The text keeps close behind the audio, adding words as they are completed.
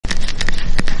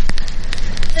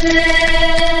Get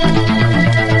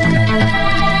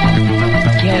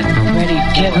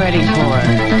ready for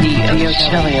the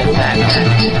Ochelli effect.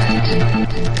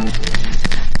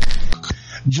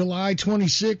 July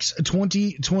 26,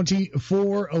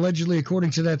 2024, allegedly,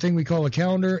 according to that thing we call a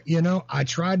calendar. You know, I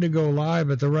tried to go live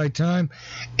at the right time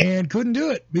and couldn't do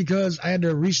it because I had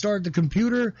to restart the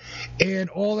computer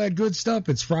and all that good stuff.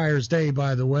 It's Friar's Day,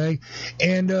 by the way.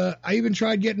 And I even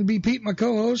tried getting B. Pete, my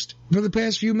co-host, for the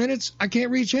past few minutes. I can't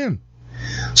reach him.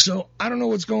 So I don't know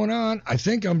what's going on. I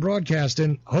think I'm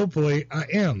broadcasting. Hopefully I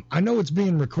am. I know it's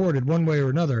being recorded one way or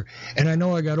another, and I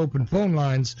know I got open phone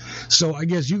lines, so I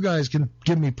guess you guys can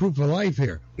give me proof of life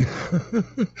here.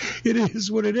 It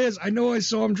is what it is. I know I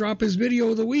saw him drop his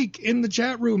video of the week in the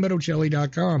chat room at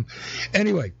Ochelli.com.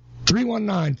 Anyway,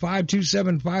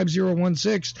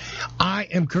 319-527-5016. I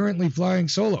am currently flying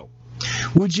solo,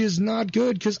 which is not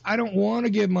good because I don't want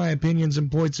to give my opinions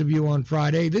and points of view on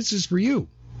Friday. This is for you.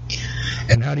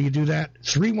 And how do you do that?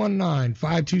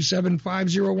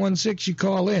 319-527-5016. You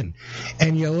call in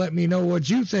and you let me know what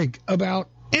you think about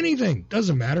anything.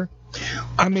 Doesn't matter.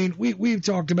 I mean, we've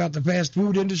talked about the fast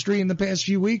food industry in the past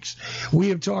few weeks. We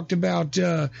have talked about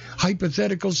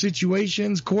hypothetical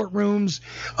situations, courtrooms.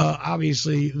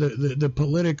 Obviously, the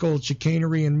political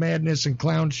chicanery and madness and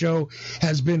clown show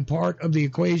has been part of the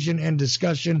equation and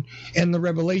discussion and the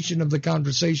revelation of the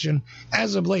conversation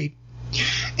as of late.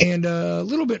 And a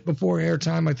little bit before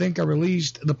airtime, I think I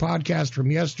released the podcast from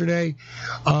yesterday.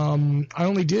 I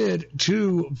only did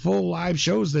 2 full live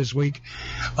shows this week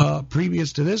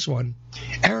previous to this one.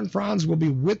 Aaron Franz will be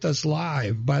with us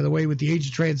live, by the way, with the Age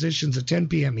of Transitions at 10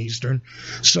 p.m. Eastern.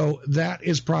 So that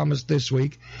is promised this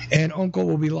week. And Uncle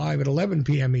will be live at 11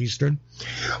 p.m. Eastern.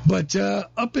 But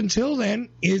up until then,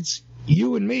 it's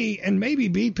you and me and maybe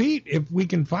B. Pete if we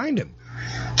can find him.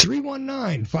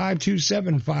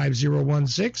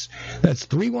 319-527-5016. That's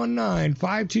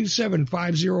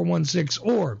 319-527-5016.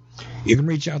 Or you can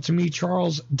reach out to me,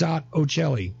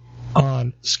 charles.ochelli,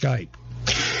 on Skype.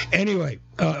 Anyway,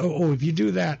 if you do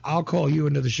that, I'll call you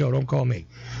into the show. Don't call me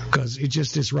because it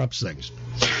just disrupts things.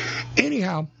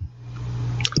 Anyhow,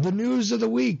 the news of the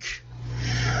week.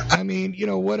 I mean, you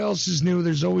know, what else is new?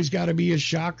 There's always got to be a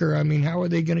shocker. I mean, how are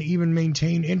they going to even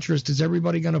maintain interest? Is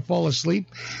everybody going to fall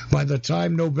asleep by the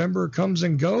time November comes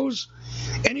and goes?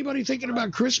 Anybody thinking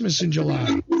about Christmas in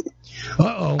July?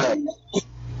 Uh-oh.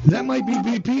 That might be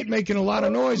B. Pete making a lot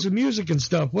of noise with music and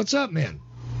stuff. What's up, man?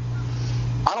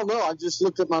 I don't know. I just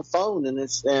looked at my phone and I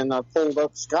pulled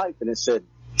up Skype and it said,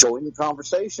 join the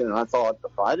conversation. And I thought,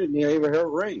 I didn't even hear it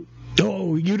ring.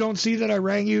 Oh, you don't see that I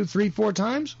rang you 3-4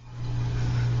 times?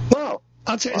 No.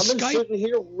 I'll tell you, I've been sitting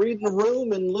here reading the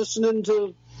room and listening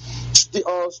to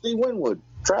Steve Winwood,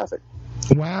 Traffic.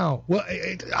 Wow. Well,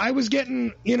 I was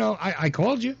getting, you know, I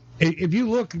called you. If you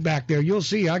look back there, you'll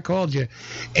see I called you.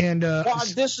 And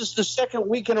this is the second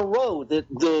week in a row that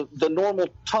the normal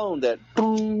tone that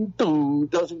doo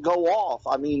doesn't go off.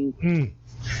 I mean,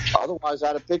 otherwise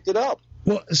I'd have picked it up.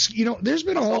 Well, you know, there's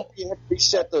been a whole...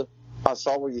 I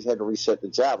saw where you had to reset the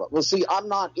Java. Well, see, I'm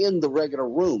not in the regular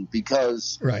room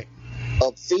because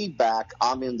of feedback.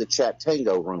 I'm in the Chat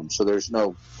Tango room, so there's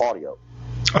no audio.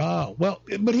 Oh, well,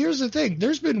 but here's the thing.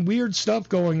 There's been weird stuff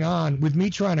going on with me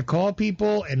trying to call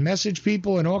people and message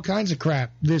people and all kinds of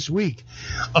crap this week.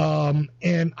 And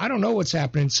I don't know what's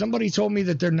happening. Somebody told me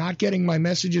that they're not getting my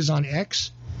messages on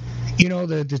X. You know,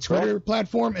 the Twitter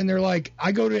platform, and they're like,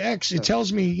 I go to X, it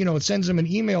tells me, you know, it sends them an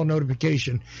email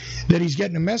notification that he's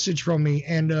getting a message from me,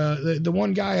 and the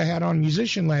one guy I had on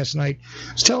Musician last night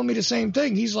was telling me the same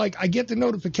thing. He's like, I get the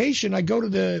notification, I go to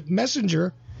the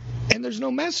messenger, and there's no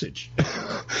message.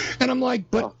 And I'm like,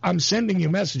 but I'm sending you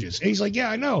messages. And he's like, yeah,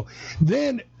 I know.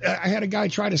 Then I had a guy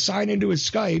try to sign into his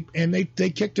Skype, and they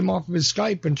kicked him off of his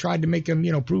Skype and tried to make him,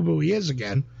 you know, prove who he is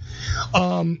again.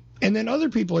 And then other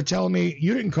people are telling me,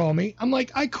 you didn't call me. I'm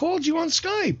like, I called you on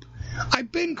Skype.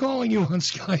 I've been calling you on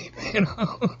Skype. You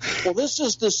know? Well, this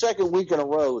is the second week in a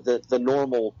row that the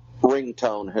normal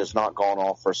ringtone has not gone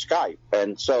off for Skype.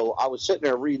 And so I was sitting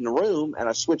there reading the room, and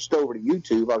I switched over to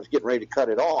YouTube. I was getting ready to cut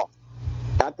it off.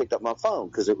 I picked up my phone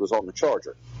because it was on the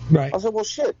charger. Right. I said, well,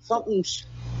 shit, something,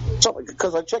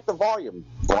 because I checked the volume.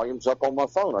 Volume's up on my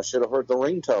phone. I should have heard the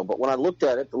ringtone. But when I looked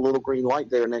at it, the little green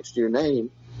light there next to your name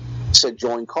said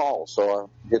join call, so I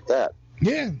hit that.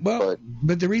 Yeah, well,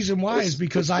 but the reason why is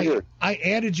because I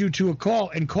added you to a call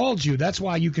and called you. That's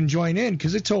why you can join in,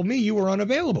 because it told me you were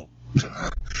unavailable.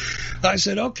 I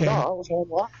said, okay. No, I was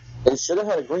online. It should have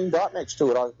had a green dot next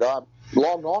to it.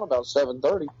 logged on about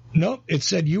 7:30. Nope, it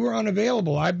said you were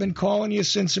unavailable. I've been calling you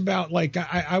since about,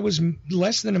 I was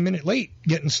less than a minute late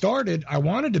getting started. I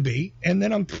wanted to be, and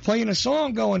then I'm playing a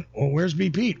song going, well, where's B.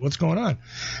 Pete? What's going on?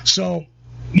 So,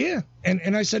 yeah,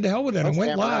 and I said to hell with it. I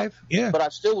went live. Yeah. But I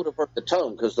still would have heard the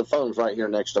tone because the phone's right here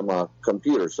next to my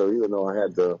computer. So even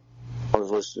though I was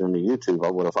listening to YouTube, I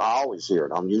always hear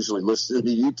it. I'm usually listening to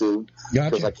YouTube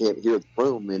because I can't hear the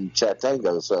room in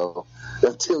Chattango. So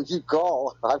until you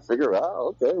call, I figure,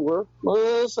 okay, we're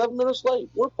 7 minutes late.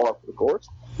 We're par for the course.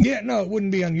 Yeah, no, it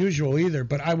wouldn't be unusual either,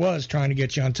 but I was trying to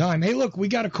get you on time. Hey, look, we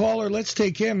got a caller. Let's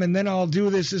take him, and then I'll do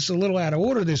this. This is a little out of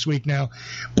order this week now,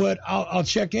 but I'll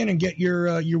check in and get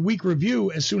your week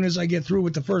review as soon as I get through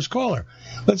with the first caller.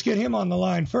 Let's get him on the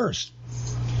line first.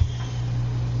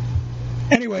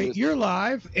 Anyway, you're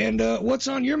live, and what's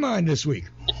on your mind this week?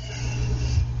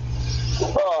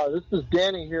 This is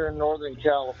Danny here in Northern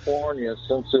California.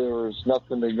 Since there was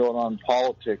nothing going on in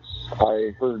politics,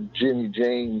 I heard Jimmy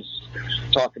James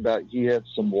talk about he had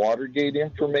some Watergate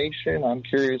information. I'm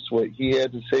curious what he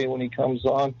had to say when he comes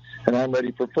on, and I'm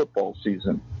ready for football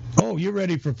season. Oh, you're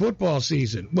ready for football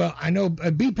season. Well, I know,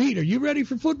 B. Pete, are you ready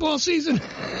for football season?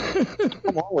 I'm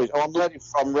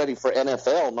ready for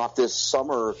NFL, not this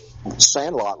summer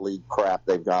Sandlot League crap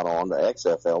they've got on, the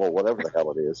XFL or whatever the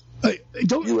hell it is.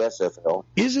 USFL.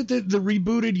 Is it the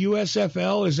rebooted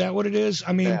USFL? Is that what it is?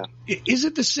 I mean, is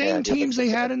it the same teams they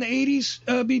had in the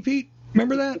 80s, B. Pete?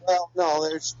 Remember that? Well, no,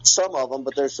 there's some of them,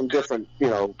 but there's some different,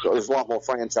 there's a lot more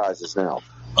franchises now.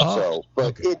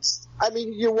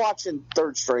 You're watching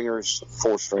third stringers,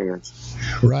 fourth stringers.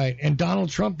 Right, and Donald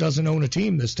Trump doesn't own a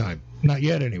team this time. Not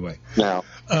yet, anyway. No.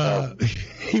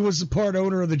 He was the part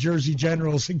owner of the Jersey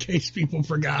Generals, in case people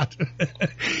forgot,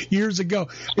 years ago.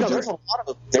 There's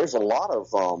a lot of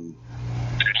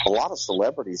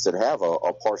celebrities that have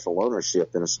a partial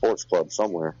ownership in a sports club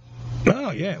somewhere.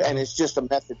 Oh, yeah. And it's just a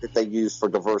method that they use for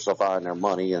diversifying their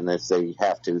money, and if they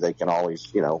have to, they can always,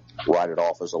 write it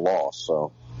off as a loss.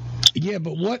 So. Yeah,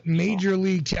 but what major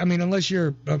league? Unless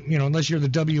you're the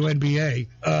WNBA,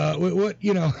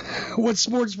 what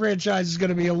sports franchise is going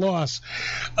to be a loss?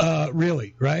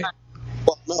 Really, right?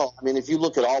 Well, no. If you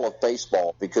look at all of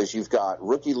baseball, because you've got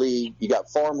rookie league, you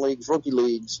got farm leagues, rookie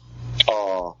leagues,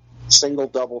 single,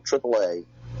 double, AAA.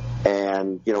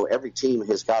 And, every team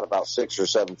has got about 6 or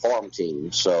 7 farm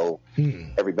teams, so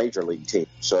every major league team.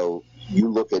 So you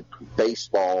look at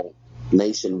baseball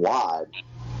nationwide,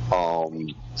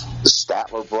 the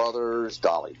Statler brothers,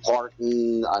 Dolly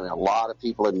Parton, a lot of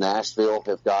people in Nashville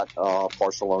have got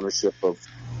partial ownership of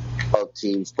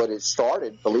teams. But it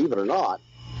started, believe it or not,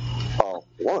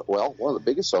 one of the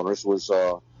biggest owners was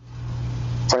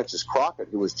Frances Crockett,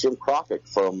 who was Jim Crockett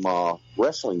from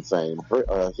wrestling fame,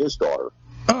 his daughter.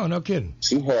 Oh, no kidding.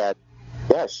 She had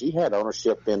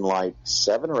ownership in like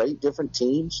 7 or 8 different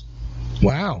teams.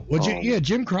 Wow. Well,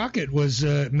 Jim Crockett was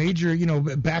major,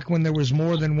 back when there was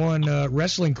more than one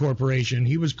wrestling corporation.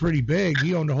 He was pretty big.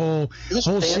 He owned a whole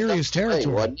serious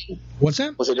territory. Wasn't he? What's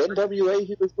that? Was it NWA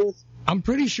he was with? I'm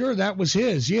pretty sure that was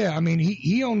his. Yeah,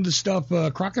 he owned the stuff.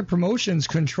 Crockett Promotions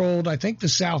controlled, I think, the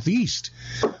Southeast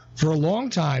for a long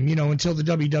time, until the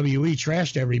WWE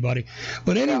trashed everybody.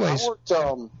 But anyways. I worked,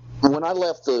 when I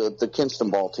left the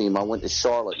Kinston ball team, I went to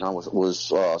Charlotte, and I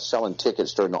was selling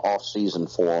tickets during the off-season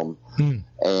for them,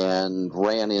 and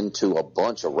ran into a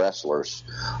bunch of wrestlers.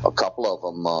 A couple of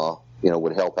them,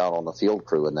 would help out on the field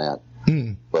crew and that.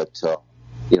 But,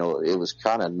 it was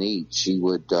kind of neat. She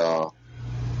would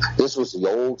this was the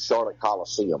old Charlotte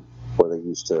Coliseum, where they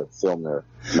used to film their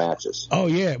matches. Oh,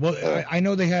 yeah. Well, I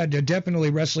know they had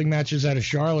definitely wrestling matches out of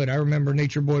Charlotte. I remember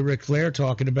Nature Boy Ric Flair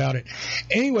talking about it.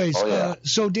 Anyways,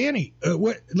 so Danny,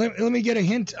 let me get a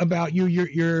hint about you.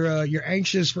 You're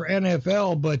anxious for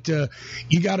NFL, but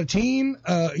you got a team.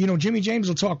 Jimmy James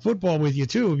will talk football with you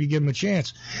too if you give him a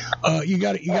chance. You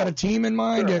got a team in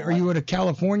mind? Sure. Are you a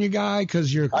California guy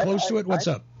because you're close to it? What's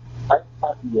up?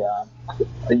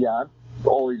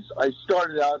 I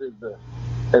started out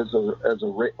as a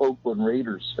Oakland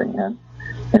Raiders fan,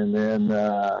 and then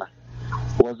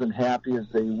wasn't happy as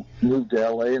they moved to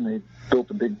LA, and they built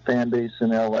a big fan base in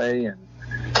LA, and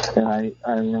I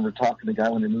remember talking to a guy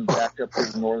when they moved back up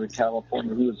to Northern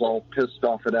California. He was all pissed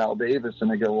off at Al Davis,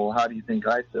 and I go, well, how do you think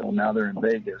I feel? Now they're in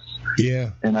Vegas.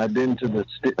 Yeah. And I've been to the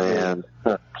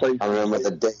place. I remember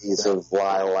the days of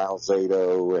Lyle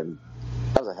Alzado, and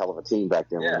that was a hell of a team back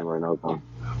then when we were in Oakland.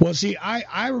 Well, see,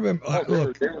 I remember.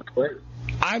 They were great.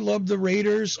 I love the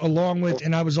Raiders along with,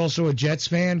 and I was also a Jets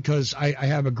fan because I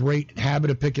have a great habit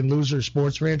of picking loser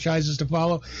sports franchises to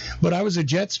follow. But I was a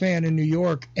Jets fan in New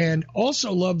York and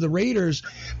also loved the Raiders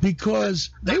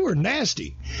because they were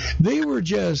nasty. They were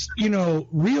just,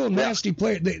 real nasty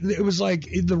players. It was like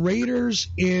the Raiders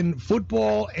in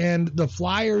football and the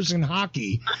Flyers in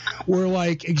hockey were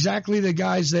like exactly the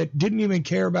guys that didn't even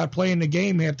care about playing the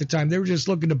game half the time. They were just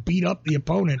looking to beat up the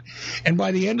opponent. And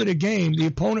by the end of the game, the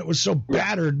opponent was so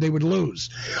battered they would lose.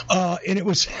 And it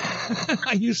was,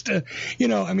 I used to,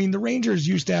 the Rangers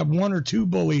used to have one or two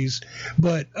bullies,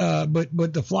 but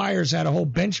the Flyers had a whole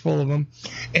bench full of them.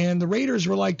 And the Raiders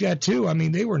were like that too. I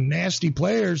mean, they were nasty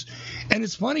players. And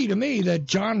it's funny to me that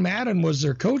John Madden was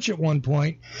their coach at one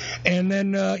point, and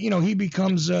then, he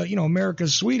becomes,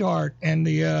 America's sweetheart and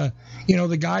the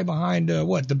guy behind,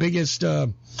 the biggest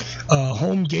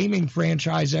home gaming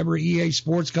franchise ever. EA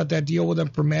Sports got that deal with him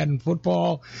for Madden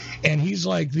Football, and he's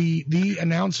like the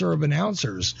announcer of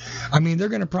announcers. I mean, they're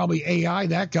going to probably AI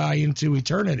that guy into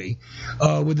eternity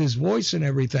with his voice and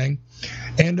everything.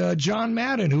 And John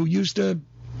Madden, who used to,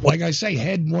 like I say,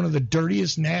 head one of the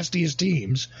dirtiest, nastiest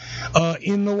teams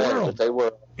in the world. They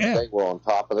were on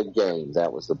top of the game.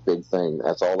 That was the big thing.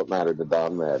 That's all that mattered to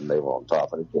Don Madden. They were on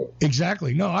top of the game.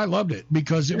 Exactly. No, I loved it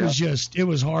because it was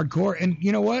hardcore. And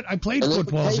you know what? I played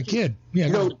football as a kid.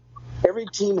 Yeah. Every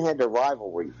team had their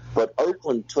rivalry, but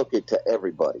Oakland took it to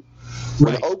everybody.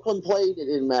 When Oakland played, it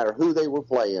didn't matter who they were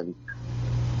playing.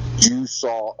 You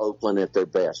saw Oakland at their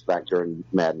best back during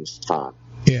Madden's time.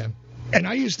 Yeah. And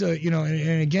I used to,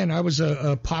 and again, I was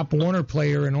a Pop Warner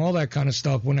player and all that kind of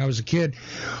stuff when I was a kid.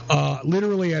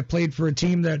 Literally, I played for a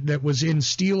team that was in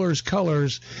Steelers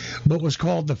colors, but was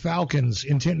called the Falcons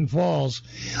in Tinton Falls.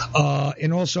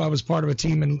 And also, I was part of a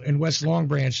team in West Long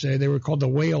Branch. They were called the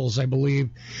Whales, I believe.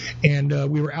 And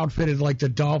we were outfitted like the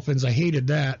Dolphins. I hated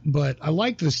that, but I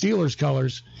liked the Steelers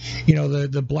colors,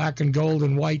 the black and gold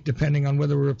and white, depending on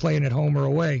whether we were playing at home or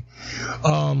away.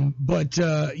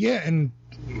 And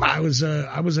I was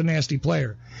a nasty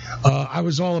player. I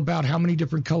was all about how many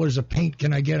different colors of paint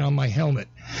can I get on my helmet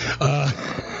as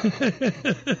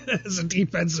a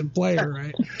defensive player,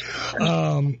 right?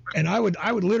 And I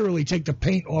would literally take the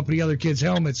paint off of the other kids'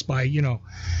 helmets by, you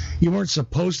weren't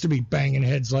supposed to be banging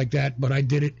heads like that, but I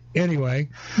did it anyway.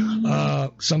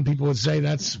 Some people would say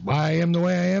that's why I am the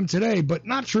way I am today, but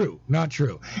not true. Not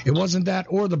true. It wasn't that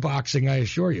or the boxing, I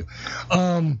assure you.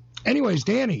 Anyways,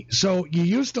 Danny, so you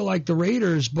used to like the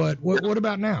Raiders, but what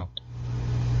about now?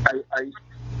 I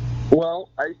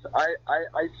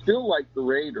still like the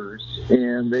Raiders,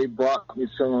 and they brought me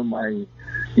some of my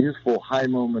youthful high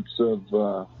moments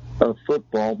of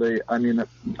football. In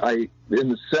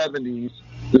the 70s,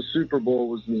 the Super Bowl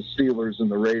was the Steelers and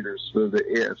the Raiders for the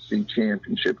AFC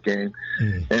Championship game,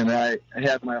 and I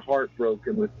had my heart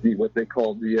broken with what they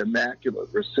called the Immaculate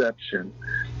Reception.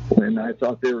 When I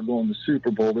thought they were going to the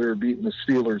Super Bowl, they were beating the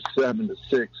Steelers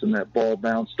 7-6, and that ball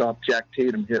bounced off. Jack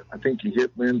Tatum hit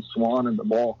Lynn Swann, and the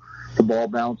ball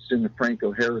bounced into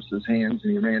Franco Harris's hands,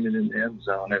 and he ran it in the end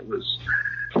zone. That was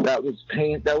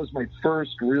my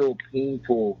first real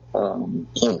painful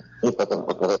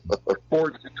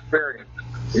sports experience.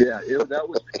 Yeah, that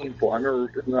was painful. I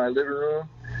remember in my living room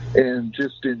and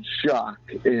just in shock.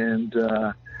 And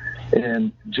I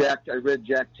read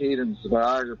Jack Tatum's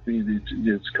biography.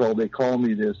 It's called "They Call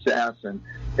Me the Assassin,"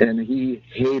 and he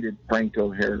hated Franco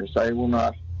Harris. I will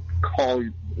not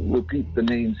repeat the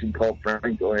names he called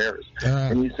Franco Harris.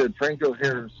 And he said Franco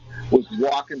Harris was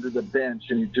walking to the bench,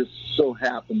 and it just so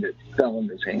happened it fell in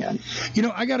his hands.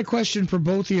 I got a question for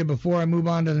both of you before I move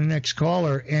on to the next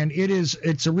caller, and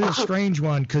it's a real strange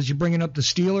one because you're bringing up the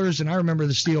Steelers, and I remember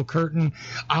the Steel Curtain.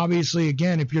 Obviously,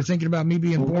 again, if you're thinking about me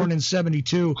being born in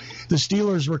 72, the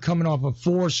Steelers were coming off of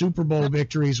 4 Super Bowl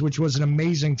victories, which was an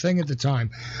amazing thing at the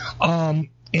time.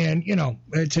 And,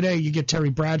 today you get Terry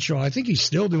Bradshaw. I think he's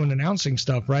still doing announcing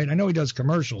stuff, right? I know he does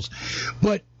commercials.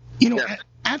 But,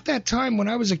 at that time when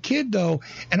I was a kid, though,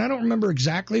 and I don't remember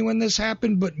exactly when this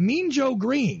happened, but Mean Joe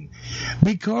Green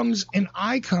becomes an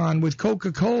icon with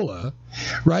Coca-Cola,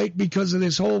 right, because of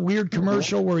this whole weird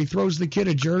commercial where he throws the kid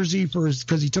a jersey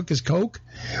because he took his Coke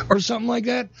or something like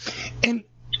that. And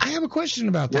I have a question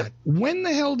about that. When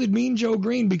the hell did Mean Joe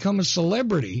Green become a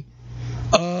celebrity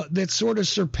that sort of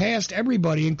surpassed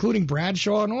everybody, including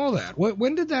Bradshaw and all that?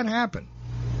 When did that happen?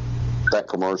 That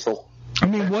commercial. I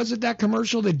mean, was it that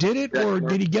commercial that did it, or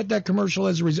did he get that commercial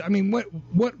as a result? I mean,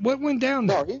 what went down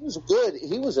there? No, he was good.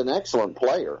 He was an excellent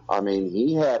player. I mean,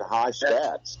 he had high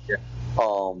stats.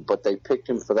 But they picked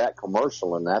him for that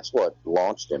commercial, and that's what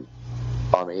launched him.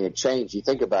 I mean, it changed. You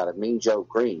think about it, Mean Joe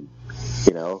Green,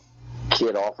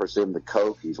 kid offers him the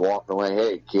Coke. He's walking away,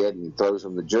 hey, kid, and he throws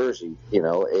him the jersey. You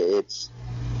know, it's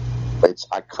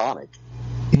iconic.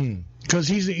 Because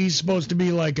he's supposed to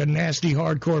be like a nasty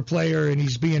hardcore player, and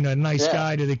he's being a nice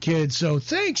guy to the kid. So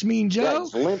thanks, Mean Joe. Yeah,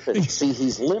 he's limping. See,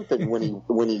 he's limping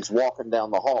when he's walking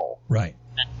down the hall. Right.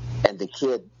 And the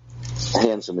kid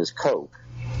hands him his Coke.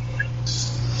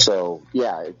 So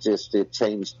yeah, it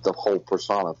changed the whole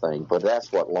persona thing. But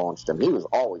that's what launched him. He was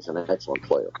always an excellent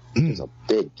player. He was a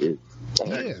big dude.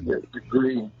 Yeah.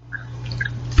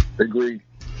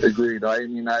 Agreed. I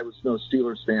mean, I was no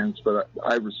Steelers fans, but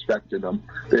I respected them.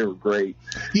 They were great.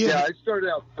 Yeah, I started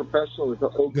out professional with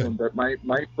Oakland, but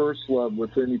my first love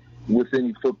with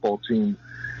any football team,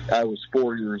 I was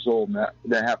 4 years old, and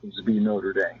that happens to be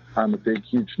Notre Dame. I'm a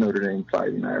huge Notre Dame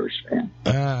Fighting Irish fan.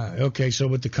 Okay, so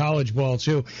with the college ball,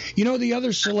 too. You know, the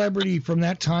other celebrity from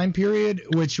that time period,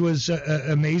 which was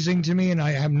amazing to me, and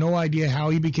I have no idea how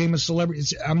he became a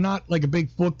celebrity. I'm not like a big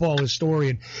football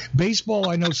historian. Baseball,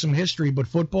 I know some history, but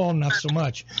football, not so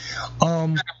much.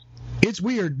 It's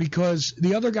weird because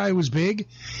the other guy who was big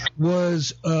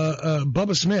was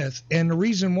Bubba Smith, and the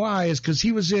reason why is because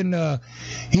he was in what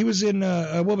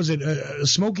was it,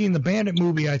 Smokey and the Bandit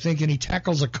movie, I think, and he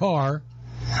tackles a car.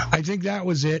 I think that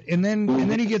was it, and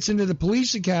then he gets into the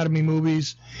Police Academy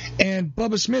movies, and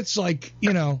Bubba Smith's like,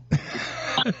 you know,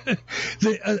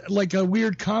 like a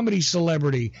weird comedy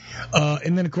celebrity,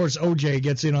 and then of course OJ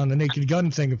gets in on the Naked Gun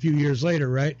thing a few years later,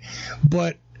 right?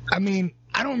 But I mean,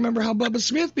 I don't remember how Bubba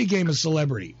Smith became a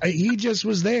celebrity. He just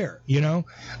was there, you know,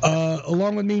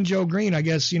 along with Mean Joe Green. I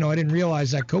guess, you know, I didn't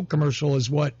realize that Coke commercial is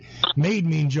what made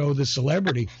Mean Joe the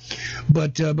celebrity.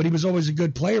 But he was always a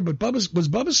good player. But was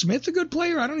Bubba Smith a good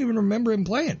player? I don't even remember him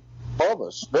playing.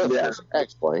 Bubba Smith was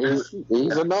excellent.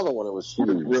 He's another one that was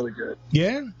huge. Really good.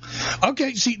 Yeah?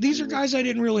 Okay, see, these are guys I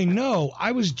didn't really know.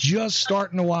 I was just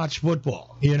starting to watch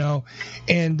football, you know,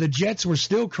 and the Jets were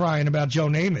still crying about Joe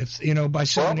Namath, you know, by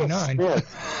 79.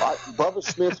 Bubba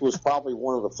Smith was probably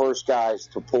one of the first guys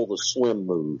to pull the swim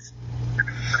move.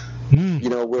 You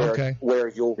know, where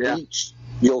you'll reach,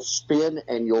 you'll spin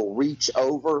and you'll reach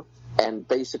over and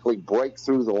basically break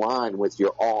through the line with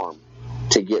your arm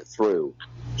to get through.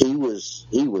 He was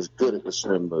good at the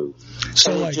swim move.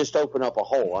 So he just opened up a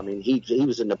hole. I mean, he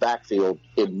was in the backfield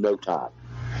in no time.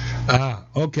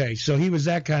 Okay. So he was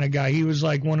that kind of guy. He was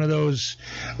like one of those,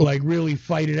 like, really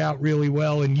fight it out really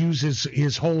well and use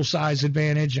his whole size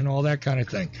advantage and all that kind of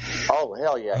thing. Oh,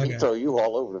 hell yeah. Okay. He'd throw you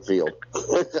all over the field.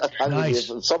 I nice.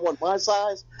 mean, if someone my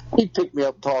size, he'd pick me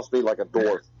up and toss me like a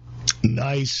dwarf.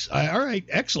 Nice. All right.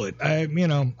 Excellent. I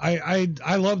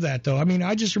love that, though. I mean,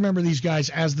 I just remember these guys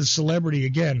as the celebrity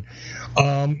again.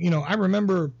 You know, I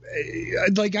remember,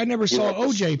 like, I never saw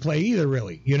OJ play either,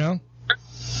 really, you know?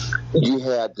 You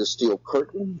had the Steel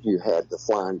Curtain. You had the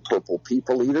Flying Purple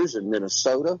People Eaters in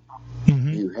Minnesota.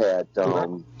 Mm-hmm. You had,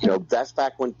 you know, that's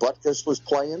back when Butkus was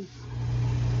playing.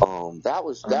 That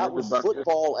was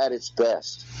football at its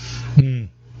best.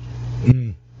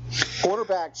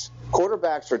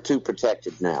 Quarterbacks are too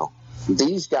protected now.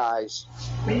 These guys,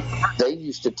 they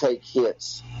used to take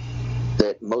hits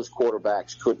that most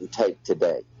quarterbacks couldn't take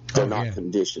today. They're not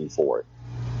conditioned for it.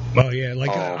 Oh, yeah.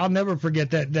 Like, I'll never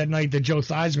forget that night that Joe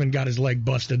Theismann got his leg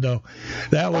busted, though.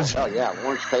 That was... Oh, yeah.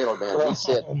 Lawrence Taylor, man. He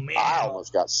said, I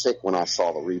almost got sick when I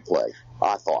saw the replay.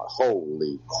 I thought,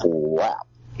 holy crap.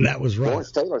 That was right.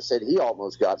 Lawrence Taylor said he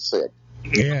almost got sick.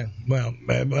 Yeah, well,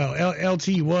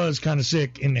 LT was kind of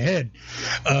sick in the head,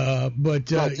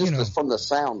 but you know, from the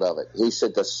sound of it, he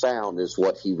said the sound is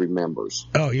what he remembers.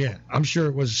 Oh yeah, I'm sure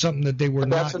it was something that they were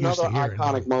not used to hearing. That's another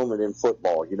iconic moment in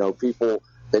football. You know, people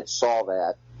that saw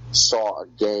a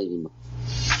game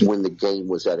when the game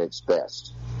was at its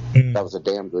best. That was a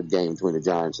damn good game between the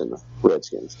Giants and the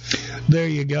Redskins. There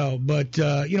you go. But,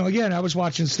 you know, again, I was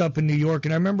watching stuff in New York,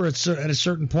 and I remember at a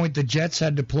certain point the Jets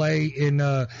had to play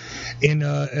in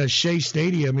Shea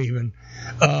Stadium even.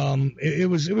 It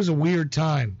was a weird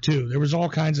time, too. There was all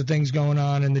kinds of things going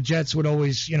on, and the Jets would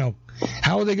always, you know,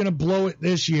 how are they going to blow it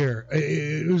this year?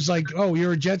 It was like, oh,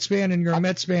 you're a Jets fan and you're a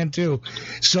Mets fan, too.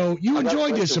 So you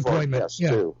enjoyed this appointment.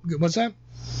 Yeah. What's that?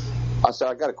 I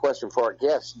got a question for our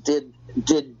guests. Did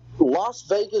Las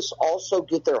Vegas also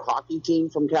get their hockey team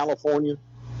from California,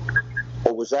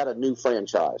 or was that a new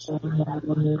franchise?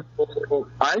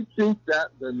 I think that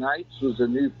the Knights was a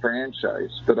new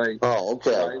franchise, but I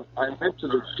went to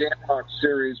the Shamrock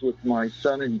Series with my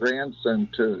son and grandson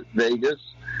to Vegas,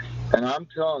 and I'm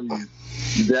telling you,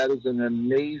 that is an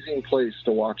amazing place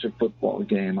to watch a football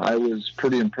game. I was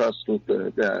pretty impressed with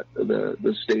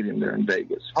the stadium there in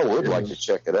Vegas. I would like to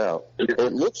check it out.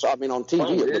 It looks, I mean, on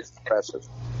TV, it looks impressive.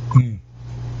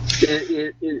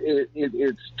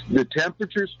 It's the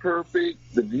temperature's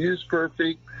perfect, the view's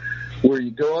perfect. Where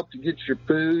you go up to get your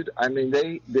food, I mean,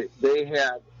 they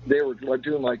were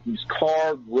doing like these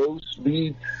carved roast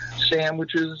beef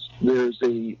sandwiches. There's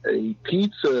a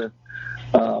pizza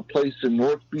place in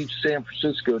North Beach, San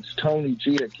Francisco. It's Tony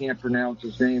G. I can't pronounce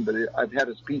his name, but I've had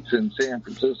his pizza in San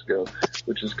Francisco,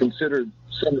 which is considered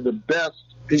some of the best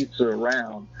pizza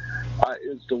around.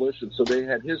 It's delicious. So they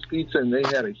had his pizza, and they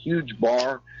had a huge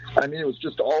bar. I mean, it was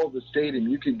just all of the stadium.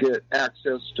 You could get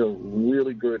access to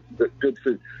really good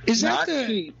food. Is that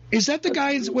the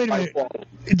guy? Wait a minute,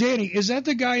 Danny. Is that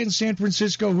the guy in San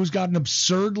Francisco who's got an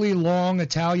absurdly long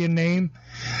Italian name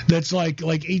that's like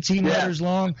 18 letters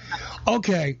long?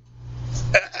 Okay,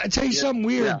 I tell you something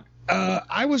weird. Yeah.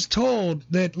 I was told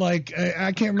that, like,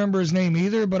 I can't remember his name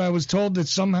either, but I was told that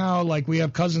somehow, like, we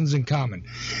have cousins in common.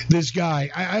 This guy,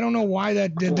 I don't know why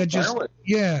that just,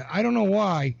 yeah, I don't know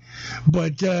why,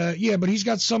 but but he's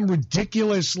got some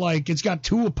ridiculous, like, it's got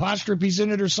 2 apostrophes in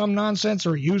it or some nonsense,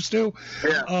 or it used to.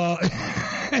 Yeah.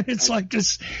 And it's like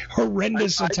this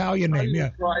horrendous Italian name.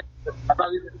 Yeah. I'm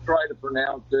not even trying to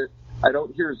pronounce it. I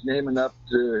don't hear his name enough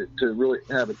to really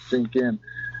have it sink in.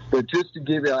 But just to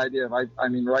give you an idea, I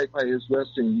mean, right by his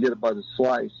restaurant, you can get it by the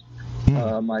slice.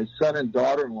 My son and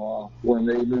daughter-in-law, when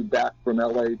they moved back from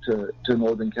L.A. to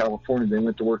Northern California, they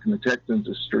went to work in the tech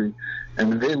industry,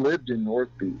 and they lived in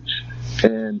North Beach.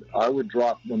 And I would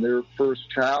drop, when their first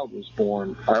child was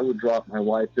born, I would drop my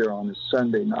wife there on a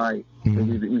Sunday night.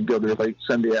 And we'd go there late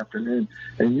Sunday afternoon,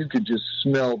 and you could just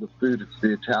smell the food. It's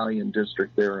the Italian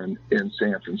district there in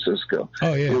San Francisco.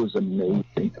 Oh, yeah. It was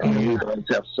amazing. I mean, we'd always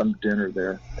have some dinner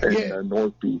there in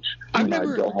North Beach, and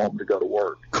I'd go home to go to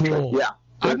work. Cool. But, yeah.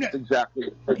 Exactly.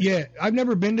 Yeah, I've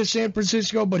never been to San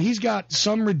Francisco, but he's got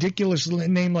some ridiculous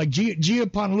name like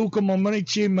Gianluca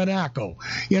Momenici Monaco.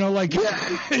 You know, like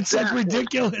it's like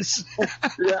ridiculous.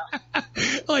 Yeah,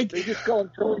 like they just call him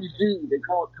Tony G. They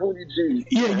call it Tony G.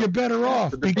 Yeah, you're better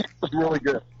off. It's really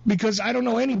good. Because I don't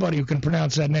know anybody who can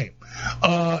pronounce that name.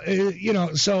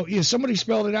 So somebody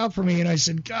spelled it out for me, and I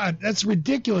said, God, that's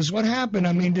ridiculous. What happened?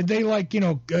 I mean, did they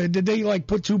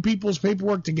put 2 people's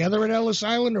paperwork together at Ellis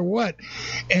Island or what?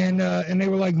 And they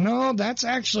were like, no, that's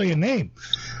actually a name.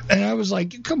 And I was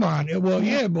like, come on. Well,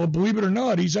 yeah, well, believe it or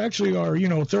not, he's actually our,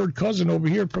 third cousin over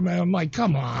here. I'm like,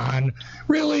 come on.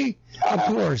 Really? Of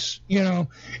course,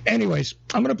 Anyways,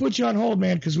 I'm going to put you on hold,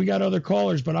 man, because we got other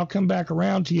callers, but I'll come back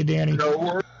around to you, Danny. No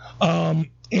worries.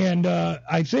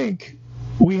 I think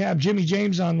we have Jimmy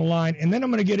James on the line, and then I'm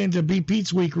going to get into B.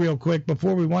 Pete's week real quick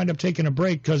before we wind up taking a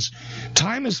break, because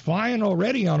time is flying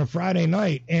already on a Friday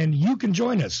night, and you can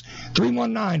join us.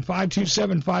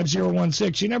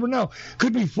 319-527-5016. You never know.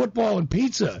 Could be football and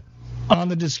pizza on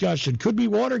the discussion. Could be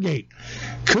Watergate.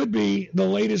 Could be the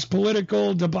latest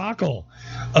political debacle.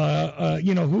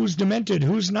 Who's demented,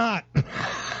 who's not.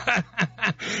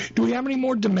 Do we have any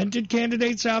more demented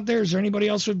candidates out there? Is there anybody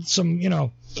else with some,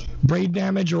 brain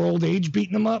damage or old age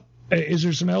beating them up? Is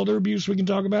there some elder abuse we can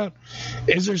talk about?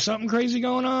 Is there something crazy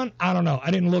going on? I don't know.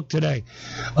 I didn't look today.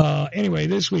 Anyway,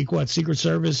 this week, Secret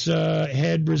Service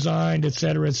head resigned, et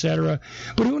cetera, et cetera.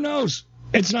 But who knows?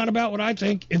 It's not about what I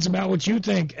think. It's about what you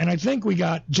think. And I think we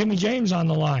got Jimmy James on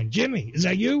the line. Jimmy, is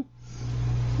that you?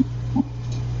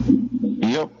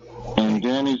 Yep. And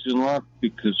Danny's in luck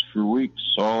because for weeks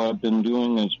all I've been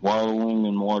doing is wallowing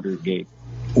in Watergate.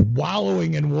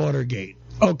 Wallowing in Watergate.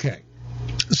 Okay.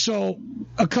 So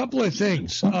a couple of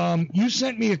things. You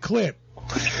sent me a clip.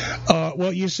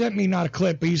 You sent me not a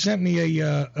clip, but you sent me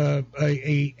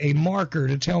a marker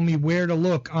to tell me where to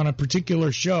look on a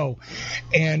particular show,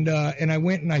 and I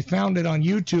went and I found it on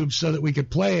YouTube so that we could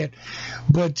play it.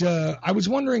 But I was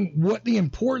wondering what the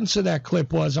importance of that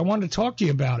clip was. I wanted to talk to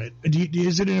you about it.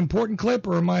 Is it an important clip,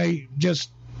 or am I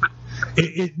just?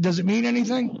 Does it mean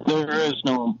anything? There is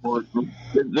no importance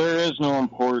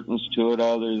to it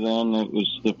other than it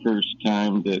was the first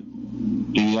time that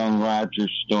the young Roger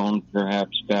Stone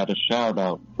perhaps got a shout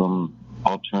out from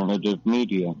alternative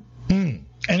media. And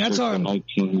that's on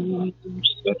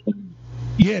 1977.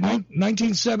 Yeah,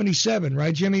 1977,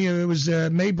 right, Jimmy? It was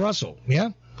Mae Brussel, yeah?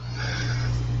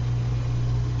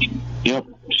 Yep,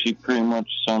 she pretty much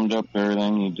summed up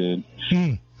everything he did.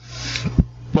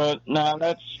 But no,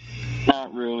 that's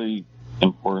not really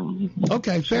important.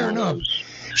 Okay, fair enough.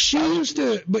 She used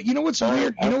to, but you know what's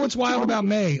weird? You know what's wild about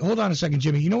Mae? Hold on a second,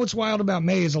 Jimmy. You know what's wild about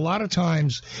Mae is a lot of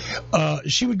times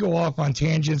she would go off on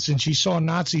tangents and she saw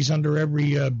Nazis under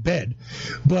every bed.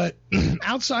 But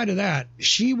outside of that,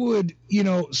 she would,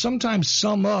 sometimes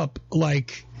sum up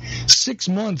like 6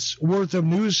 months worth of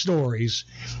news stories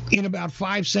in about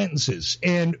 5 sentences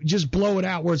and just blow it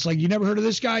out where it's like, you never heard of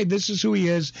this guy? This is who he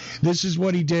is. This is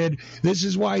what he did. This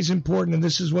is why he's important. And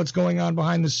this is what's going on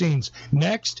behind the scenes.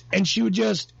 Next. And she would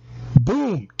just,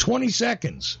 boom, 20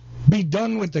 seconds, be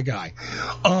done with the guy.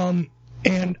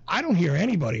 And I don't hear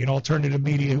anybody in alternative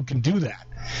media who can do that.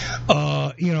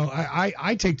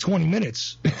 I take 20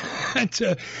 minutes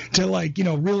to like,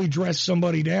 really dress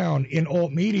somebody down in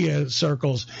alt media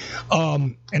circles.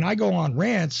 And I go on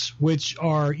rants, which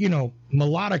are,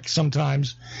 melodic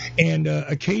sometimes and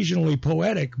occasionally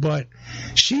poetic, but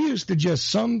she used to just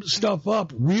sum stuff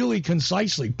up really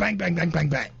concisely. Bang, bang, bang, bang,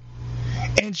 bang.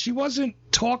 And she wasn't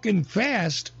talking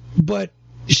fast, but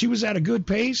she was at a good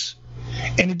pace.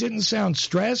 And it didn't sound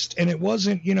stressed, and it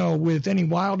wasn't, with any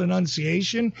wild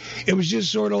enunciation. It was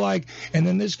just sort of like, and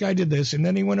then this guy did this, and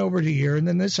then he went over to here, and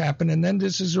then this happened, and then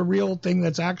this is a real thing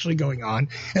that's actually going on,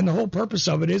 and the whole purpose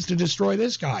of it is to destroy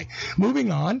this guy.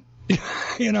 Moving on,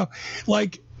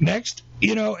 like next,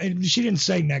 and she didn't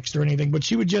say next or anything, but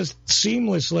she would just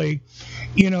seamlessly,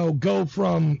 go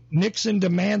from Nixon to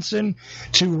Manson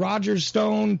to Roger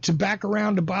Stone to back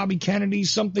around to Bobby Kennedy,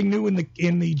 something new in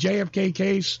the JFK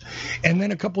case, and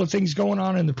then a couple of things going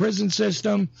on in the prison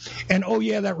system. And, oh,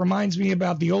 yeah, that reminds me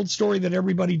about the old story that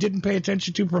everybody didn't pay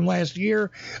attention to from last year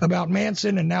about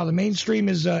Manson, and now the mainstream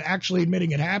is actually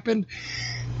admitting it happened.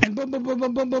 And boom, boom, boom,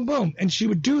 boom, boom, boom, boom. And she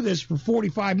would do this for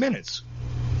 45 minutes.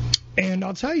 And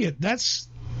I'll tell you, that's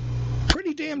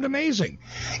pretty damned amazing.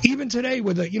 Even today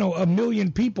with a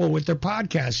million people with their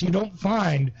podcasts, you don't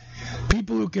find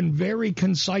people who can very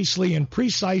concisely and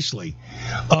precisely,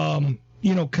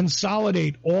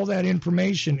 consolidate all that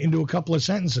information into a couple of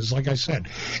sentences, like I said.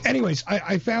 Anyways,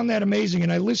 I found that amazing,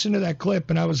 and I listened to that clip,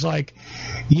 and I was like,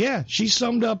 yeah, she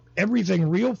summed up everything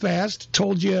real fast,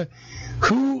 told you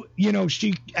who,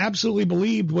 she absolutely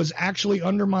believed was actually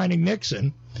undermining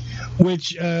Nixon,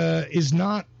 which is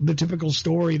not the typical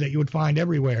story that you would find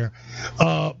everywhere.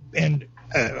 And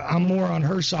I'm more on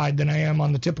her side than I am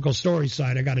on the typical story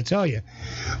side, I got to tell you.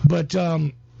 But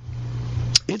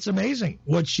it's amazing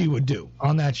what she would do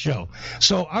on that show.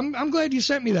 So I'm glad you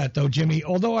sent me that, though, Jimmy.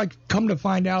 Although I come to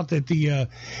find out that the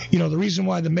reason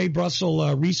why the May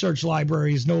Brussels Research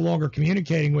Library is no longer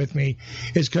communicating with me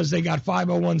is because they got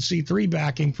 501c3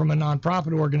 backing from a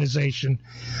nonprofit organization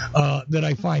that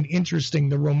I find interesting,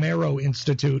 the Romero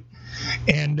Institute.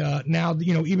 And now,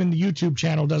 even the YouTube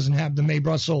channel doesn't have the May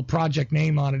Brussels project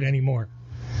name on it anymore.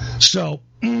 So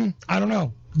I don't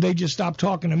know. They just stopped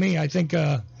talking to me. I think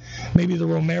maybe the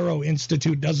Romero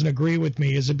Institute doesn't agree with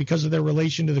me. Is it because of their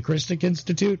relation to the Christic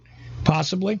Institute?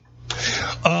 Possibly.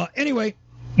 Anyway,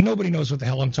 nobody knows what the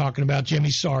hell I'm talking about,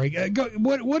 Jimmy. Sorry.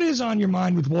 What is on your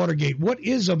mind with Watergate? What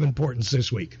is of importance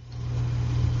this week?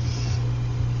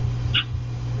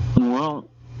 Well,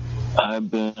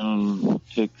 I've been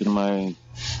taking my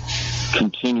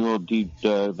continual deep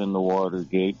dive into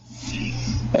Watergate.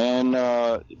 And,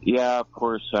 of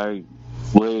course, I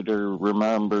later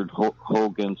remembered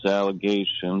Hogan's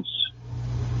allegations,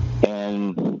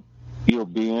 and you'll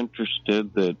be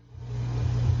interested that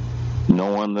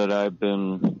no one that I've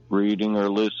been reading or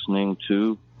listening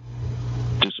to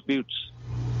disputes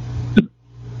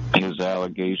his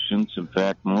allegations. In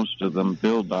fact, most of them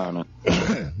build on it.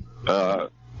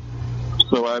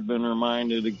 So I've been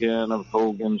reminded again of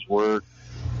Hogan's work,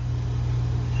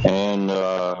 and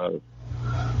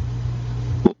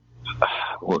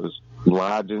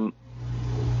Ladin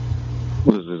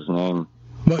was his name,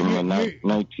 from the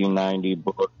 1990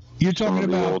 book. You're talking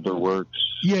about the older works.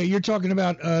 Yeah, you're talking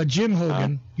about Jim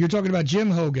Hogan. You're talking about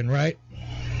Jim Hogan, right?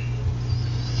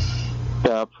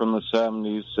 Yeah, from the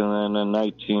 70s, and then in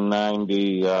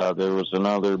 1990 there was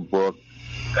another book,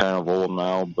 kind of old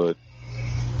now, but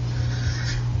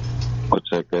what's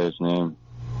that guy's name?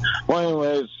 Well,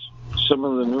 anyways, some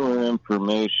of the newer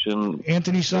information.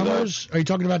 Anthony Summers? Are you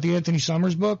talking about the Anthony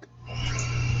Summers book?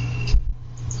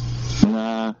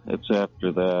 Nah, it's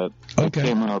after that. Okay. It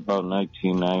came out about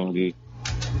 1990.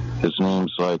 His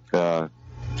name's like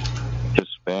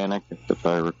Hispanic, if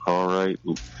I recall right.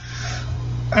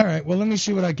 All right, well, let me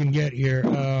see what I can get here.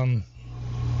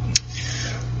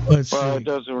 Let's see. It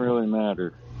doesn't really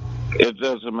matter. It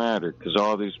doesn't matter, because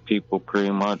all these people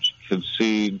pretty much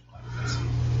concede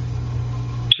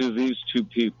to these two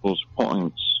people's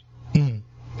points. Mm.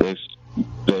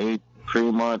 They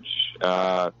pretty much,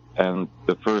 and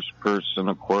the first person,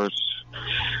 of course,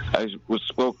 I was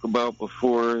spoke about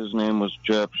before. His name was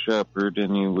Jeff Shepard,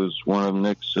 and he was one of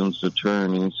Nixon's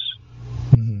attorneys.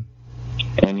 Mm-hmm.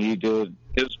 And he did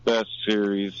his best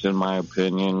series, in my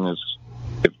opinion, is,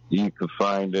 if you could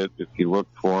find it, if you look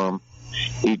for him,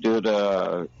 he did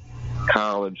a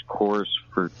college course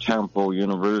for Temple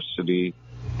University,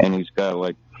 and he's got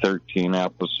like 13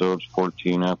 episodes,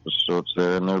 14 episodes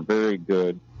there, and they're very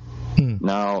good.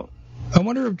 Now, I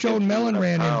wonder if Joan Mellon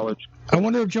ran in. I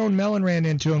wonder if Joan Mellon ran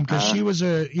into him because she was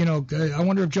I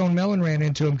wonder if Joan Mellon ran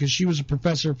into him because she was a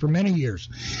professor for many years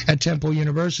at Temple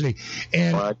University.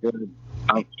 And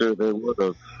I'm sure they would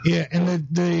have. Yeah, and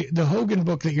the Hogan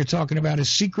book that you're talking about is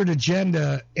Secret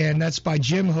Agenda, and that's by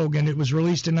Jim Hogan. It was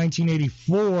released in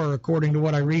 1984, according to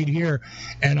what I read here.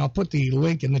 And I'll put the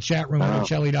link in the chat room at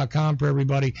Ochelli.com for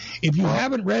everybody. If you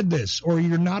haven't read this or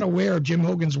you're not aware of Jim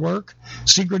Hogan's work,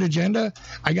 Secret Agenda,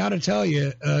 I got to tell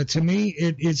you, to me,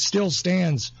 it still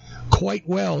stands quite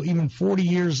well, even 40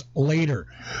 years later.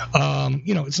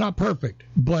 It's not perfect,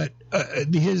 but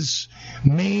his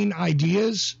main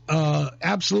ideas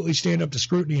absolutely stand up to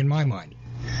scrutiny in my mind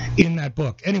in that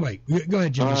book. Anyway, go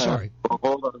ahead, Jimmy. Sorry. Well,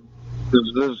 hold on.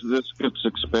 This gets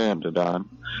expanded on.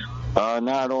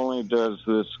 Not only does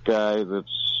this guy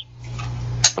that's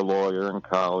a lawyer and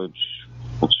college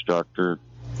instructor,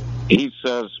 he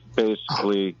says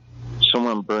basically,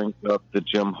 someone brings up the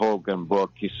Jim Hogan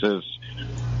book. He says,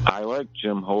 I like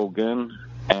Jim Hogan,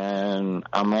 and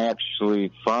I'm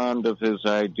actually fond of his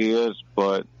ideas,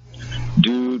 but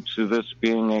due to this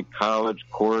being a college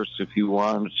course, if you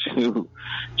want to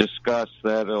discuss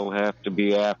that, it'll have to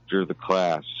be after the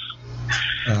class.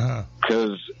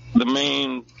 Because the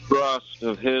main thrust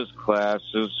of his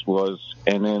classes was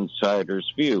an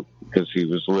insider's view, because he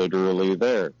was literally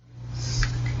there.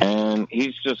 And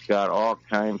he's just got all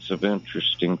kinds of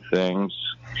interesting things,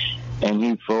 and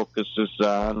he focuses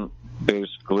on,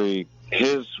 basically,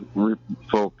 his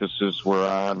focuses were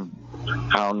on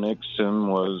how Nixon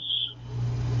was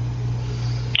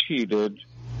cheated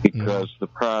because the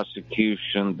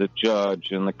prosecution, the judge,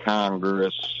 and the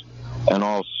Congress, and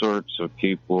all sorts of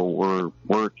people were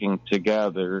working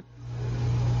together,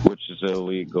 which is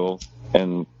illegal,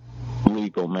 and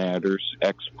legal matters,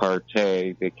 ex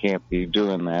parte, they can't be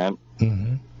doing that.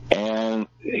 And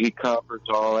he covers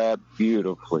all that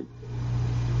beautifully.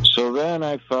 So then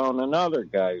I found another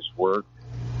guy's work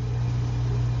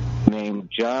named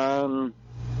John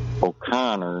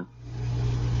O'Connor.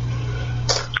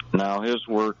 Now his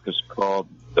work is called,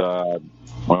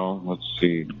 let's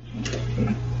see,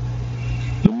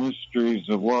 The Mysteries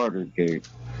of Watergate.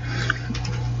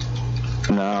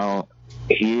 Now,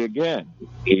 he's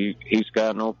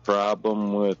got no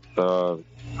problem with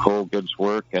Hogan's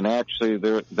work, and actually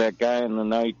that guy in the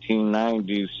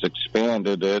 1990s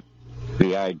expanded it,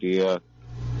 the idea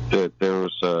that there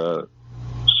was a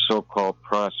so-called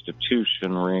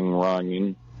prostitution ring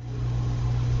running,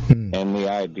 and the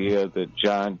idea that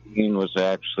John Dean was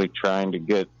actually trying to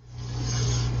get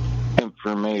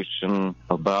information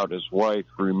about his wife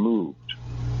removed.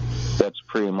 That's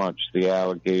pretty much the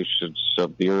allegations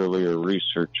of the earlier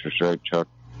researchers, right, Chuck?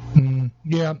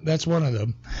 Yeah, that's one of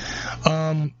them.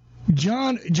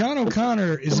 John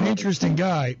O'Connor is an interesting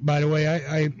guy, by the way.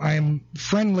 I am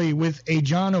friendly with a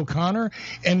John O'Connor,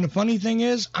 and the funny thing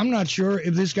is, I'm not sure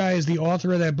if this guy is the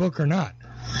author of that book or not.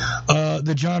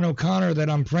 The John O'Connor that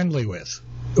I'm friendly with,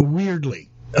 weirdly.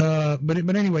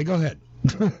 But anyway, go ahead.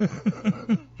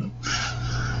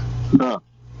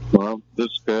 Well, this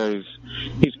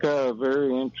he's got a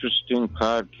very interesting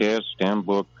podcast and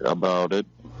book about it.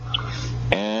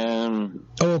 And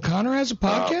O'Connor has a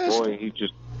podcast? Boy, he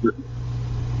just...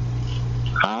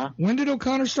 When did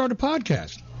O'Connor start a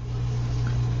podcast?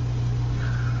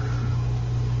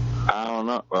 I don't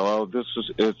know. Well,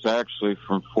 it's actually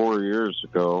from 4 years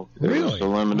ago. Really? It was a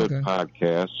limited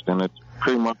podcast, and it's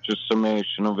pretty much a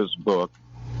summation of his book.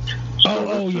 So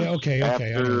okay.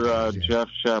 After Jeff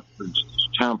Shepard's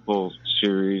Temple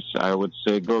series, I would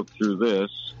say go through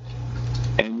this,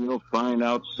 and you'll find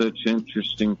out such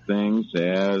interesting things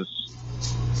as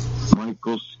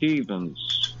Michael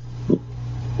Stevens.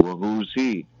 Well, who's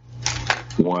he?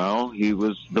 Well, he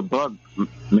was the bug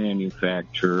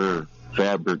manufacturer,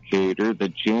 fabricator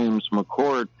that James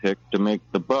McCord picked to make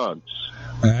the bugs.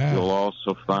 You'll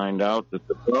also find out that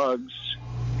the bugs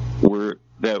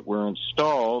that were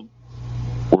installed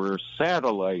were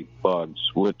satellite bugs,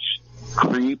 which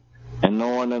creep, and no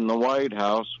one in the White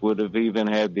House would have even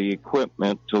had the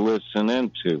equipment to listen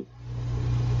into.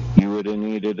 You would have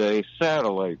needed a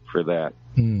satellite for that.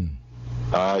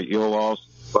 You'll also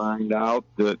find out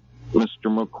that Mr.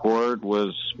 McCord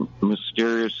was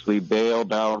mysteriously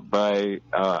bailed out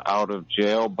of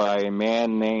jail by a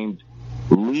man named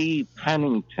Lee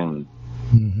Pennington.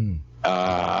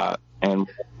 And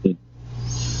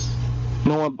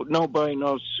nobody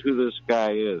knows who this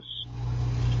guy is.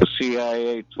 The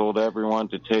CIA told everyone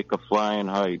to take a flying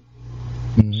height.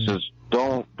 He says,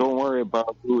 don't worry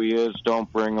about who he is.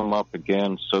 Don't bring him up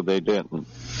again. So they didn't.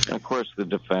 And of course, the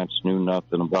defense knew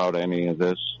nothing about any of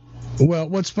this. Well,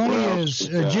 what's funny is,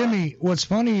 Jimmy, what's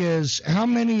funny is how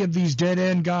many of these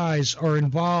dead-end guys are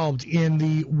involved in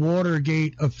the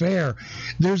Watergate affair.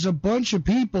 There's a bunch of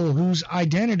people whose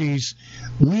identities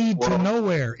lead to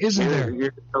nowhere, isn't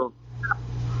there?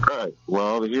 Right.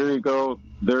 Well, here you go.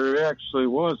 There actually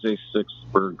was a sixth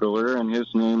burglar, and his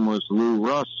name was Lou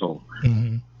Russell.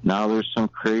 Mm-hmm. Now there's some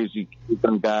crazy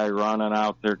Cuban guy running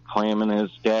out there claiming his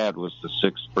dad was the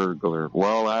sixth burglar.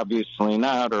 Well, obviously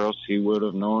not, or else he would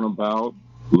have known about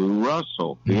Lou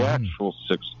Russell, the actual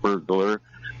sixth burglar.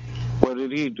 What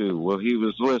did he do? Well, he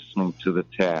was listening to the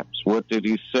taps. What did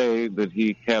he say that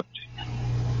he kept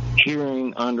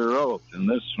hearing under oath? And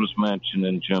this was mentioned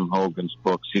in Jim Hogan's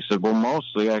books. He said, well,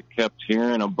 mostly I kept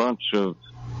hearing a bunch of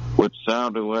what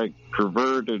sounded like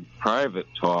perverted private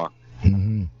talk.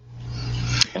 Mm-hmm.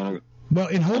 And, well,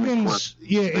 in Hogan's,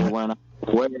 they went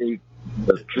away.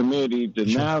 The committee did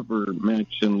never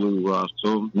mention Lou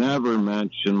Russell, never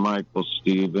mention Michael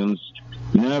Stevens,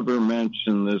 never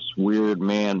mention this weird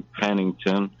man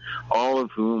Pennington, all of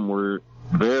whom were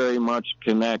very much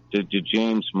connected to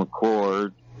James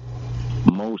McCord,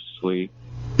 mostly,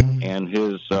 and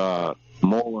his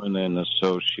Mullen and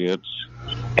Associates.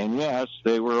 And yes,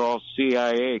 they were all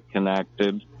CIA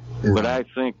connected. But I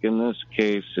think in this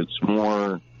case, it's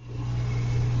more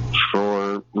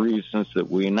for reasons that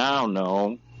we now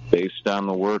know, based on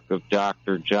the work of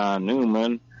Dr. John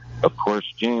Newman. Of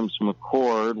course, James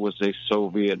McCord was a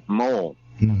Soviet mole.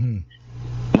 Mm-hmm.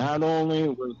 Not only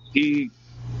was he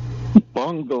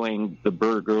bungling the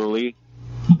burglary,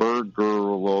 yes.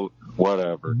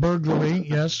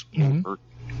 Mm-hmm.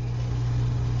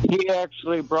 He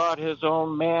actually brought his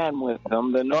own man with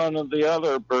him that none of the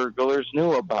other burglars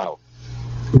knew about.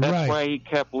 That's why he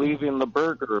kept leaving the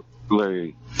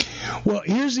burglary. Well,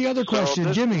 here's the other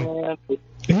question, Jimmy.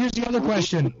 Here's the other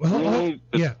question.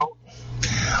 Yeah.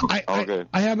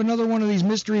 I have another one of these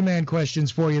mystery man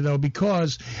questions for you, though,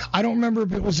 because I don't remember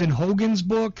if it was in Hogan's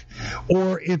book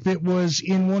or if it was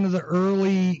in one of the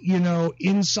early,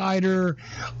 insider.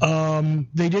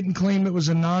 They didn't claim it was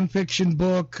a nonfiction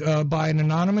book by an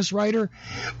anonymous writer,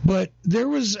 but there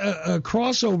was a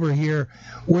crossover here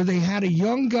where they had a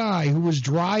young guy who was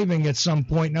driving at some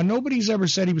point. Now, nobody's ever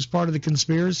said he was part of the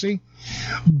conspiracy,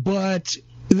 but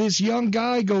this young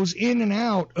guy goes in and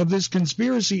out of this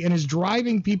conspiracy and is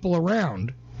driving people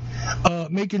around,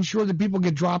 making sure that people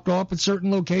get dropped off at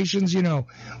certain locations,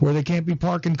 where they can't be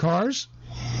parking cars.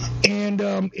 And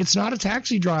it's not a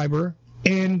taxi driver,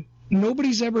 and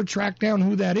nobody's ever tracked down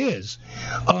who that is.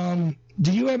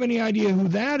 Do you have any idea who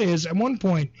that is? At one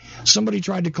point, somebody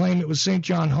tried to claim it was St.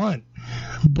 John Hunt,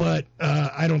 but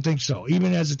I don't think so.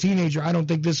 Even as a teenager, I don't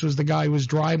think this was the guy who was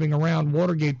driving around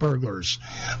Watergate burglars,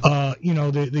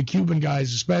 the Cuban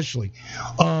guys especially.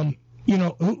 Who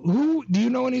do you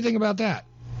know anything about that?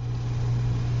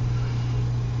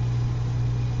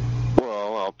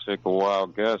 Well, I'll take a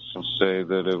wild guess and say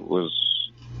that it was,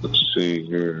 let's see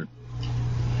here,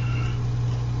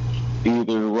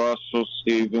 either Russell,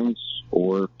 Stevens,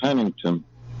 or Pennington.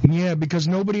 Yeah, because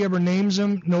nobody ever names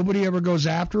him, nobody ever goes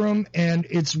after him, and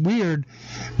it's weird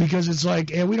because it's like,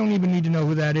 we don't even need to know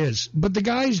who that is. But the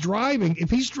guy's driving, if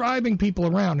he's driving people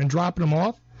around and dropping them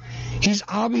off, he's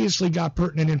obviously got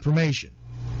pertinent information.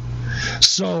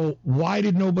 So why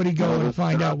did nobody go and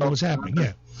find out what was happening?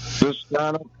 Yeah. This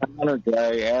Donald Connor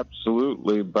guy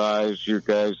absolutely buys your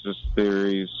guys'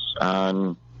 theories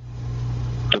on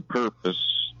the purpose.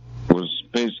 Was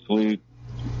basically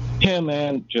him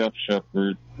and Jeff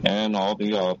Shepard and all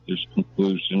the authors'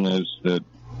 conclusion is that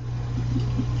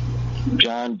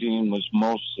John Dean was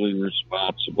mostly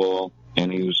responsible,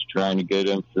 and he was trying to get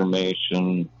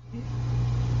information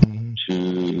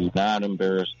to not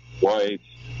embarrass the wife.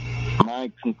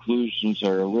 My conclusions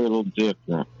are a little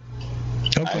different.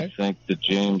 Okay. I think that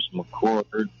James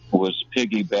McCord was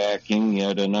piggybacking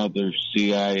yet another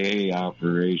CIA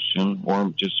operation,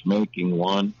 or just making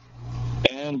one,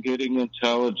 and getting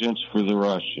intelligence for the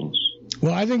Russians.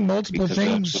 Well, I think multiple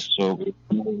things.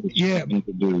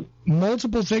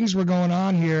 Multiple things were going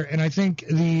on here, and I think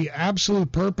the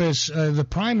absolute purpose, the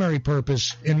primary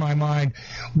purpose in my mind,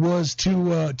 was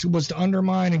to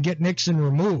undermine and get Nixon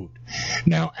removed.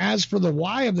 Now, as for the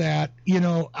why of that,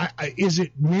 is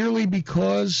it merely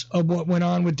because of what went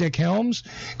on with Dick Helms?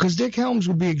 Because Dick Helms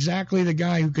would be exactly the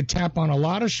guy who could tap on a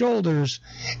lot of shoulders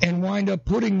and wind up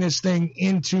putting this thing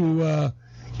into.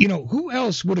 Who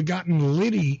else would have gotten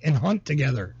Liddy and Hunt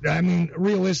together? I mean,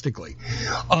 realistically.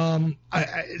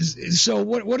 So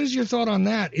what is your thought on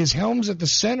that? Is Helms at the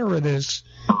center of this?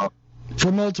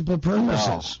 for multiple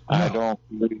purposes. No,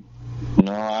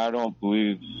 I don't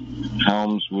believe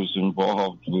Helms was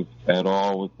involved at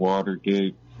all with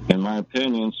Watergate. In my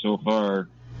opinion, so far,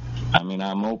 I mean,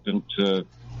 I'm open to.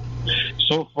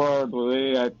 So far, the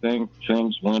way I think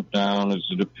things went down is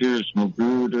it appears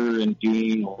Magruder and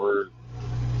Dean were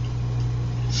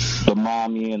the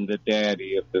mommy and the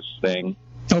daddy of this thing.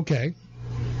 Okay.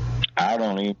 I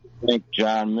don't even think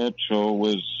John Mitchell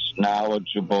was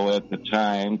knowledgeable at the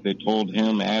time. They told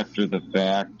him after the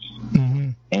fact,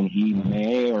 and he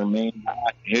may or may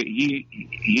not.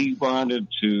 He wanted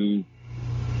to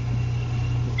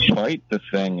fight the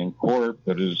thing in court,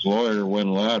 but his lawyer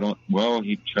wouldn't let him. Well,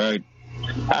 he tried.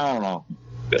 I don't know.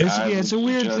 It's a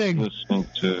weird thing.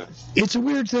 It's a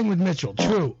weird thing with Mitchell,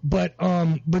 true. But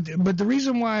the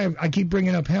reason why I keep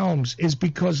bringing up Helms is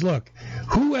because, look,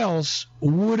 who else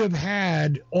would have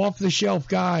had off-the-shelf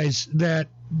guys that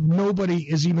nobody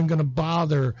is even going to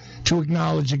bother to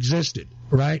acknowledge existed,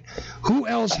 right? Who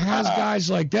else has guys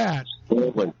like that,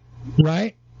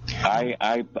 right?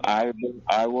 I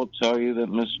will tell you that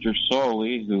Mr.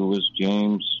 Soley, who was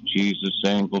James Jesus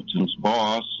Angleton's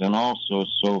boss and also a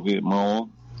Soviet mole,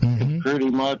 pretty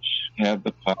much had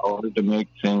the power to make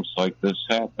things like this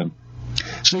happen.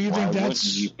 So you think Why that's...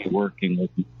 wouldn't he be working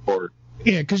with the court?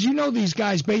 Yeah, because these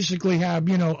guys basically have,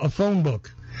 a phone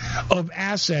book of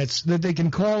assets that they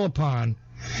can call upon,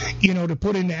 to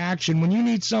put into action. When you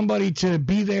need somebody to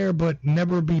be there but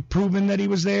never be proven that he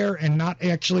was there and not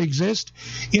actually exist,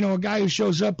 a guy who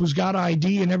shows up who's got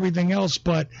ID and everything else,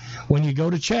 but when you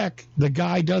go to check, the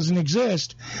guy doesn't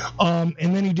exist, and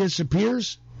then he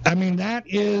disappears. I mean, that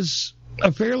is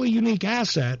a fairly unique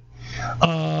asset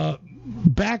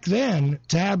back then,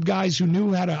 to have guys who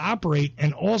knew how to operate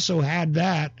and also had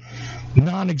that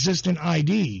non-existent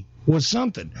ID was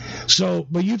something. So,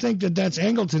 but you think that that's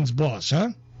Angleton's boss, huh?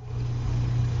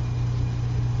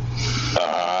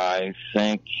 I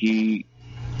think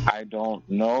I don't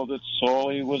know that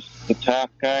Soley was the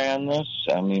top guy on this.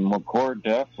 I mean, McCord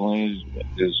definitely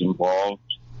is involved.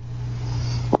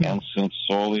 And since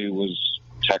Soley was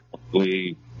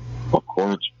technically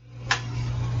McCord's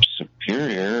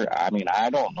superior, I mean, I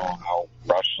don't know how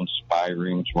Russian spy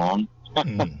rings run.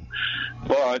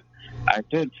 But I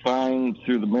did find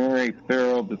through the Mary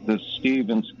Farrell that this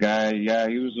Stevens guy,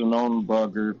 he was a known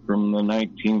bugger from the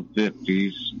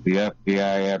 1950s. The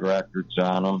FBI had records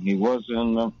on him. He wasn't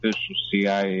an official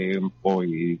CIA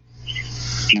employee.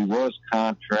 He was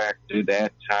contracted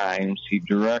at times. He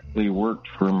directly worked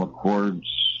for McCord's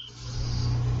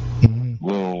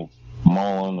little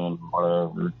Mullen and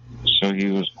whatever. So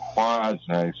he was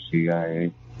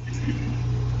quasi-CIA.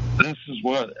 This is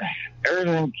what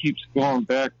everything keeps going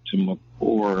back to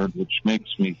McCord, which makes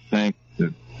me think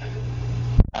that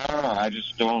I don't know. I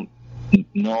just don't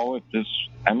know if this.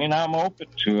 I mean, I'm open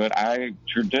to it. I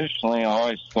traditionally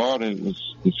always thought it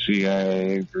was the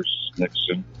CIA versus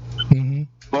Nixon,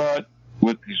 but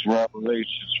with these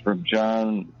revelations from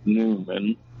John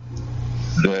Newman,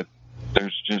 that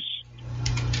there's just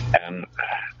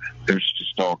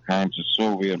all kinds of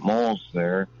Soviet moles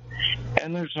there.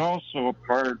 And there's also a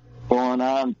part going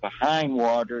on behind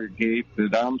Watergate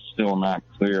that I'm still not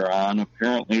clear on.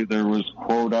 Apparently there was,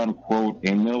 quote unquote,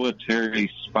 a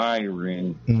military spy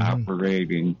ring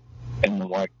operating in the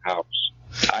White House.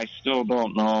 I still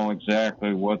don't know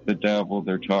exactly what the devil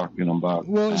they're talking about.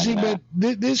 Well, see, but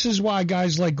this is why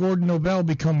guys like Gordon Nobel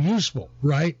become useful,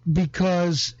 right?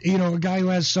 Because, a guy who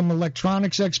has some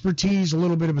electronics expertise, a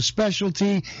little bit of a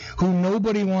specialty, who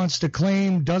nobody wants to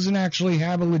claim, doesn't actually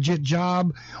have a legit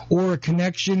job or a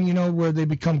connection, where they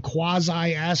become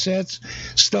quasi-assets,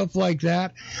 stuff like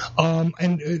that.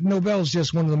 And Nobel's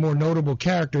just one of the more notable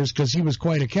characters because he was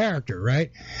quite a character,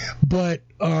 right? But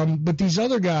these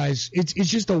other guys, it's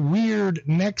just a weird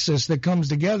nexus that comes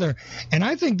together, and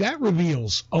I think that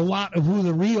reveals a lot of who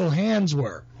the real hands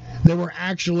were that were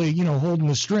actually, holding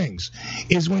the strings,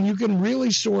 is when you can really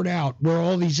sort out where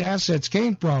all these assets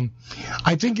came from.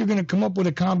 I think you're going to come up with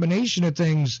a combination of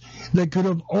things that could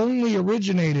have only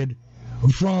originated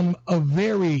from a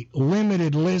very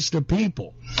limited list of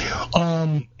people.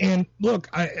 And look,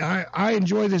 I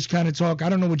enjoy this kind of talk. I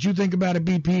don't know what you think about it,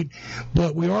 B. Pete,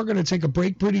 but we are going to take a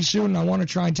break pretty soon. I want to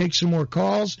try and take some more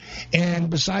calls.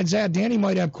 And besides that, Danny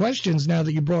might have questions now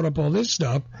that you brought up all this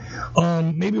stuff.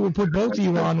 Maybe we'll put both of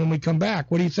you on when we come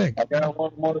back. What do you think? I got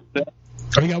one more thing.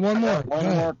 Oh, you got one more? One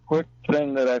more quick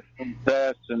thing that I found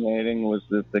fascinating was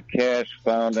that the cash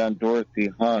found on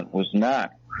Dorothy Hunt was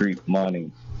not creep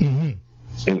money.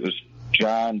 It was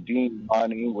John Dean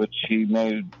money, which he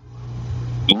made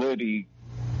Liddy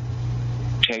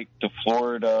take to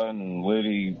Florida, and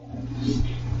Liddy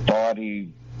thought he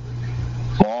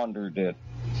laundered it,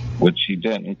 which he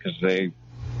didn't, because they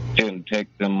didn't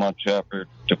take them much effort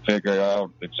to figure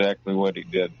out exactly what he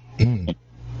did. Mm.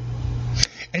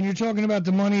 And you're talking about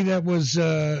the money that was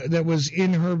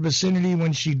in her vicinity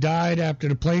when she died after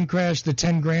the plane crash, the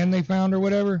 $10,000 they found or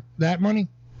whatever, that money?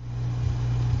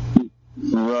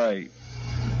 Right.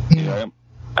 Yeah.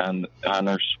 And on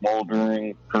her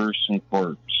smoldering purse and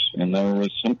corpse. And there was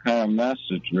some kind of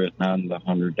message written on the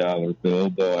 $100 bill,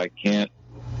 though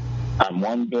on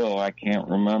one bill, I can't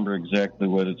remember exactly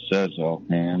what it says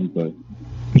offhand, but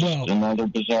it's another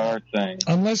bizarre thing.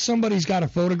 Unless somebody's got a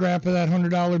photograph of that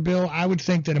 $100 bill, I would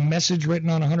think that a message written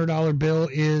on a $100 bill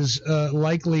is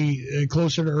likely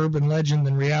closer to urban legend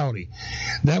than reality.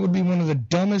 That would be one of the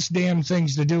dumbest damn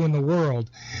things to do in the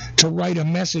world, to write a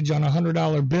message on a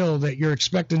 $100 bill that you're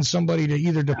expecting somebody to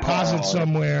either deposit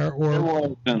somewhere or... It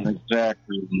wasn't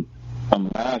exactly a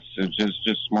message. It's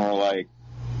just more like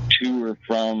to or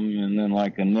from and then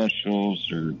like initials,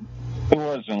 or it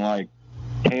wasn't like,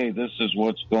 hey, this is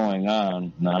what's going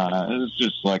on. Nah, it was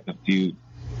just like a few.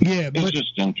 Yeah, but it's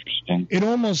just interesting. It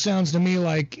almost sounds to me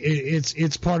like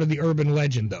it's part of the urban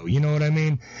legend, though. You know what I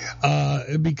mean?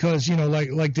 Because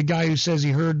like the guy who says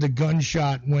he heard the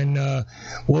gunshot when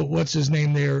what's his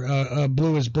name there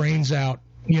blew his brains out.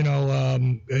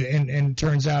 And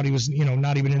turns out he was,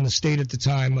 not even in the state at the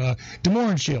time.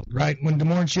 DeMorenshield, right? When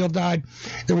DeMorenshield died,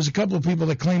 there was a couple of people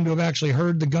that claimed to have actually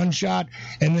heard the gunshot,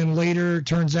 and then later it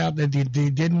turns out that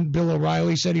they didn't. Bill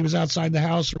O'Reilly said he was outside the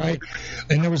house, right?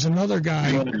 And there was another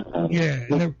guy.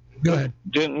 Go ahead.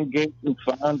 Didn't Gaten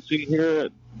Fonzie hear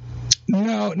it?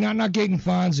 No, not Gaten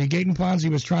Fonzie. Gaten Fonzie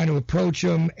was trying to approach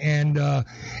him, and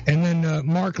then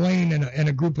Mark Lane and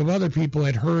a group of other people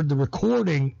had heard the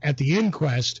recording at the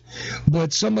inquest,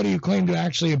 but somebody who claimed to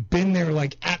actually have been there,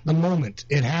 like, at the moment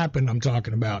it happened, I'm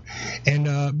talking about.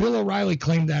 And Bill O'Reilly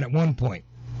claimed that at one point,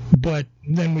 but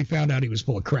then we found out he was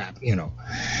full of crap,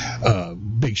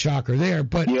 big shocker there.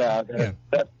 But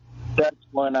that's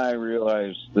when I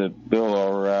realized that Bill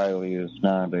O'Reilly is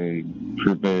not a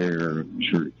purveyor of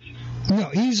truth. No,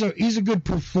 he's a good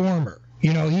performer. He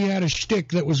had a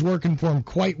shtick that was working for him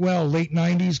quite well, late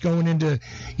 90s, going into,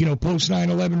 post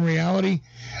 9/11 reality.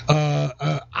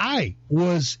 I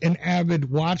was an avid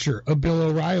watcher of Bill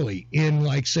O'Reilly in,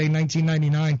 like, say,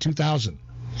 1999, 2000.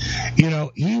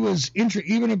 He was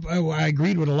even if I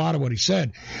agreed with a lot of what he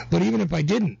said, but even if I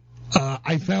didn't,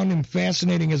 I found him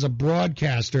fascinating as a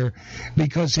broadcaster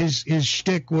because his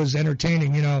shtick was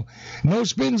entertaining, no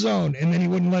spin zone, and then he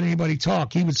wouldn't let anybody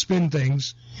talk. He would spin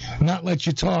things, not let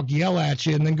you talk, yell at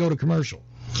you, and then go to commercial.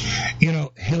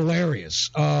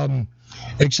 Hilarious.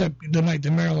 Except the night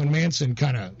that Marilyn Manson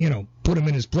kind of, put him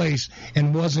in his place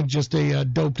and wasn't just a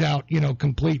doped out,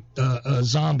 complete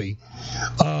zombie,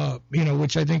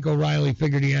 which I think O'Reilly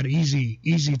figured he had an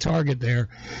easy target there.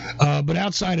 But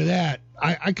outside of that,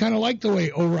 I kind of liked the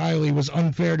way O'Reilly was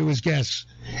unfair to his guests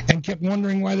and kept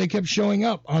wondering why they kept showing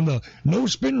up on the no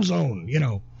spin zone,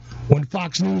 when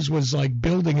Fox News was, like,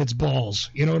 building its balls.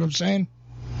 You know what I'm saying?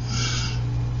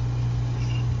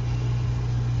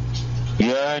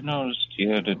 Yeah, I noticed he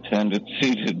had a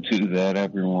tendency to do that.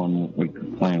 Everyone would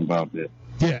complain about it.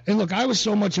 Yeah, and look, I was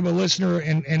so much of a listener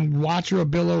and watcher of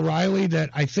Bill O'Reilly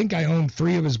that I think I own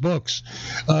 3 of his books,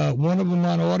 one of them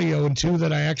on audio and 2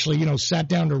 that I actually, sat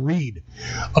down to read.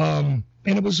 And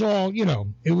it was all,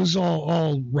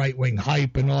 all right-wing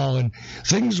hype and all, and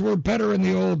things were better in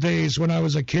the old days when I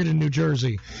was a kid in New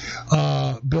Jersey,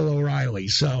 Bill O'Reilly.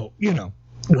 So,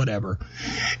 whatever.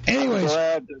 Anyways. I'm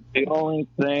glad that the only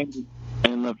thing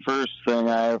and the first thing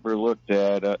I ever looked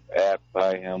at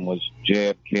by him was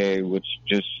JFK, which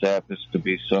just happens to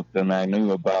be something I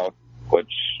knew about,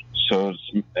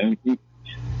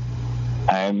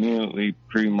 I immediately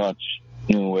pretty much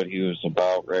knew what he was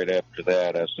about right after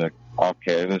that. I was like,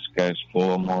 okay, this guy's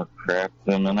full of more crap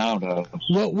than an outhouse.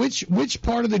 Well, which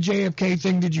part of the JFK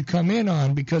thing did you come in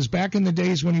on? Because back in the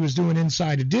days when he was doing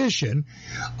Inside Edition,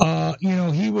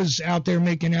 he was out there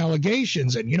making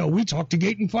allegations, and we talked to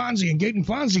Gaten Fonzie, and Gaten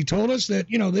Fonzie told us that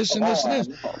this and this and this.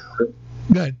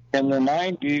 Good. In the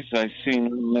 90s, I seen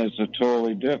him as a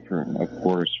totally different, of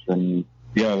course, from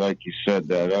like you said,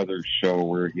 that other show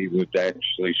where he would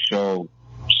actually show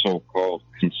so-called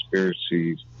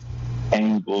conspiracies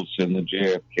angles in the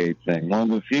JFK thing, one of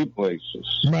the few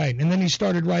places. Right, and then he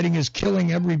started writing his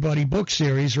Killing Everybody book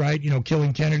series, right?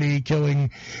 Killing Kennedy,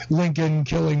 killing Lincoln,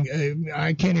 killing,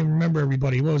 I can't even remember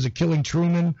everybody. What was it, killing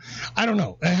Truman? I don't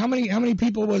know. How many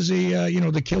people was he,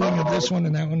 the killing of this one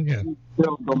and that one? Yeah. He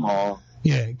killed them all.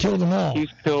 Yeah, killed them all.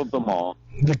 He's killed them all.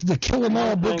 The Kill 'Em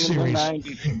All book series. In the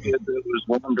 90s he did that was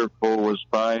wonderful was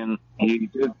he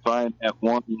did find that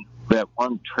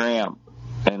one tramp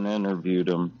and interviewed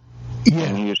him. Yeah.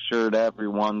 And he assured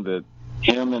everyone that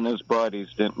him and his buddies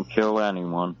didn't kill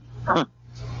anyone.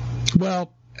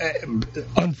 Well,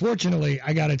 unfortunately,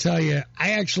 I got to tell you,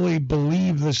 I actually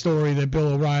believe the story that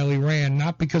Bill O'Reilly ran,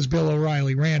 not because Bill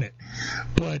O'Reilly ran it,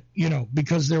 but,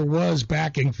 because there was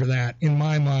backing for that in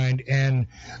my mind, and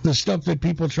the stuff that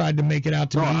people tried to make it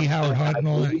out to be Howard Hunt and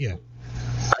all that, yeah.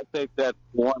 I think that's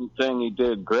one thing he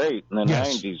did great in the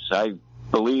 90s. I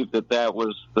believe that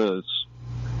was the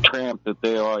tramp that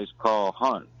they always call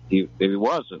Hunt. He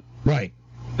wasn't. Right.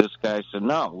 This guy said,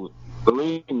 no,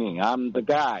 believe me, I'm the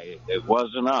guy. It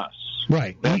wasn't us.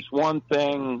 Right. That's one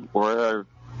thing where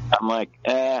I'm like,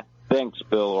 thanks,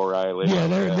 Bill O'Reilly. Yeah,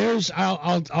 there's.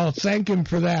 I'll thank him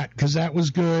for that, because that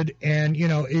was good. And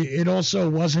it also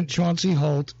wasn't Chauncey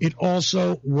Holt. It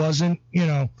also wasn't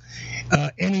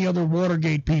any other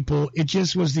Watergate people. It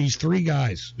just was these three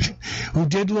guys who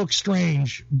did look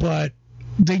strange, but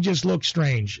they just look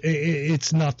strange.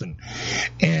 It's nothing.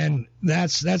 And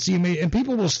that's the amazing. And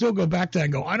people will still go back to that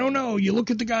and go, I don't know. You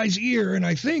look at the guy's ear, and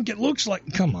I think it looks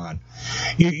like. Come on,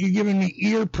 you're giving me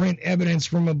ear print evidence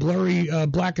from a blurry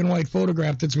black and white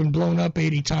photograph that's been blown up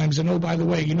 80 times. And oh, by the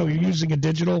way, you're using a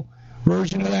digital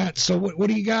version of that. So what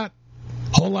do you got?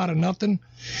 Whole lot of nothing?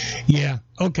 Yeah.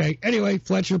 Okay. Anyway,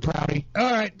 Fletcher Prouty.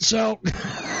 All right. So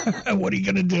what are you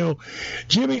gonna do,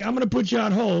 Jimmy? I'm gonna put you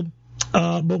on hold.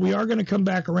 But we are going to come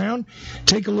back around,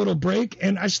 take a little break,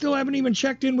 and I still haven't even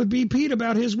checked in with B. Pete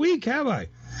about his week, have I?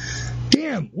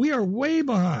 Damn, we are way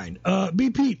behind. B.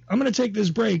 Pete, I'm going to take this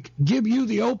break, give you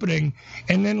the opening,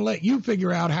 and then let you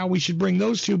figure out how we should bring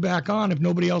those two back on if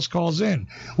nobody else calls in.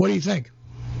 What do you think?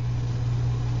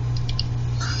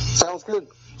 Sounds good.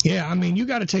 Yeah, I mean, you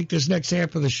got to take this next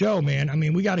half of the show, man. I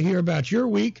mean, we got to hear about your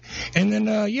week. And then,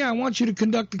 I want you to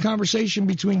conduct the conversation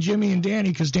between Jimmy and Danny,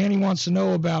 because Danny wants to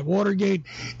know about Watergate.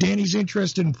 Danny's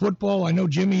interested in football. I know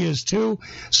Jimmy is too.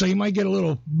 So you might get a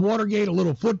little Watergate, a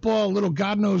little football, a little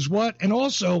God knows what. And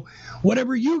also,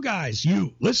 whatever you guys,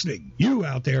 you listening, you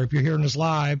out there, if you're hearing us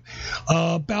live,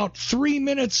 about 3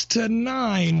 minutes to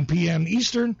 9 p.m.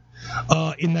 Eastern.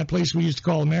 In that place we used to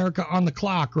call America, on the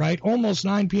clock, right? Almost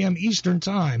 9 p.m. Eastern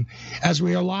time, as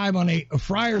we are live on a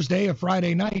Friar's Day, a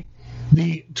Friday night,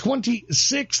 the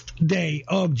 26th day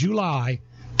of July,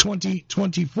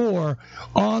 2024,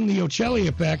 on the Ochelli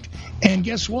Effect. And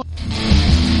guess what?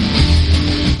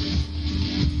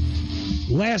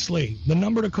 Lastly, the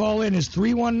number to call in is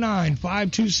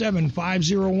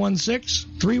 319-527-5016,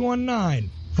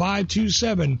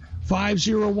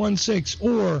 319-527-5016,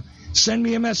 or send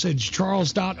me a message,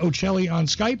 charles.ochelli on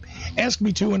Skype. Ask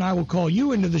me to, and I will call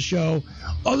you into the show.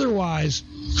 Otherwise,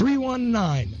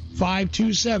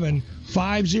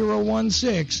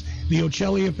 319-527-5016. The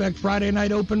Ochelli Effect Friday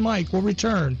Night Open Mic will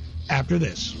return after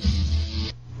this.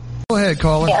 Go ahead,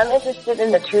 caller. Yeah, I'm interested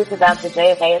in the truth about the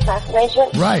JFK assassination.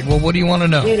 Right. Well, what do you want to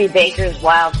know? Judy Baker's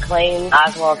wild claim,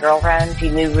 Oswald girlfriend, she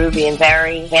knew Ruby and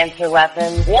Barry, cancer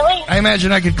weapons. Really? I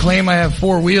imagine I could claim I have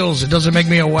 4 wheels. It doesn't make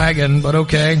me a wagon, but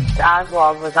okay.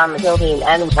 Oswald was on the kill team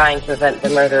and trying to prevent the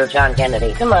murder of John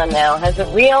Kennedy. Come on now. Has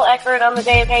a real expert on the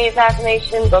JFK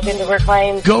assassination looked into her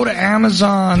claims? Go to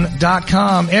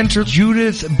Amazon.com. Enter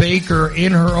Judith Baker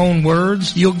in her own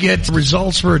words. You'll get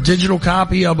results for a digital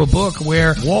copy of a book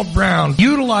where Walt Brown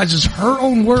utilizes her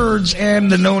own words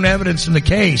and the known evidence in the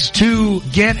case to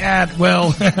get at,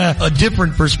 well, a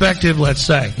different perspective, let's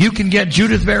say. You can get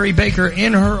Judith Barry Baker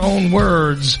in her own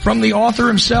words from the author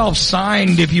himself,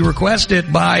 signed if you request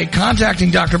it, by contacting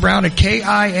Dr. Brown at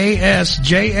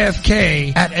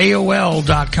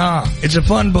KIASJFK@AOL.com. It's a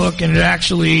fun book, and it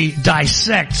actually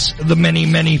dissects the many,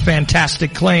 many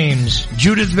fantastic claims.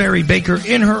 Judith Barry Baker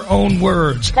in her own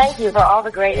words. Thank you for all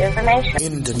the great information.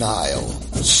 In Denial,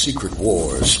 Secret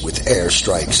Wars with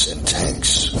Airstrikes and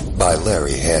Tanks by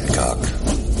Larry Hancock.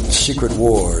 Secret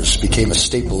wars became a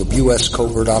staple of U.S.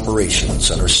 covert operations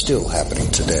and are still happening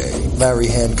today. Larry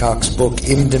Hancock's book,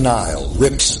 In Denial,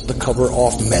 rips the cover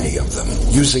off many of them.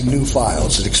 Using new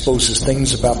files, it exposes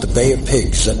things about the Bay of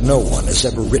Pigs that no one has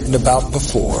ever written about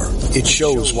before. It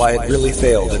shows why it really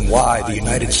failed and why the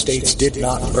United States did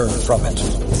not learn from it.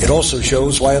 It also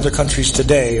shows why other countries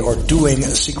today are doing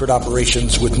secret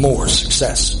operations with more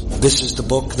success. This is the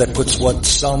book that puts what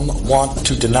some want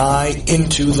to deny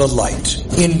into the light.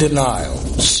 In Denial,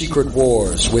 Secret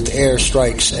Wars with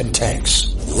Airstrikes and Tanks.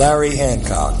 Larry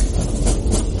Hancock.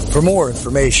 For more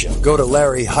information, go to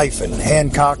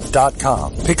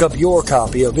larry-hancock.com. Pick up your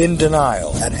copy of In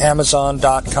Denial at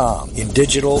Amazon.com in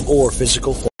digital or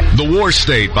physical form. The War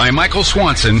State by Michael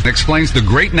Swanson explains the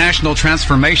great national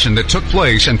transformation that took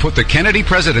place and put the Kennedy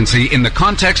presidency in the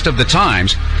context of the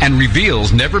times and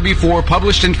reveals never-before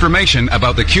published information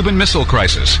about the Cuban Missile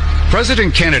Crisis.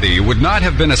 President Kennedy would not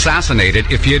have been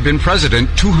assassinated if he had been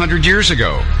president 200 years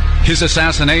ago. His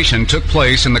assassination took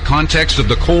place in the context of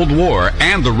the Cold War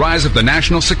and the rise of the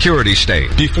national security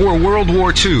state. Before World War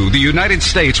II, the United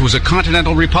States was a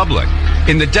continental republic.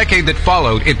 In the decade that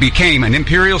followed, it became an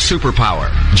imperial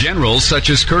superpower. Generals such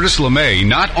as Curtis LeMay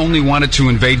not only wanted to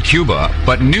invade Cuba,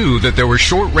 but knew that there were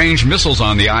short-range missiles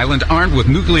on the island armed with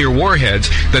nuclear warheads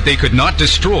that they could not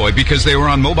destroy because they were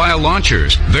on mobile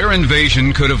launchers. Their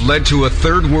invasion could have led to a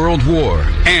third world war,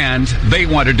 and they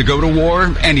wanted to go to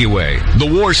war anyway. The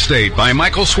War State by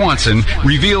Michael Swanson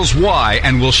reveals why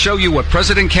and will show you what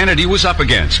President Kennedy was up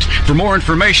against. For more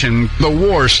information,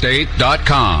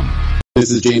 thewarstate.com. This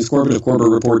is James Corbett of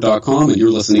CorbettReport.com, and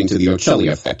you're listening to The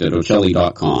Ochelli Effect at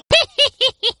Ochelli.com.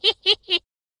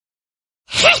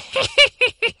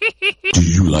 Do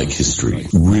you like history?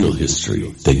 Real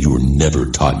history that you were never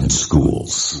taught in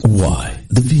schools? Why?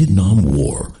 The Vietnam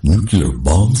War, nuclear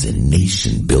bombs and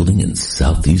nation building in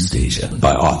Southeast Asia.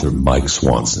 By author Mike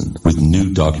Swanson, with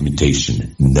new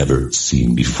documentation never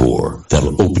seen before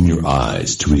that'll open your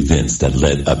eyes to events that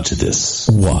led up to this.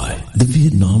 Why? The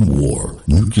Vietnam War,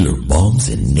 nuclear bombs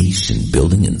and nation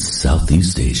building in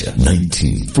Southeast Asia,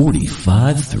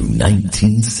 1945 through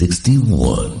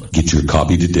 1961. Get your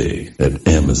copy today at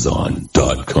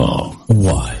Amazon.com.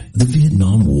 Why? The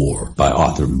Vietnam War by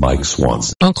author Mike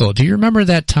Swanson. Uncle, do you remember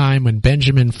that time when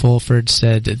Benjamin Fulford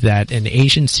said that an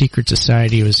Asian secret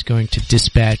society was going to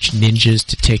dispatch ninjas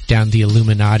to take down the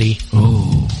Illuminati?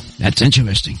 Oh, that's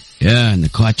interesting. Yeah, in the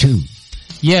cartoon.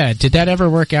 Yeah, did that ever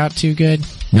work out too good?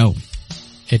 No.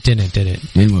 It didn't, did it?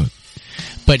 Didn't work.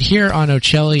 But here on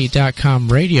Ochelli.com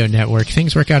radio network,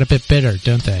 things work out a bit better,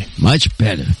 don't they? Much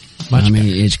better. Much better.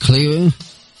 It's clearer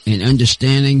in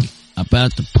understanding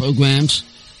about the programs.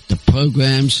 The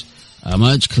programs are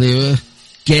much clearer.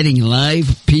 Getting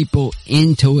live people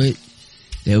into it.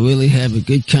 They really have a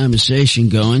good conversation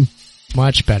going.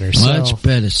 Much better. Much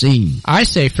better scene. I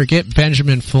say forget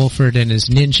Benjamin Fulford and his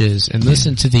ninjas and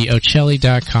listen to the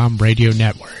Ochelli.com radio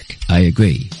network. I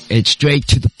agree. It's straight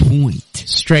to the point.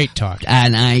 Straight talk.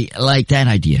 And I like that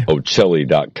idea.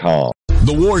 Ochelli.com.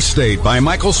 The War State by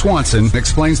Michael Swanson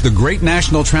explains the great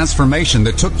national transformation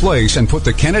that took place and put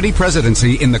the Kennedy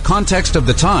presidency in the context of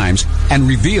the times and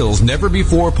reveals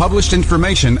never-before published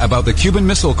information about the Cuban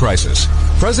Missile Crisis.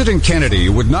 President Kennedy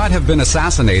would not have been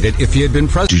assassinated if he had been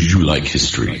president. Do you like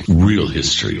history? Real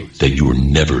history that you were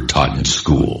never taught in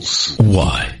schools?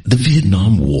 Why? The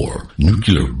Vietnam War,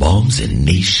 nuclear bombs and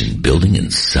nation building in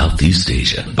Southeast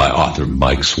Asia. By author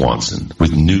Mike Swanson,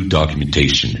 with new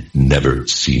documentation never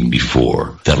seen before.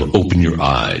 That'll open your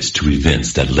eyes to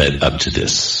events that led up to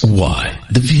this. Why?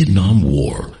 The Vietnam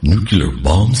War, nuclear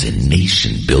bombs and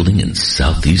nation building in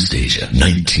Southeast Asia,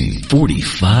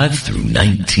 1945 through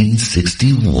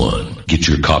 1961. Get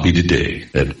your copy today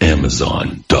at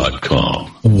Amazon.com.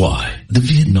 Why? The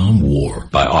Vietnam War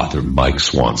by author Mike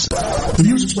Swanson. The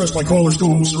views expressed by callers,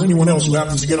 co-hosts, or anyone else who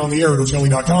happens to get on the air at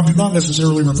Ochelli.com do not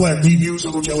necessarily reflect the views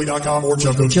of Ochelli.com or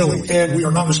Chuck Ochelli, and we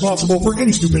are not responsible for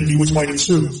any stupidity which might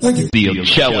ensue. Thank you. The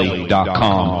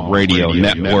Ochelli.com radio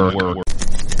network.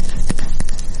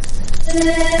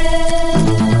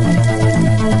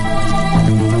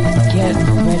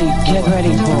 Get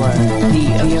ready for the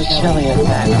Ochelli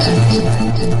effect.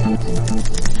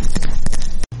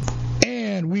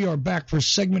 We are back for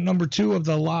segment number 2 of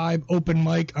the live open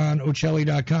mic on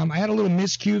Ochelli.com. I had a little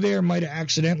miscue there. Might have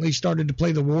accidentally started to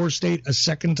play the War State a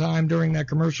second time during that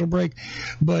commercial break.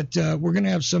 But we're going to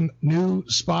have some new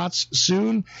spots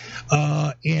soon.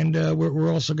 And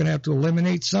we're also going to have to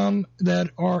eliminate some that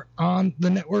are on the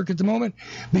network at the moment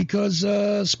because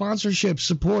sponsorship,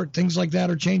 support, things like that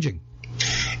are changing.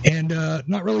 And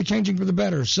not really changing for the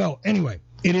better. So anyway.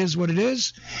 It is what it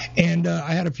is, and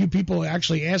I had a few people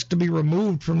actually ask to be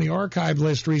removed from the archive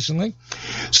list recently.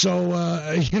 So,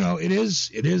 it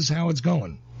is how it's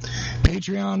going.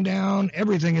 Patreon down,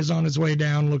 everything is on its way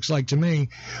down, looks like to me.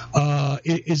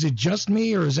 Is it just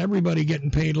me, or is everybody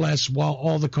getting paid less while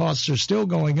all the costs are still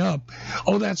going up?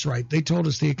 Oh, that's right. They told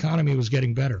us the economy was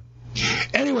getting better.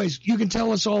 Anyways, you can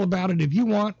tell us all about it if you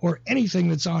want, or anything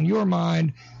that's on your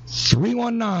mind.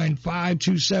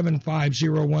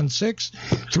 319-527-5016.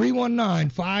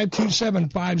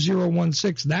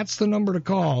 319-527-5016. That's the number to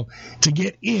call to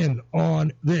get in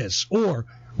on this. Or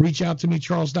reach out to me,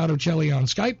 Charles.Ochelli, on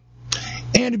Skype.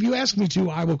 And if you ask me to,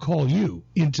 I will call you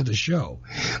into the show.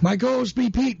 My co-host, B.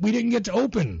 Pete, we didn't get to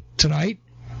open tonight.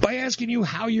 by asking you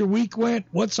how your week went,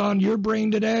 what's on your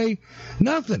brain today.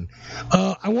 Nothing.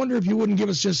 I wonder if you wouldn't give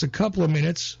us just a couple of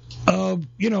minutes of,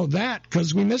 that,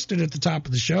 because we missed it at the top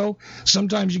of the show.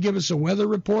 Sometimes you give us a weather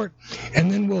report,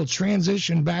 and then we'll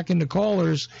transition back into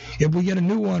callers. If we get a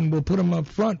new one, we'll put them up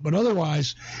front. But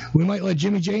otherwise, we might let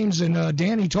Jimmy James and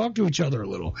Danny talk to each other a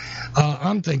little,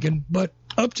 I'm thinking. But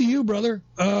up to you, brother.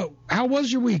 How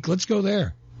was your week? Let's go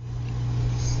there.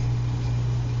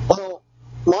 Well,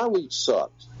 my week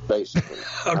sucked, basically.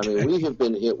 Okay. I mean, we have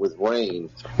been hit with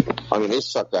rain. I mean, it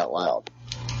sucked out loud.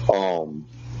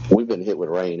 We've been hit with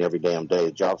rain every damn day.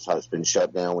 The job site's been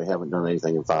shut down. We haven't done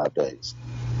anything in 5 days.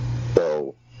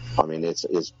 So, I mean, it's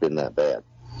been that bad.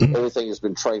 Everything has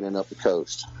been training up the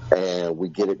coast, and we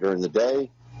get it during the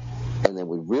day, and then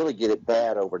we really get it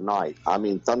bad overnight. I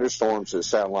mean, thunderstorms that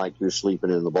sound like you're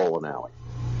sleeping in the bowling alley.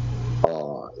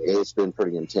 It's been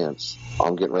pretty intense.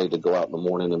 I'm getting ready to go out in the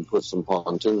morning and put some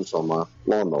pontoons on my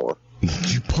lawnmower.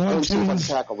 Pontoons?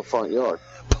 Tackle the front yard.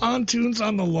 Pontoons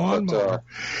on the lawnmower.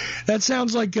 That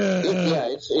sounds like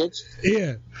a...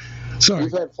 Yeah. Sorry.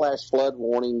 We've had flash flood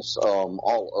warnings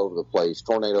all over the place,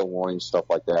 tornado warnings, stuff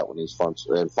like that when these fronts...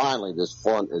 And finally, this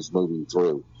front is moving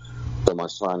through, so my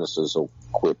sinuses will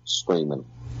quit screaming.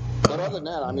 But other than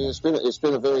that, I mean, it's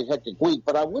been a very hectic week.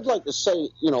 But I would like to say,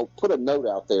 put a note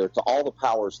out there to all the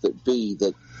powers that be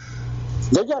that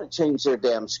they got to change their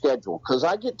damn schedule, because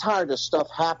I get tired of stuff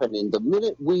happening. The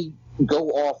minute we go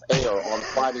off air on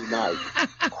Friday night,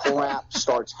 crap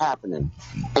starts happening,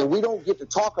 and we don't get to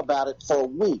talk about it for a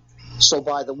week. So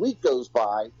by the week goes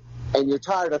by, and you're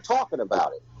tired of talking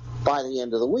about it by the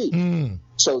end of the week.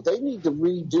 So they need to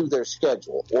redo their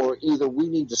schedule, or either we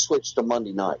need to switch to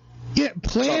Monday night.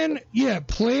 Plan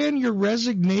your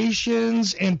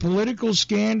resignations and political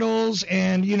scandals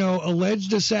and,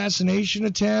 alleged assassination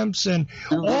attempts and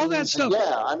all that stuff.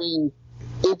 Yeah, I mean,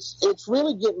 it's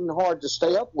really getting hard to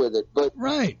stay up with it. But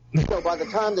right. By the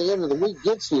time the end of the week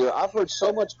gets here, I've heard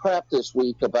so much crap this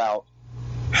week about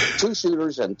 2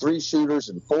 shooters and 3 shooters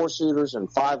and 4 shooters and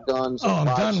 5 guns and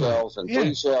 5 shells and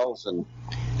 3 shells and...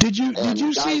 Did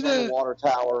you see the water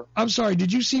tower? I'm sorry.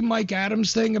 Did you see Mike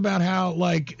Adams' thing about how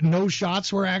no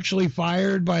shots were actually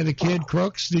fired by the kid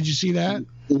Crooks? Did you see that?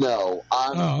 No.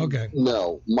 Okay.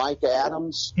 No, Mike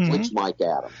Adams. Mm-hmm. Which Mike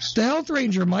Adams? The health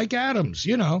ranger, Mike Adams.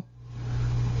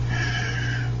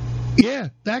 Yeah,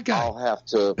 that guy. I'll have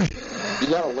to. You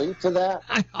got a link to that?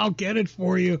 I'll get it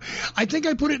for you. I think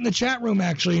I put it in the chat room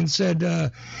actually, and said,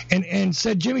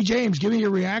 said, Jimmy James, give me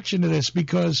your reaction to this,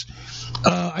 because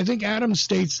I think Adams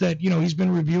states that he's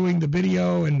been reviewing the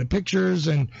video and the pictures,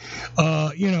 and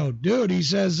dude, he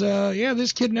says,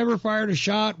 this kid never fired a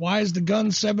shot. Why is the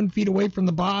gun 7 feet away from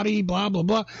the body? Blah blah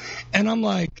blah. And I'm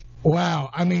like, wow.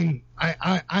 I mean,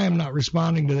 I am not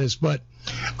responding to this, but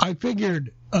I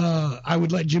figured I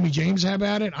would let Jimmy James have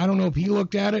at it. I don't know if he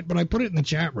looked at it, but I put it in the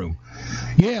chat room.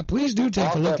 Yeah, please do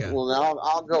take a look at it. Well,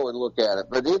 I'll go and look at it.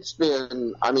 But it's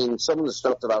been, I mean, some of the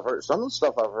stuff I've heard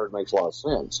makes a lot of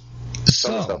sense.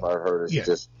 Some of the stuff I've heard is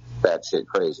just batshit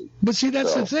crazy. But see,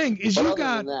 that's the thing, is you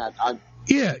got...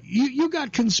 you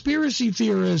got conspiracy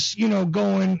theorists,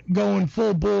 going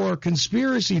full bore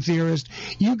conspiracy theorists.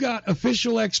 You got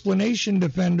official explanation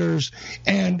defenders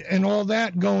and all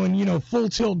that going, full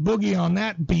tilt boogie on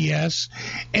that BS.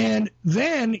 And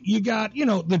then you got,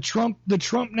 the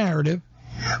Trump narrative.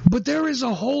 But there is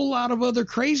a whole lot of other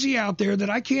crazy out there that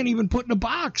I can't even put in a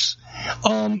box.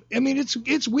 I mean,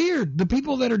 it's weird. The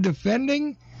people that are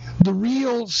defending the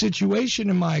real situation,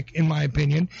 in my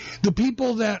opinion, the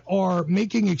people that are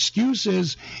making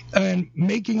excuses and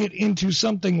making it into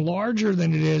something larger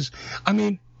than it is. I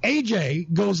mean,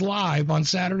 AJ goes live on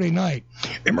Saturday night.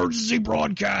 Emergency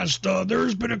broadcast.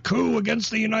 There's been a coup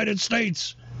against the United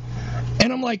States.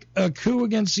 And I'm like, a coup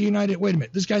against the United... Wait a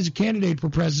minute. This guy's a candidate for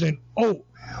president. Oh,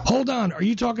 hold on. Are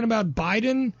you talking about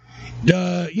Biden,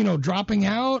 dropping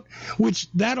out?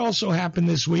 Which that also happened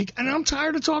this week. And I'm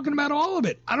tired of talking about all of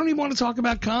it. I don't even want to talk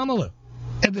about Kamala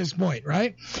at this point,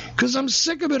 right? Because I'm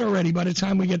sick of it already by the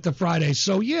time we get to Friday.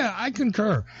 So, yeah, I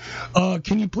concur.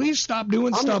 Can you please stop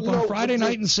doing stuff on Friday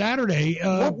night and Saturday?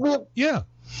 Yeah.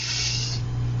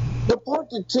 The part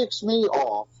that ticks me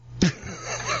off,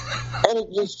 and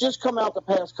it's just come out the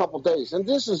past couple days, and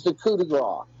this is the coup de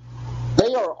grace.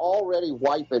 They are already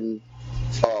wiping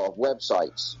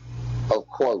websites of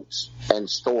quotes and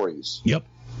stories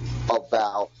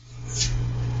about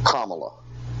Kamala.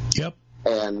 Yep.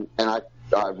 And I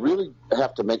really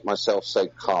have to make myself say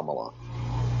Kamala,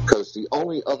 because the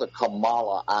only other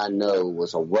Kamala I know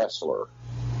was a wrestler.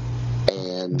 And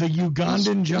And the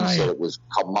Ugandan giant. He said it was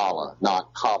Kamala,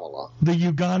 not Kamala. The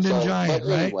Ugandan giant,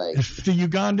 anyway, right? The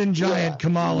Ugandan giant,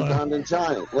 Kamala. The Ugandan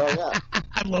giant. Well, yeah.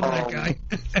 I love that guy.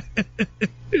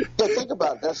 Yeah, think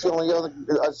about it. That's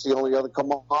the only other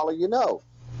Kamala you know.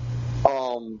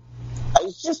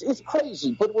 It's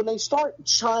crazy. But when they start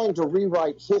trying to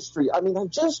rewrite history, I mean,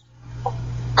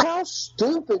 how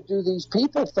stupid do these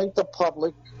people think the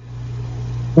public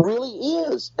really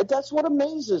is? That's what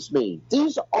amazes me.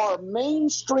 These are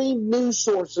mainstream news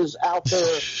sources out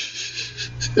there,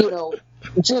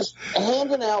 just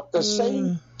handing out the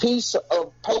same piece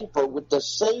of paper with the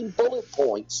same bullet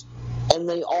points, and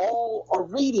they all are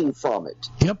reading from it.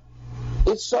 Yep.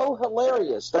 It's so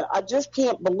hilarious that I just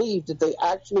can't believe that they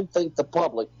actually think the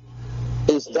public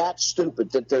is that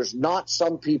stupid, that there's not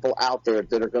some people out there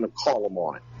that are going to call them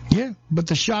on it. Yeah, but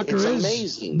the shocker It's is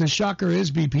amazing. The shocker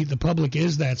is, BP, the public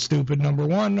is that stupid. Number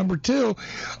one. Number two,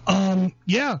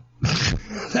 yeah,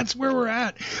 that's where we're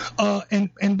at.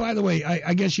 And by the way,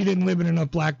 I guess you didn't live in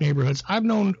enough black neighborhoods. I've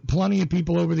known plenty of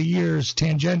people over the years,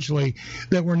 tangentially,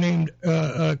 that were named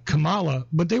Kamala,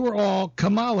 but they were all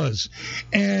Kamalas.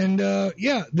 And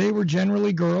yeah, they were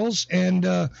generally girls,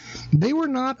 and they were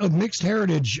not of mixed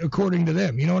heritage, according to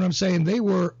them. You know what I'm saying? They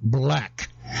were black.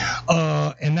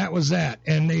 And that was that.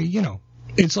 And they,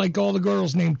 it's like all the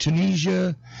girls named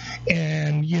Tunisia,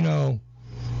 and,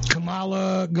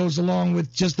 Kamala goes along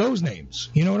with just those names.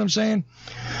 You know what I'm saying?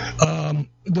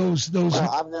 Those.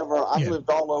 Well, I've lived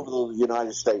all over the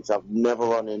United States. I've never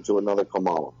run into another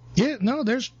Kamala. Yeah, no,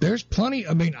 there's plenty.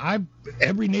 I mean,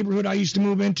 every neighborhood I used to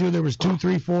move into, there was 2,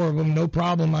 3, 4 of them, no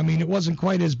problem. I mean, it wasn't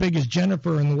quite as big as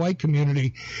Jennifer in the white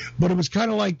community, but it was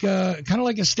kind of like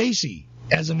a Stacy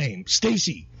as a name.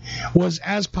 Stacy was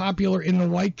as popular in the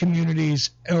white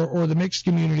communities or the mixed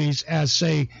communities as,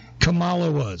 say, Kamala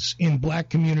was in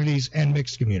black communities and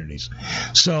mixed communities.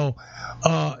 So,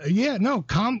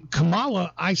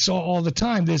 Kamala I saw all the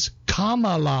time. This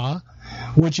Kamala,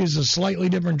 which is a slightly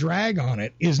different drag on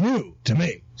it, is new to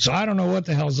me. So I don't know what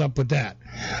the hell's up with that.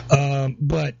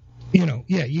 But,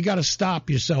 you got to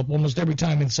stop yourself almost every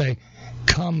time and say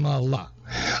Kamala.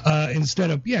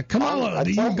 Instead of, Kamala,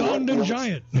 the Ugandan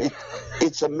giant.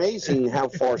 It's amazing how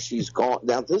far she's gone.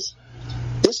 Now, this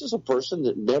is a person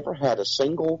that never had a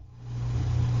single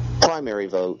primary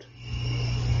vote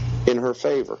in her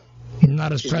favor.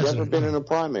 Not as She's president. never been in a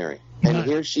primary. And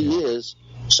here she is,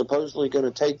 supposedly going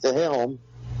to take the helm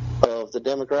of the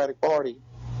Democratic Party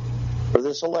for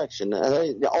this election.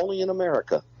 Only in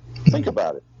America. Think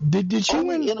about it. Did she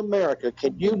win? In America,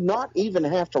 can you not even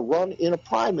have to run in a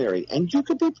primary, and you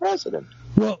could be president?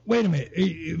 Well, wait a minute.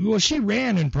 Well, she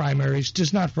ran in primaries,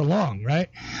 just not for long, right?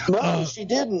 No, she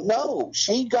didn't. No,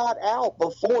 she got out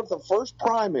before the first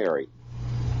primary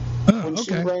when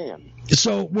she ran.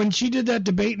 So when she did that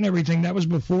debate and everything, that was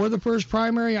before the first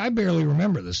primary? I barely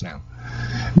remember this now.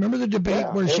 Remember the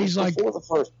debate where she's like... before the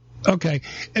first. Okay.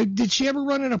 Did she ever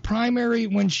run in a primary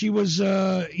when she was,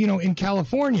 in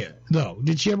California, though?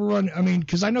 Did she ever run? I mean,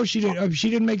 because I know she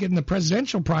didn't make it in the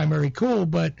presidential primary, cool,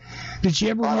 but did she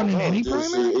ever run in any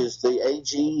primary? Is the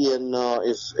AG and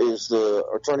is the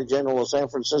Attorney General of San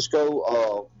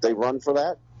Francisco, they run for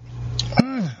that?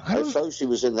 I suppose she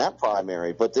was in that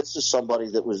primary, but this is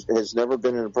somebody that has never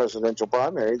been in a presidential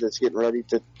primary that's getting ready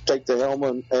to take the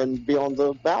helm and be on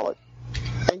the ballot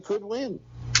and could win.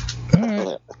 All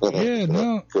right. Yeah,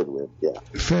 no. Could win, yeah.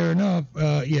 Fair enough.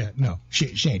 No,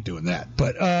 she ain't doing that.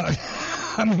 But,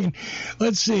 I mean,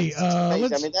 let's see. I mean,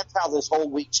 that's how this whole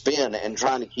week's been, and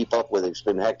trying to keep up with it's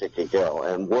been hectic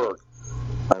and work.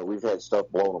 We've had stuff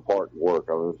blown apart in work.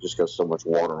 We've just got so much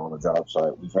water on the job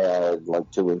site. We've had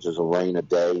like 2 inches of rain a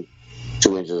day,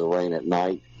 2 inches of rain at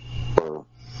night for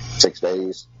 6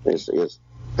 days. It's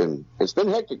been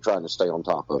hectic trying to stay on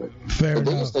top of it. The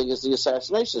biggest thing is the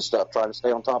assassination stuff. Trying to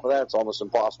stay on top of that, it's almost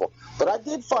impossible. But I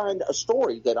did find a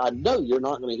story that I know you're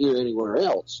not going to hear anywhere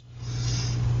else.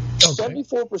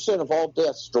 74% of all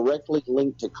deaths directly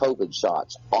linked to COVID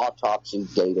shots, autopsy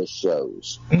data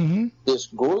shows. Mm-hmm. This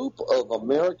group of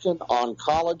American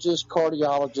oncologists,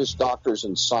 cardiologists, doctors,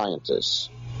 and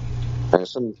scientists,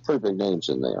 there's some pretty big names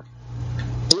in there,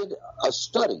 did a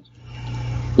study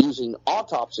using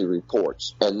autopsy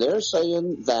reports, and they're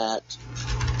saying that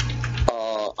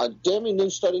a damning new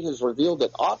study has revealed that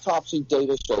autopsy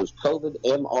data shows COVID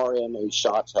mRNA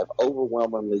shots have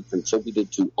overwhelmingly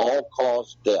contributed to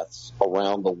all-cause deaths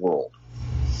around the world.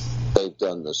 They've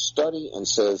done the study and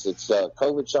says it's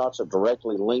COVID shots are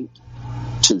directly linked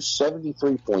to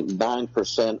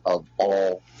 73.9% of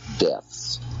all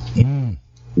deaths.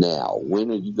 now?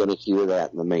 When are you going to hear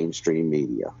that in the mainstream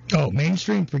media? Oh,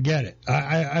 mainstream, forget it.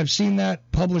 I've seen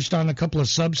that published on a couple of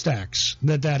Substacks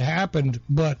that happened,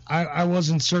 but I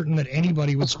wasn't certain that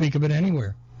anybody would speak of it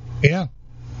anywhere. Yeah.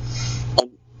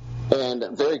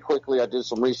 And very quickly, I did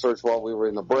some research while we were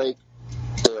in the break.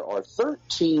 There are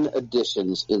 13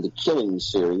 editions in the Killing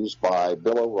series by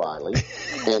Bill O'Reilly,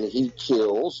 and he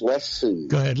kills, let's see.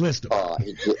 Go ahead, list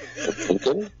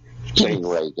them. Killing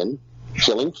Reagan,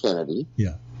 killing Kennedy,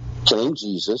 yeah, killing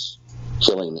Jesus,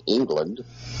 killing England,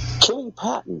 killing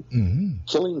Patton,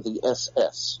 killing the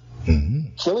SS,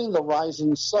 killing the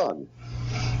Rising Sun,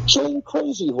 killing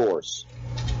Crazy Horse,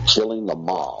 killing the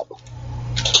Mob,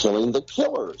 killing the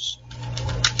Killers,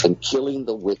 and killing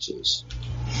the Witches.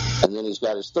 And then he's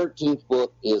got his 13th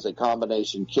book is a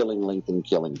combination killing Lincoln,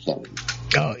 killing Kennedy.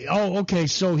 Oh, okay.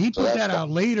 So he put that out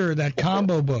later, that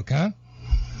combo book, huh?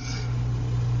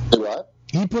 What?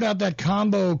 He put out that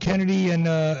combo Kennedy and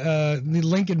the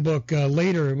Lincoln book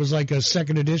later. It was like a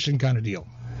second edition kind of deal.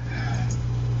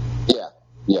 Yeah.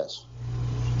 Yes.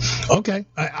 Okay.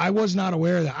 I was not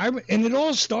aware of that. And it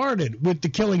all started with the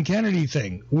killing Kennedy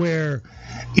thing where,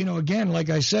 again, like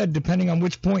I said, depending on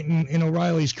which point in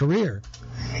O'Reilly's career,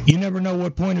 you never know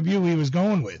what point of view he was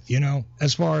going with,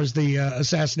 as far as the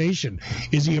assassination.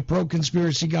 Is he a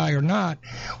pro-conspiracy guy or not?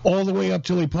 All the way up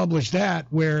till he published that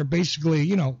where basically,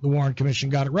 the Warren Commission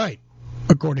got it right,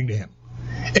 according to him.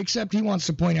 Except he wants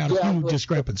to point out a few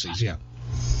discrepancies, yeah.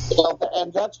 Well,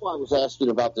 and that's why I was asking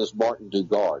about this Martin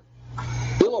Dugard.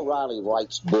 Bill O'Reilly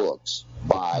writes books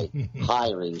by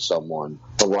hiring someone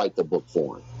to write the book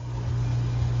for him.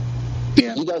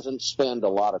 Yeah. He doesn't spend a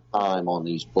lot of time on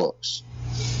these books.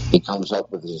 He comes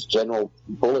up with his general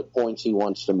bullet points he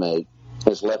wants to make, and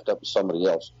it's left up to somebody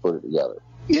else to put it together.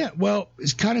 Yeah, well,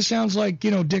 it kind of sounds like,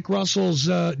 Dick Russell's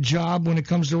job when it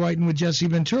comes to writing with Jesse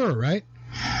Ventura, right?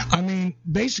 I mean,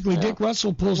 basically, Dick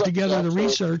Russell pulls together the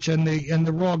research and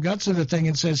the raw guts of the thing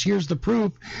and says, here's the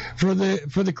proof for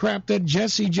the crap that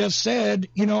Jesse just said,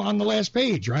 on the last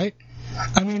page, right?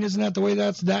 I mean, isn't that the way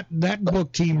that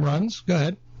book team runs? Go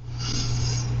ahead.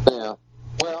 Yeah.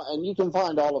 Well, and you can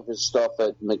find all of his stuff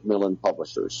at Macmillan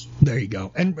Publishers. There you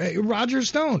go. And Roger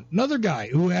Stone, another guy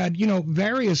who had,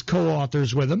 various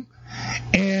co-authors with him,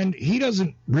 and he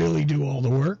doesn't really do all the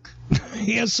work.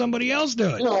 He has somebody else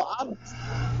do it.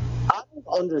 I don't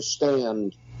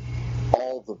understand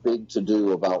all the big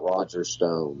to-do about Roger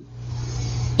Stone.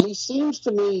 He seems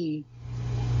to me,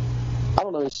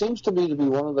 he seems to me to be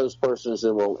one of those persons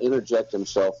that will interject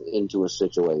himself into a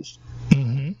situation.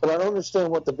 But I don't understand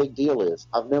what the big deal is.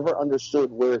 I've never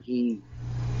understood where he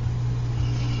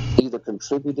either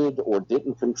contributed or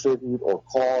didn't contribute or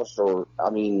caused so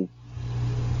he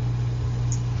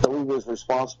was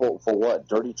responsible for what?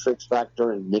 Dirty tricks back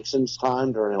during Nixon's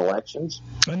time during elections?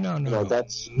 No.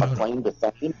 That's a claim to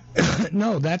fame?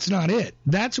 No, that's not it.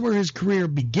 That's where his career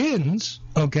begins,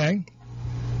 okay?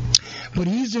 But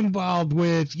he's involved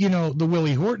with, the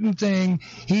Willie Horton thing.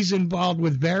 He's involved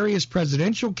with various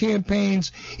presidential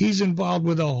campaigns. He's involved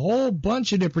with a whole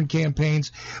bunch of different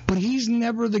campaigns. But he's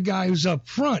never the guy who's up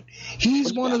front.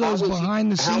 He's one of those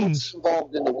behind the scenes. How was he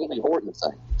involved in the Willie Horton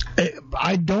thing?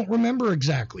 I don't remember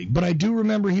exactly, but I do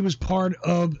remember he was part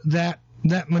of that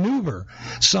maneuver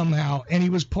somehow, and he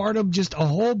was part of just a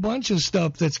whole bunch of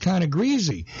stuff that's kind of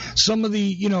greasy. Some of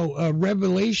the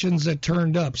revelations that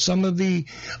turned up, some of the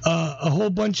a whole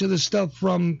bunch of the stuff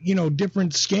from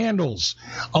different scandals,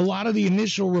 a lot of the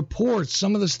initial reports,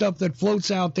 some of the stuff that floats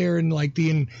out there in like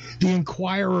the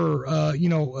Inquirer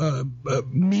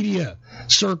media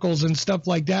circles and stuff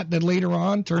like that later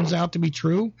on turns out to be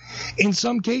true. In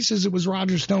some cases it was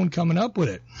Roger Stone coming up with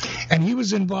it, and he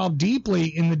was involved deeply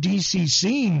in the DC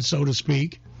scene, so to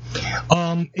speak.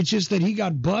 It's just that he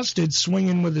got busted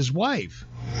swinging with his wife.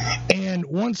 And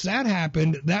once that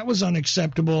happened, that was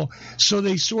unacceptable. So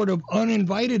they sort of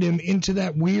uninvited him into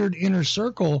that weird inner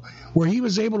circle where he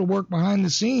was able to work behind the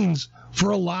scenes for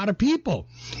a lot of people.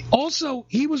 Also,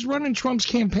 he was running Trump's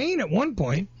campaign at one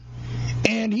point,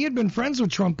 and he had been friends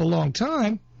with Trump a long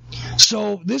time.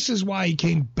 So this is why he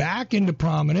came back into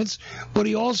prominence, but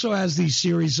he also has these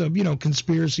series of,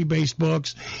 conspiracy-based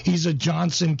books. He's a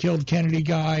Johnson killed Kennedy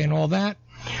guy and all that.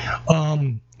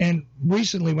 And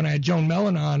recently when I had Joan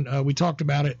Mellon on, we talked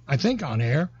about it, I think on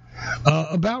air,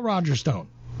 about Roger Stone.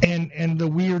 and the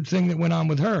weird thing that went on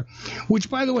with her. Which,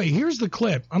 by the way, here's the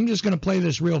clip. I'm just going to play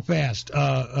this real fast,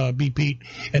 B. Pete,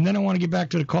 and then I want to get back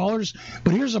to the callers.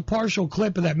 But here's a partial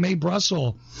clip of that Mae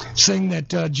Brussel thing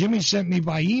that Jimmy sent me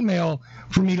by email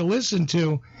for me to listen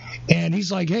to. And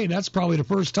he's like, hey, that's probably the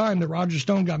first time that Roger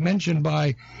Stone got mentioned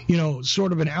by,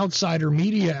 sort of an outsider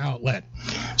media outlet.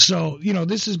 So,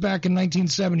 this is back in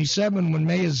 1977 when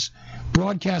Mae is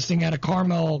broadcasting out of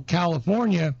Carmel,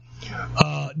 California,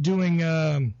 doing,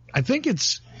 I think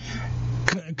it's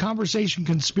Conversation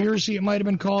Conspiracy, it might have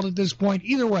been called at this point.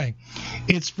 Either way,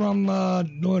 it's from,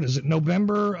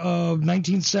 November of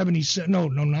 1977. No,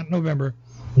 not November.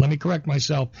 Let me correct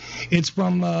myself. It's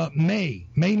from May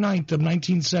 9th of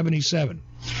 1977.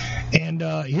 And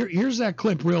here's that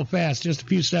clip real fast, just a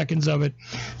few seconds of it,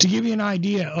 to give you an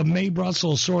idea of Mae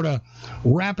Brussel sort of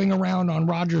wrapping around on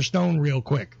Roger Stone real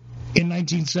quick in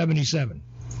 1977.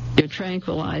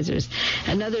 Tranquilizers.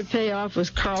 Another payoff was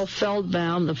Carl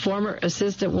Feldbaum, the former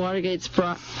assistant Watergate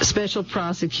special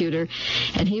prosecutor,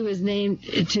 and he was named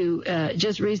to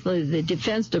just recently the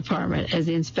Defense Department as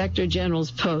the Inspector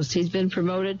General's post. He's been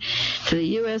promoted to the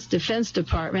U.S. Defense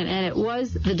Department, and it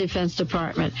was the Defense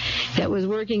Department that was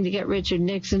working to get Richard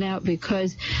Nixon out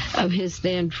because of his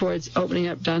stand towards opening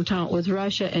up détente with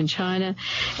Russia and China,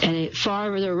 and a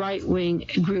far the right-wing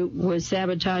group was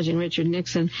sabotaging Richard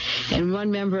Nixon, and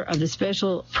one member of the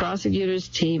Special Prosecutors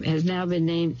team has now been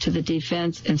named to the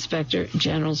Defense Inspector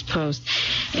General's post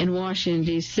in Washington,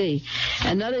 D.C.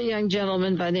 Another young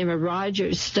gentleman by the name of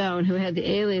Roger Stone, who had the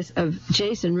alias of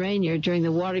Jason Rainier during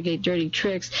the Watergate dirty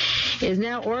tricks, is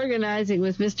now organizing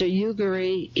with Mr.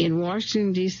 Ugary in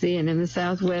Washington, D.C. and in the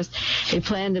Southwest a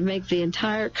plan to make the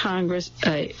entire Congress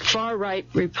a far-right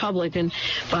Republican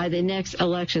by the next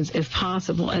elections, if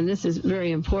possible. And this is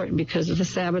very important because of the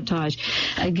sabotage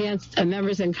against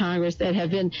members in Congress that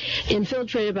have been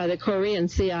infiltrated by the Korean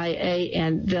CIA,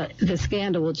 and the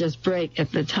scandal will just break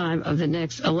at the time of the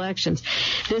next elections.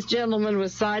 This gentleman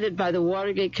was cited by the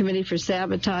Watergate Committee for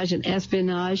sabotage and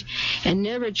espionage and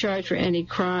never charged for any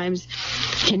crimes.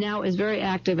 He now is very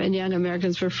active in Young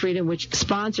Americans for Freedom, which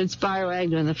sponsored Spiro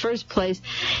Agnew in the first place.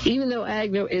 Even though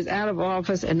Agnew is out of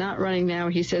office and not running now,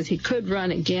 he says he could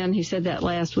run again. He said that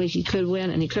last week. He could win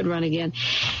and he could run again.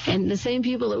 And the same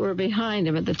people that were behind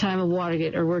him at the time of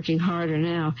Watergate are working harder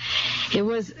now. It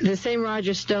was the same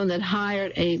Roger Stone that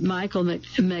hired a Michael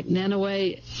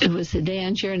McNenaway, who was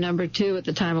sedan chair number 2 at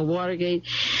the time of Watergate,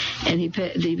 and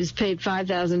he was paid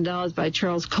 $5,000 by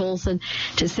Charles Colson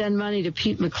to send money to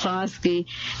Pete McCloskey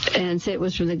and say it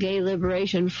was from the Gay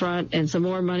Liberation Front, and some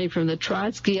more money from the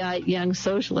Trotskyite Young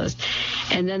Socialist.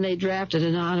 And then they drafted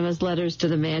anonymous letters to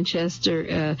the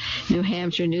Manchester, New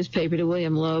Hampshire newspaper to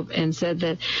William Loeb and said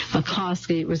that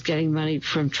McCloskey was getting money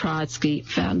from Trotsky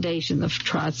Foundation, the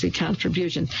Trotsky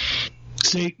contributions.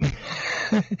 See,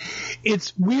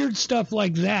 it's weird stuff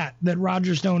like that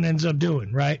Roger Stone ends up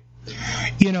doing, right?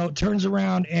 Turns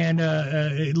around and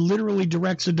literally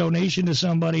directs a donation to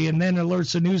somebody and then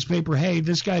alerts the newspaper, hey,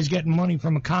 this guy's getting money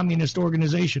from a communist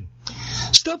organization.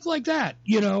 Stuff like that,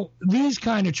 these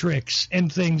kind of tricks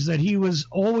and things that he was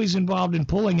always involved in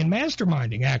pulling and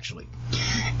masterminding, actually.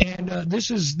 And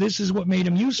this is what made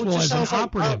him useful as an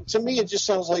operative. To me, it just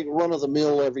sounds like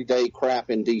run-of-the-mill, everyday crap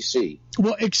in D.C.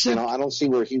 Well, except I don't see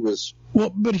where he was.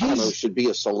 Well, but he should be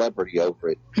a celebrity over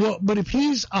it. Well, but if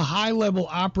he's a high-level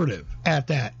operative at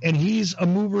that, and he's a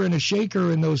mover and a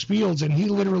shaker in those fields, and he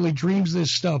literally dreams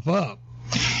this stuff up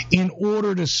in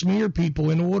order to smear people,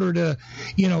 in order to,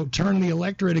 turn the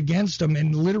electorate against him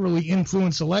and literally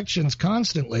influence elections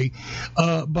constantly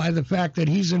by the fact that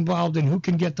he's involved in who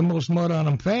can get the most mud on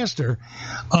him faster,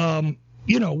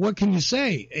 what can you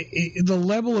say? The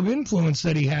level of influence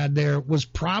that he had there was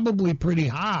probably pretty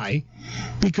high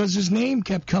because his name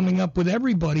kept coming up with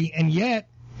everybody, and yet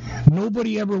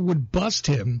nobody ever would bust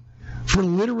him for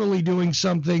literally doing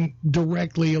something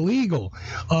directly illegal.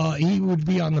 He would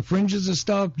be on the fringes of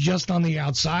stuff, just on the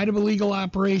outside of illegal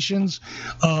operations,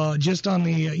 just on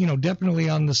the, definitely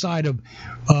on the side of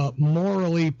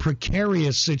morally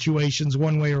precarious situations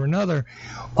one way or another.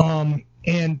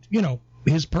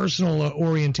 His personal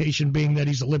orientation being that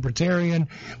he's a libertarian,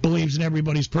 believes in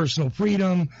everybody's personal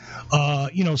freedom,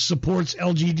 supports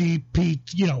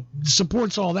LGBT,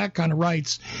 supports all that kind of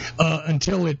rights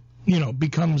until it,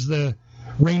 becomes the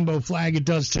rainbow flag it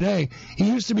does today. He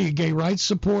used to be a gay rights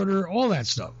supporter, all that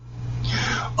stuff.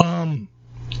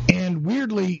 And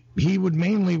weirdly, he would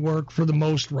mainly work for the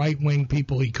most right-wing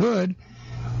people he could,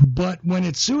 But when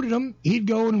it suited him, he'd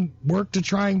go and work to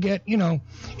try and get,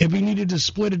 if he needed to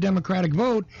split a Democratic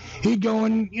vote, he'd go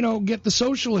and, get the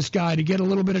socialist guy to get a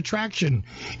little bit of traction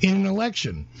in an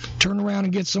election. Turn around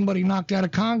and get somebody knocked out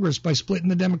of Congress by splitting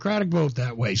the Democratic vote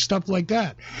that way. Stuff like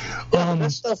that. Yeah,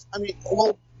 that stuff,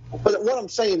 but what I'm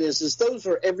saying is those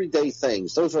are everyday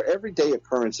things. Those are everyday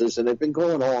occurrences, and they've been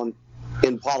going on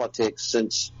in politics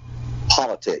since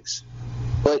politics.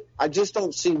 But I just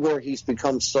don't see where he's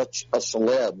become such a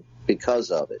celeb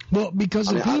because of it. Well, because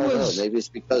I don't know. Maybe it's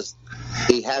because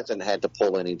he hasn't had to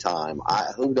pull any time.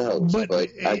 Who knows? But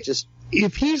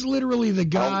if he's literally the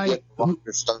guy,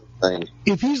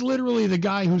 if he's literally the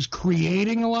guy who's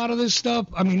creating a lot of this stuff,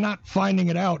 not finding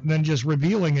it out and then just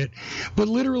revealing it, but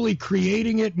literally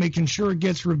creating it, making sure it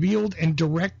gets revealed, and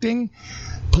directing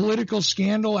political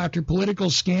scandal after political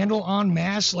scandal en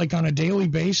masse, like on a daily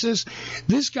basis,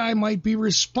 this guy might be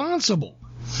responsible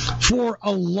for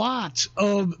a lot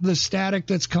of the static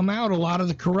that's come out, a lot of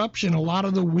the corruption, a lot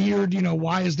of the weird,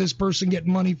 why is this person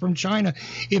getting money from China?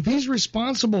 If he's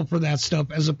responsible for that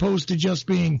stuff, as opposed to just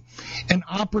being an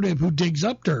operative who digs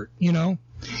up dirt,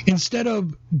 instead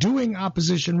of doing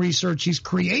opposition research, he's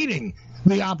creating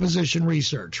the opposition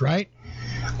research, right?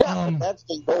 Yeah, that's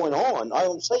been going on.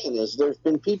 All I'm saying is there's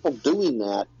been people doing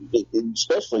that,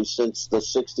 especially since the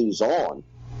 60s on,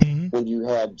 when you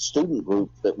had student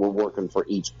groups that were working for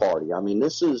each party.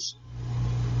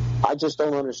 I just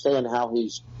don't understand how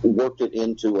he's worked it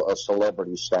into a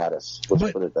celebrity status.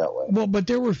 Let's put it that way. Well, but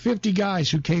there were 50 guys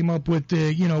who came up with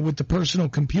the personal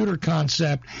computer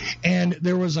concept, and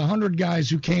there was 100 guys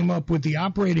who came up with the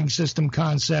operating system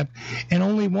concept, and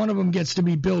only one of them gets to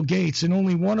be Bill Gates, and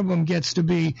only one of them gets to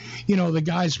be, the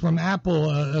guys from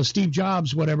Apple, Steve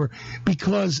Jobs, whatever,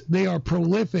 because they are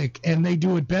prolific and they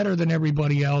do it better than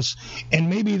everybody else, and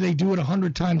maybe they do it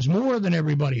 100 times more than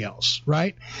everybody else,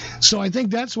 right? So I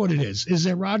think that's what it is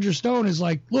that Roger Stone is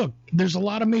like, look, there's a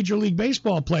lot of Major League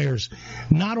Baseball players.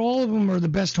 Not all of them are the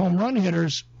best home run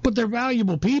hitters, but they're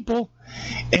valuable people.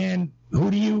 And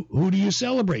who do you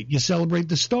celebrate? You celebrate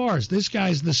the stars. This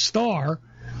guy's the star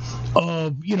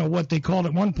of, what they called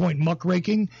at one point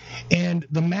muckraking, and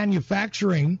the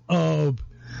manufacturing of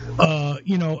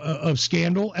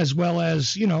scandal, as well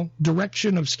as,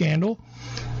 direction of scandal.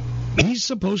 He's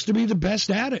supposed to be the best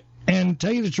at it. And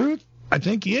tell you the truth, I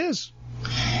think he is.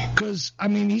 Because,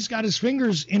 he's got his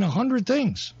fingers in 100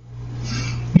 things.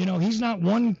 He's not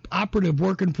one operative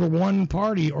working for one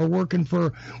party or working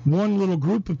for one little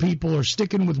group of people or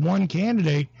sticking with one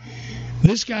candidate.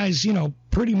 This guy's,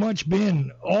 pretty much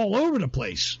been all over the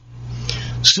place.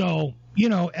 So,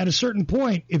 at a certain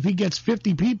point, if he gets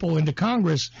 50 people into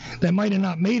Congress that might have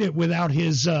not made it without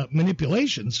his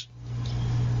manipulations,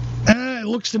 it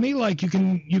looks to me like you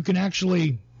can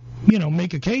actually,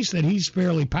 make a case that he's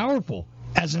fairly powerful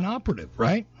as an operative,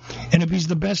 right? And if he's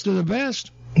the best of the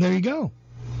best, there you go.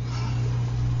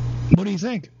 What do you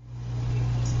think?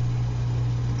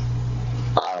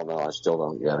 I don't know. I still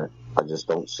don't get it. I just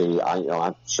don't see.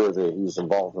 I'm sure that he's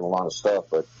involved in a lot of stuff,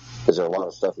 but is there a lot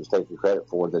of stuff he's taking credit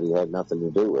for that he had nothing to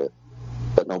do with,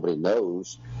 that nobody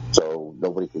knows, so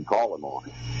nobody can call him on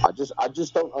it? I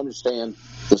just don't understand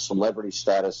the celebrity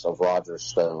status of Roger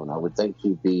Stone. I would think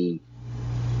he'd be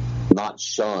not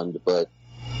shunned, but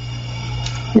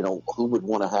who would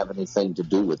want to have anything to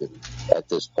do with him at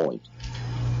this point?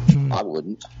 I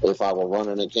wouldn't. If I were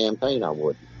running a campaign, I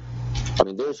wouldn't.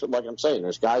 There's, like I'm saying,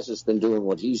 there's guys that's been doing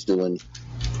what he's doing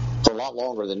for a lot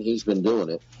longer than he's been doing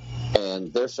it,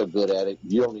 and they're so good at it,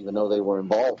 you don't even know they were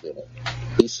involved in it.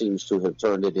 He seems to have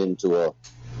turned it into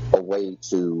a way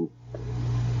to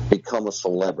become a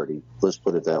celebrity. Let's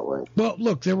put it that way. Well,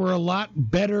 look, there were a lot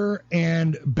better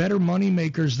money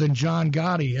makers than John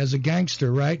Gotti as a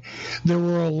gangster, right? There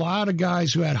were a lot of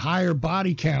guys who had higher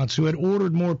body counts, who had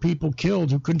ordered more people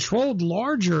killed, who controlled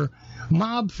larger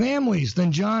mob families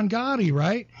than John Gotti,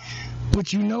 right?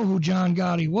 But you know who John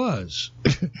Gotti was.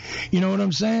 You know what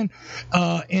I'm saying?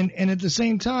 And at the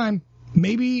same time,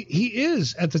 maybe he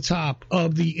is at the top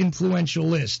of the influential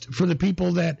list for the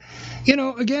people that,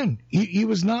 again, he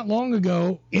was not long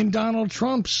ago in Donald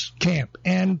Trump's camp.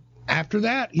 And after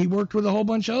that, he worked with a whole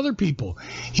bunch of other people.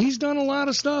 He's done a lot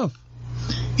of stuff.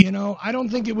 I don't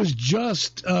think it was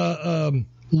just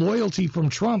loyalty from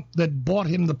Trump that bought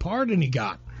him the pardon he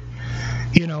got.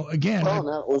 Again. Well,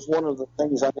 that was one of the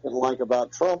things I didn't like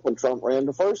about Trump when Trump ran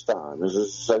the first time, is his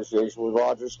association with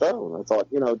Roger Stone. I thought,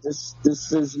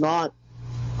 this is not,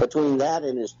 between that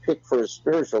and his pick for his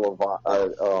spiritual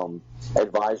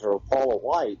advisor, Paula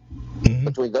White,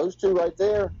 Between those two right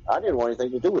there, I didn't want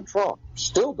anything to do with Trump.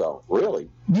 Still don't, really.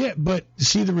 Yeah, but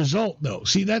see the result, though.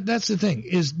 See, that's the thing.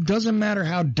 Is doesn't matter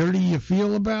how dirty you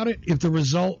feel about it. If the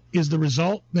result is the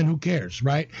result, then who cares,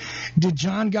 right? Did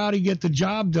John Gotti get the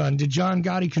job done? Did John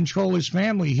Gotti control his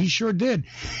family? He sure did.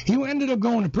 He ended up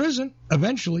going to prison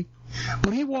eventually,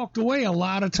 but he walked away a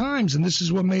lot of times, and this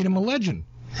is what made him a legend.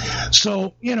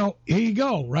 So, here you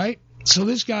go, right? So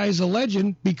this guy is a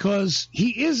legend because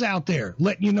he is out there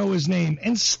letting you know his name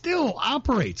and still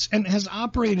operates and has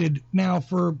operated now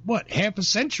for, half a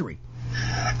century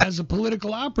as a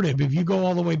political operative. If you go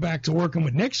all the way back to working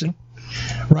with Nixon,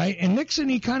 right? And Nixon,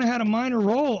 he kind of had a minor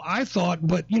role, I thought,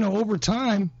 but, over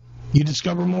time, you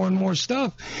discover more and more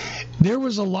stuff. There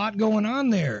was a lot going on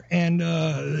there, and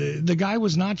the guy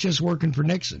was not just working for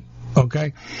Nixon,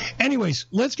 okay? Anyways,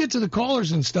 let's get to the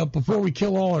callers and stuff before we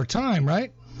kill all our time,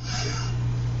 right?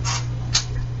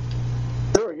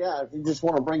 Sure, yeah. If you just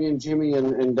want to bring in Jimmy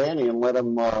and Danny and let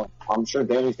them, I'm sure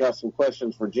Danny's got some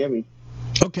questions for Jimmy.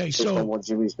 Okay, so on what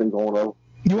Jimmy's been going over.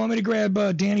 You want me to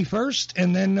grab Danny first,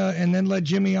 and then let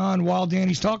Jimmy on while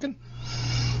Danny's talking?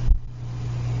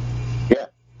 Yeah,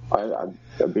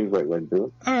 that'd be a great way to do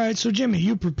it. All right, so Jimmy,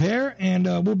 you prepare, and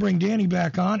we'll bring Danny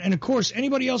back on. And, of course,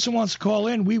 anybody else who wants to call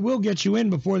in, we will get you in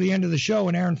before the end of the show,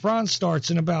 and Aaron Franz starts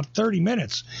in about 30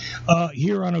 minutes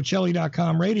here on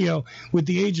Ochelli.com radio with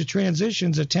the Age of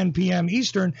Transitions at 10 p.m.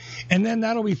 Eastern, and then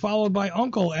that'll be followed by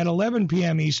Uncle at 11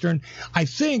 p.m. Eastern. I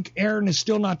think Aaron is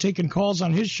still not taking calls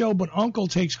on his show, but Uncle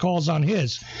takes calls on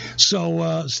his.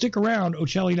 So stick around,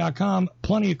 Ochelli.com,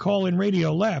 plenty of call-in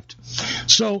radio left.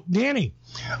 So, Danny,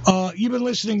 you've been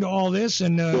listening to all this,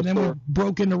 and then we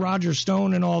broke into Roger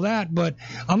Stone and all that, but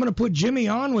I'm going to put Jimmy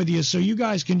on with you so you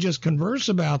guys can just converse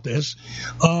about this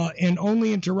and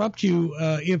only interrupt you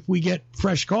if we get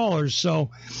fresh callers. So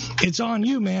it's on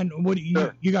you, man. What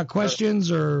you got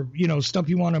questions or stuff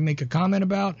you want to make a comment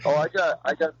about? Oh, I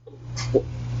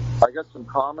got some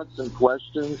comments and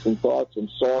questions and thoughts. I'm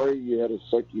sorry you had a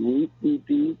sucky week,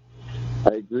 BP.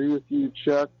 I agree with you,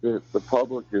 Chuck, that the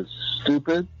public is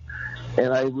stupid.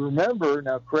 And I remember,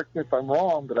 now correct me if I'm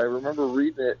wrong, but I remember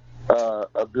reading it,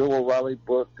 a Bill O'Reilly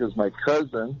book, because my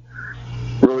cousin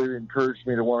really encouraged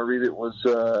me to want to read it, was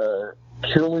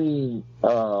Killing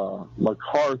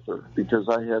MacArthur, because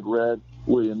I had read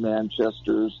William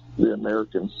Manchester's The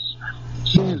American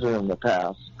Caesar in the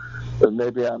past. But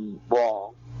maybe I'm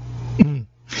wrong.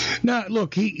 Now,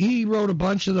 look, he wrote a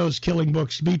bunch of those killing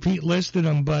books. BP listed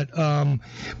them, but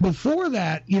before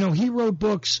that, he wrote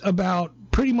books about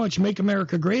pretty much make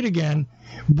America great again,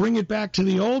 bring it back to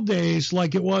the old days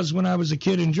like it was when I was a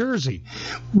kid in Jersey.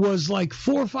 Was like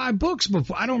 4 or 5 books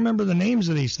before. I don't remember the names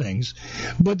of these things,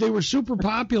 but they were super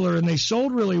popular and they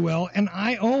sold really well, and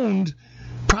I owned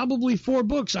probably 4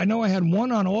 books. I know I had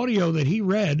one on audio that he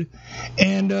read,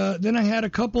 and then I had a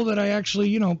couple that I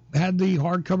actually, had the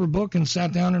hardcover book and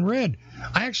sat down and read.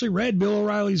 I actually read Bill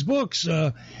O'Reilly's books,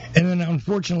 and then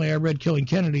unfortunately I read Killing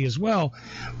Kennedy as well.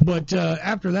 But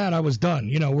after that, I was done.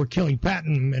 We're killing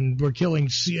Patton, and we're killing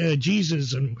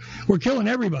Jesus, and we're killing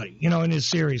everybody, in his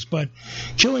series. But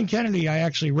Killing Kennedy, I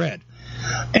actually read.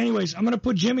 Anyways, I'm going to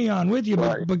put Jimmy on with you,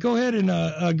 but go ahead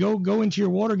and go into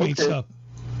your Watergate stuff.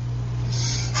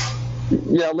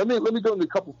 Yeah, let me go into a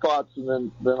couple thoughts, and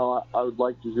then I would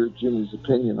like to hear Jimmy's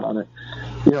opinion on it.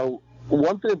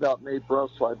 One thing about Mae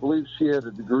Brussel, I believe she had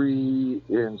a degree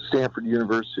in Stanford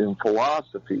University in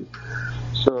philosophy,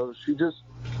 so she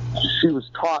was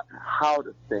taught how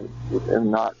to think and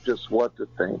not just what to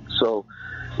think. So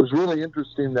it was really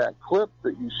interesting, that clip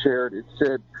that you shared. It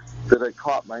said that I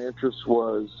caught my interest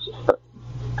was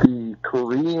the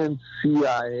Korean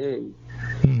CIA.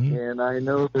 Mm-hmm. And I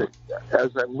know that as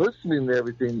I'm listening to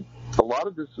everything, a lot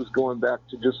of this is going back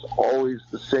to just always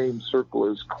the same circle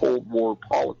as Cold War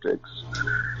politics.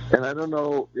 And I don't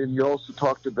know, and you also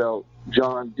talked about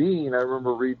John Dean. I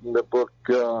remember reading the book,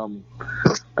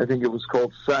 I think it was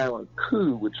called Silent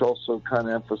Coup, which also kind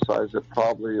of emphasized that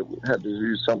probably it had to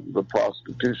do something with the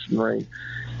prostitution ring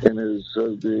and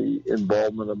the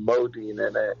involvement of Modine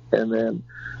in it. And then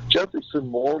Jefferson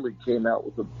Morley came out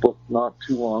with a book not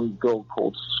too long ago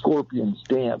called Scorpion's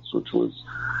Dance, which was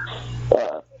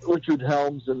Richard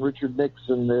Helms and Richard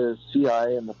Nixon, the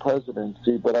CIA and the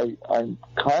presidency. But I'm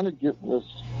kind of getting this,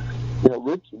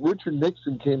 Richard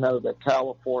Nixon came out of that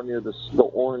California, the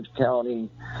Orange County.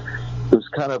 It was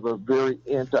kind of a very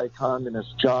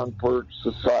anti-communist John Birch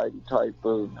society type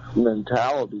of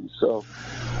mentality. So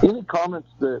any comments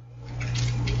that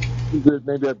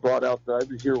maybe I brought out that I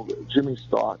would hear Jimmy's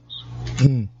thoughts.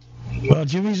 Well,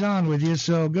 Jimmy's on with you,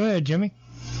 so go ahead, Jimmy.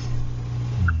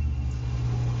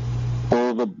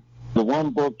 Well, the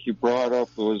one book you brought up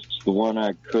was the one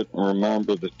I couldn't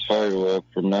remember the title of,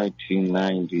 from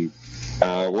 1990.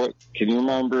 What can you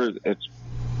remember? It's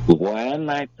Len,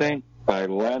 I think, by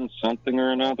Len something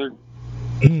or another.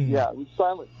 Yeah, it was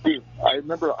Silent Coup. I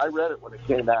remember I read it when it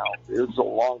came out. It was a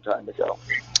long time ago.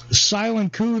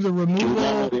 Silent Coup, the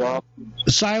removal.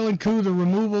 Silent Coup, the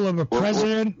removal of a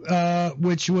president,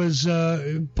 which was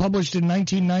published in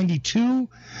 1992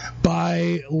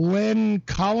 by Len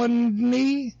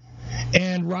Colony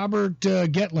and Robert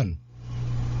Getlin.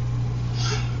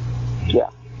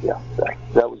 Yeah,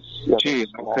 that was. Yeah, Gee,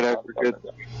 how could I forget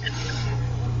that?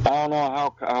 I don't know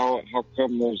how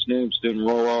come those names didn't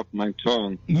roll off my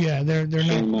tongue. Yeah, they're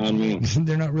Shame not on me.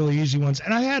 They're not really easy ones.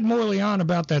 And I had Morley on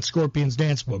about that Scorpions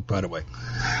Dance book, by the way.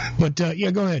 But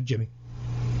yeah, go ahead, Jimmy.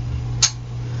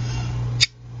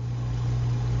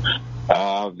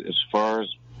 As far as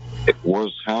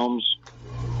was Helms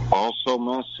also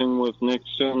messing with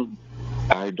Nixon,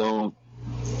 I don't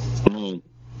know.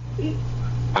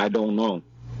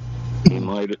 He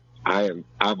might.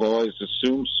 I've always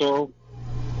assumed so.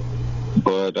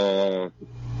 But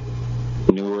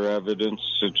newer evidence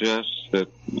suggests that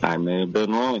I may have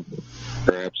been wrong.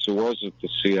 Perhaps it wasn't the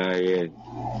CIA.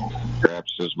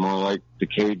 Perhaps it's more like the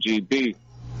KGB.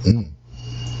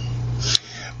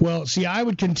 Well, see, I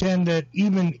would contend that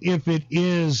even if it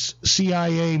is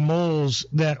CIA moles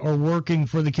that are working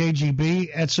for the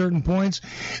KGB at certain points,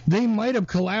 they might have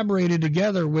collaborated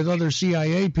together with other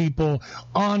CIA people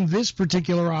on this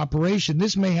particular operation.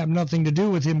 This may have nothing to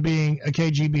do with him being a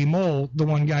KGB mole, the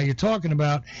one guy you're talking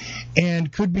about,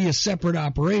 and could be a separate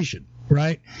operation.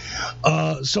 Right?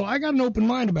 So I got an open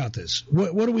mind about this.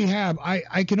 What do we have?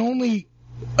 I can only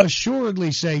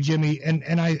assuredly say, Jimmy,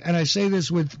 and I say this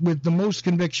with the most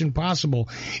conviction possible,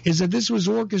 is that this was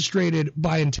orchestrated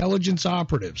by intelligence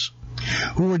operatives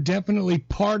who were definitely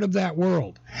part of that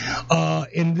world.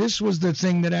 And this was the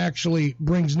thing that actually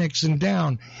brings Nixon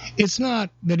down. It's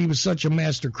not that he was such a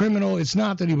master criminal. It's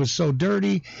not that he was so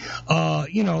dirty.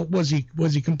 Was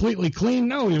he completely clean?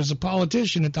 No, he was a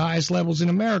politician at the highest levels in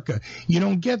America. You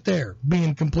don't get there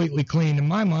being completely clean in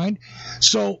my mind.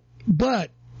 So, but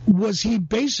was he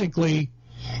basically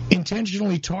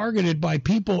intentionally targeted by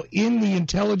people in the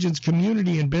intelligence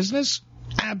community and business?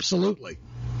 Absolutely.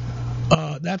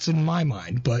 That's in my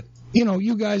mind. But,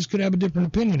 you guys could have a different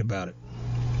opinion about it.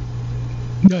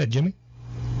 Go ahead, Jimmy.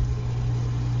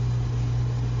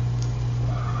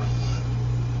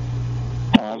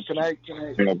 Can I?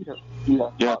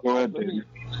 Yeah, go ahead, Danny.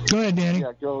 Go ahead, Danny.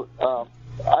 Yeah, go.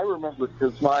 I remember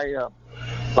because my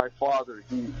father,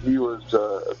 he was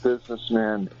a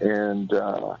businessman, and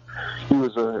he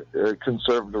was a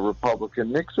conservative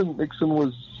Republican. Nixon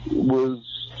was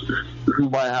who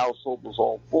my household was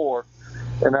all for.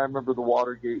 And I remember the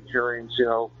Watergate hearings.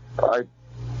 I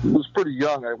was pretty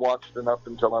young. I watched enough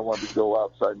until I wanted to go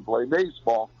outside and play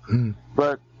baseball.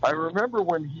 But I remember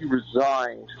when he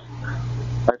resigned,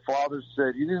 my father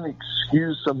said he didn't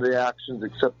excuse some of the actions,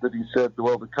 except that he said,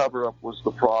 well, the cover-up was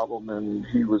the problem, and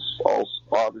he was also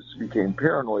obviously became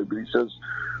paranoid. But he says,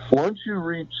 once you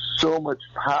reach so much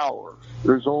power,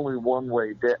 there's only one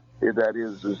way that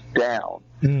is down.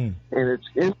 And it's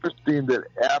interesting that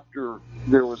after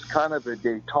there was kind of a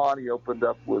détente, he opened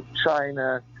up with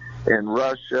China and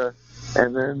Russia,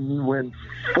 and then when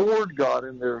Ford got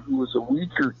in there, who was a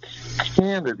weaker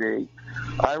candidate,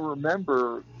 I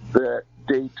remember that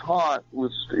détente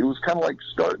was kind of like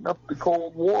starting up the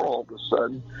Cold War all of a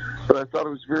sudden. But I thought it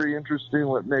was very interesting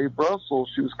what Mae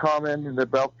Brussels, she was commenting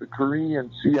about the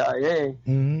Korean CIA,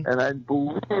 and I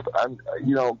believe,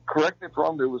 correct me if I'm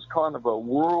wrong, there was kind of a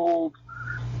world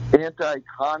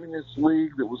anti-communist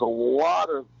league. There was a lot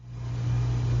of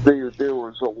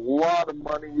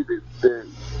money that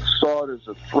saw it as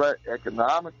a threat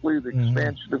economically, the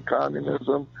expansion of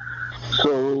communism.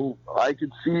 So I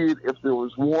could see it if there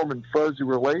was warm and fuzzy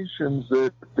relations,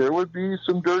 that there would be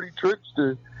some dirty tricks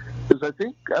because I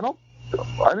think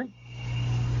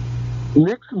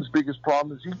Nixon's biggest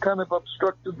problem is he kind of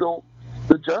obstructed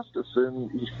the justice,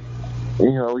 and he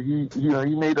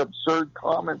made absurd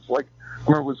comments like, I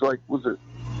remember was it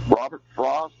Robert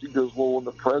Frost? He goes, well, when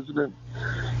the president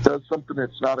does something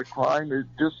that's not a crime, it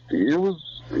was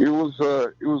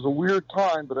a weird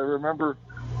time. But I remember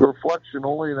the reflection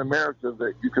only in America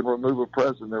that you can remove a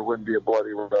president, there wouldn't be a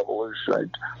bloody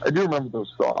revolution. I do remember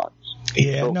those thoughts.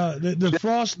 Yeah, no, the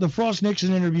Frost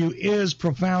Nixon interview is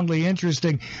profoundly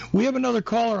interesting. We have another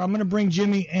caller. I'm going to bring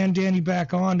Jimmy and Danny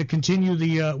back on to continue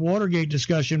the Watergate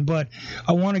discussion, but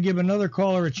I want to give another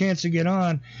caller a chance to get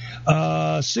on.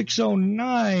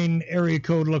 609 area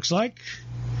code looks like.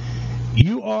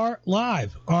 You are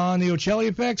live on the Ochelli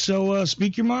Effect, so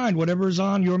speak your mind. Whatever's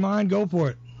on your mind, go for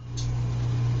it.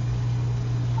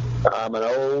 I'm an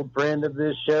old friend of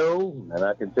this show, and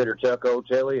I consider Chuck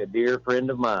Ochelli a dear friend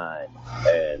of mine.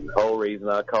 And the whole reason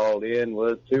I called in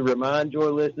was to remind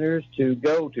your listeners to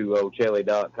go to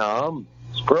Ochelli.com,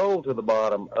 scroll to the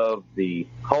bottom of the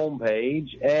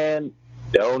homepage, and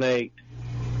donate.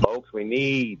 Folks, we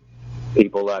need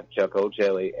people like Chuck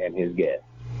Ochelli and his guests.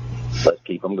 Let's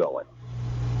keep them going.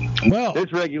 Well,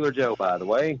 it's Regular Joe, by the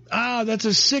way. That's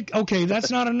a 6. Okay, that's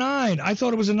not a 9. I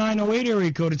thought it was a 908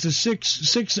 area code. It's a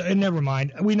 6. Never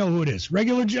mind. We know who it is.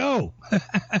 Regular Joe.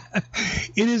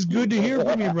 It is good to hear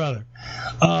from you, brother.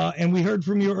 And we heard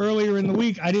from you earlier in the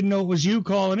week. I didn't know it was you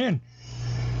calling in.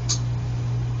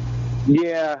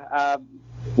 Yeah, I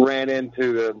ran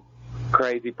into a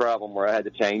crazy problem where I had to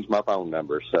change my phone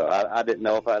number, so I didn't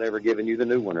know if I'd ever given you the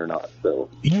new one or not, so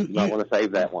you might want to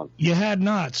save that one. You had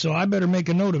not, so I better make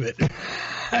a note of it.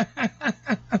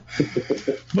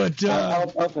 But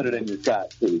I'll put it in your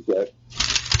chat too,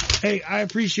 Jeff. Hey, I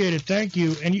appreciate it. Thank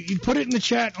you. And you put it in the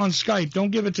chat on Skype.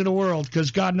 Don't give it to the world,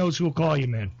 because God knows who'll call you,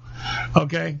 man.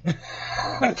 Okay?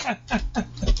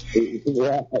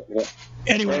 Yeah.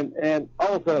 Anyway. And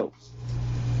also,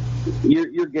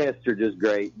 your guests are just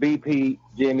great. BP,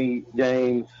 Jimmy,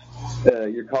 James,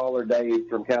 your caller Dave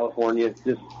from California.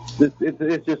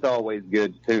 It's just always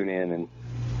good to tune in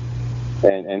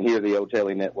and hear the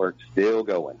Ochelli Network still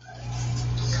going.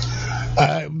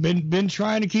 I've been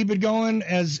trying to keep it going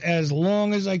as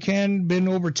long as I can. Been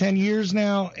over 10 years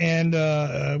now, and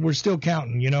we're still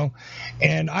counting,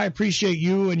 And I appreciate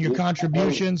you and your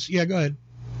contributions. Yeah, go ahead.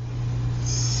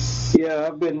 Yeah,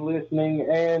 I've been listening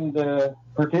and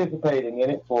participating in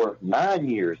it for 9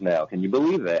 years now. Can you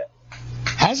believe that?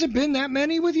 Has it been that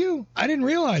many with you? I didn't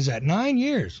realize that. 9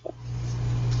 years.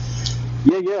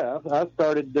 Yeah. I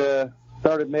started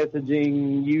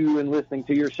messaging you and listening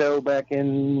to your show back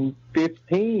in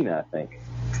 2015, I think.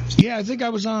 Yeah, I think I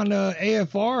was on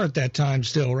AFR at that time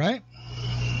still, right?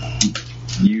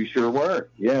 You sure were,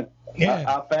 yeah. Yeah.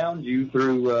 I found you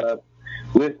through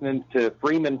listening to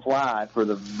Freeman Fly for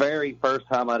the very first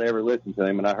time I'd ever listened to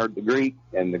him, and I heard the Greek,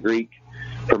 and the Greek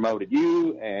promoted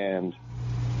you, and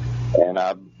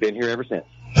I've been here ever since.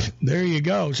 There you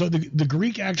go. So the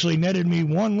Greek actually netted me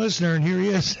one listener, and here he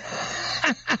is.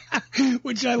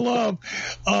 Which I love.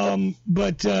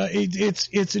 But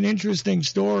it's an interesting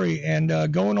story,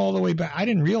 and going all the way back, I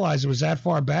didn't realize it was that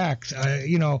far back.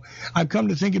 I've come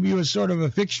to think of you as sort of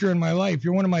a fixture in my life.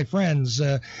 You're one of my friends.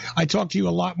 I talk to you a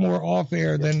lot more off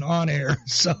air than on air.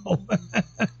 So,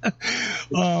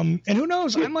 and who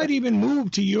knows? I might even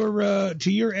move to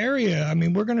your area. I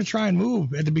mean, we're going to try and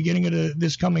move at the beginning of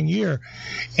this coming year,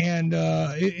 and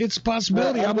it's a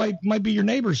possibility I might be your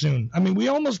neighbor soon. I mean, we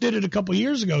almost did it a couple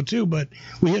years ago too, but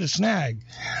we hit a snag.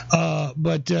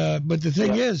 But the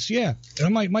thing is, yeah, I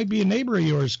might be a neighbor of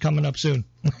yours coming up soon.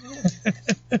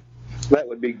 That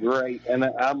would be great, and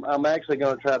I'm actually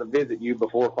going to try to visit you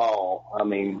before fall. I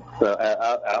mean, so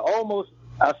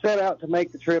I set out to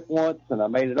make the trip once, and I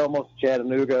made it almost to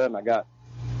Chattanooga, and I got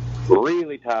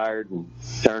really tired and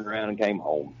turned around and came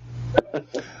home.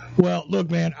 Well, look,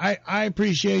 man, I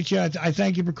appreciate you. I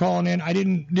thank you for calling in. I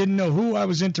didn't know who I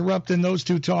was interrupting those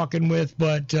two talking with,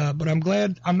 but I'm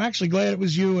glad. I'm actually glad it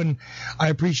was you, and I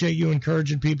appreciate you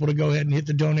encouraging people to go ahead and hit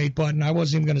the donate button. I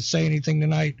wasn't even going to say anything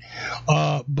tonight,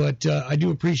 but I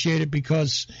do appreciate it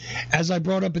because, as I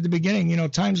brought up at the beginning,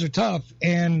 times are tough,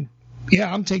 and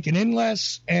yeah, I'm taking in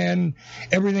less, and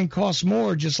everything costs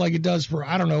more, just like it does for,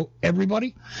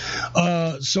 everybody.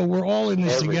 So we're all in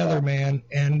this together, man.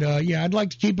 And, yeah, I'd like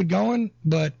to keep it going,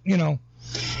 but,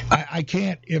 I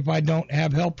can't if I don't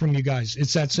have help from you guys.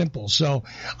 It's that simple. So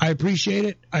I appreciate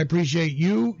it. I appreciate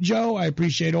you, Joe. I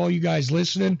appreciate all you guys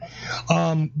listening.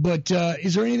 But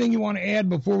is there anything you want to add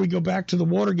before we go back to the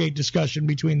Watergate discussion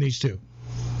between these two?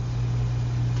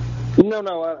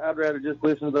 No, I'd rather just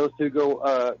listen to those two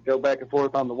go back and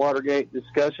forth on the Watergate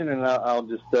discussion, and I'll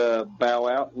just bow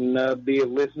out and be a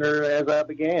listener as I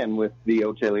began with the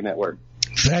Ochelli Network.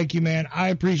 Thank you, man. I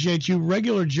appreciate you.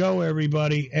 Regular Joe,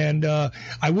 everybody. And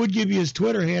I would give you his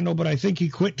Twitter handle, but I think he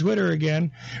quit Twitter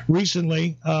again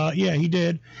recently. Yeah, he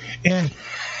did. And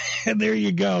there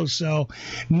you go. So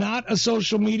not a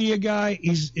social media guy,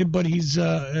 but he's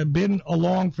been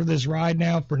along for this ride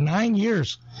now for 9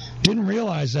 years. Didn't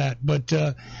realize that, but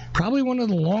probably one of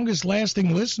the longest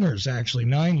lasting listeners, actually.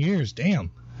 9 years.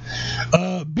 Damn.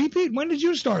 BP, when did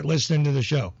you start listening to the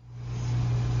show?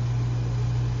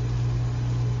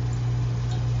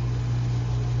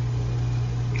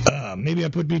 Maybe I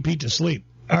put BP to sleep.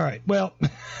 All right. Well,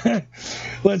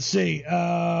 let's see.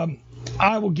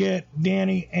 I will get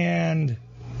Danny and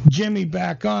Jimmy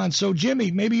back on. So,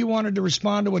 Jimmy, maybe you wanted to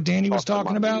respond to what Danny was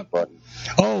talking about?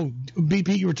 Oh,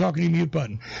 BP, you were talking to your mute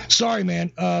button. Sorry,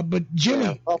 man. But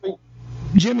Jimmy,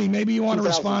 maybe you want to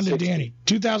respond to Danny.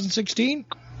 2016?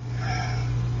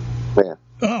 Yeah.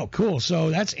 Oh, cool. So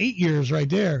that's 8 years right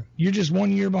there. You're just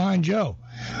 1 year behind Joe.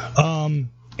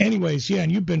 Anyways, yeah,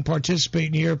 and you've been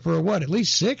participating here for what, at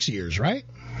least 6 years, right?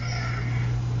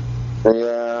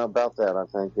 Yeah, about that, I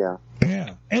think, yeah.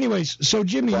 Yeah. Anyways, so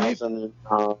Jimmy,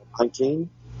 2019?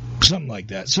 Something like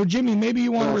that. So Jimmy, maybe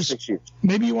you want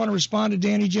to respond to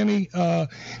Danny, Jimmy,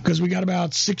 because we got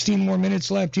about 16 more minutes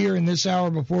left here in this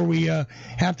hour before we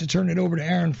have to turn it over to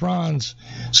Aaron Franz.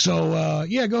 So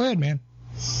yeah, go ahead, man.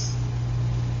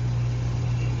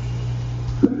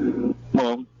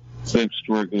 Well, thanks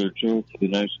to Regular Joe for the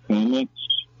nice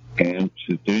comments, and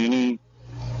to Danny,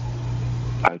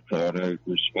 I thought I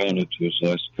responded to his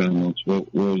last comments.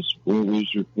 What was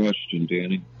your question,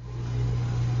 Danny?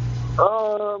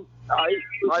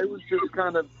 I was just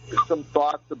kind of some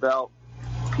thoughts about,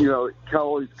 it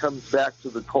always comes back to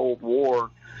the Cold War.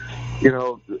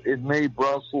 In Mae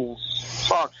Brussels'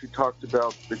 talk, she talked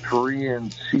about the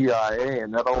Korean CIA,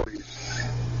 and that always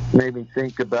made me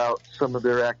think about some of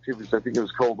their activities. I think it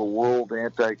was called the World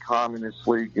Anti-Communist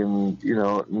League, and,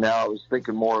 now I was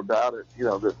thinking more about it,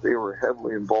 that they were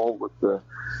heavily involved with the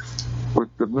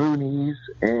Moonies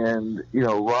and,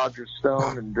 Roger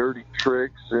Stone and Dirty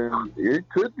Tricks, and it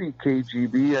could be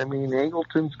KGB. I mean,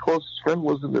 Angleton's closest friend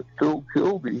wasn't it Phil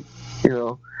Kilby,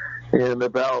 and there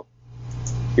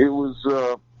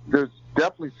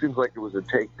definitely seems like it was a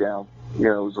takedown. It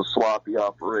was a sloppy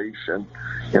operation.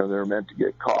 They were meant to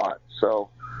get caught. So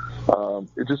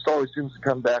it just always seems to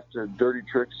come back to Dirty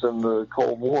Tricks and the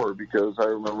Cold War, because I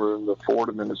remember in the Ford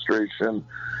administration,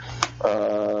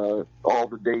 all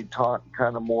the detente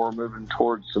kind of more moving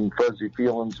towards some fuzzy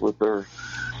feelings with their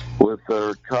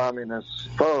communist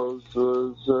foes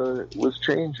was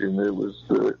changing. It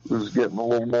was getting a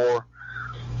little more.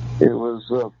 It was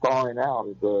thawing out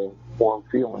of the warm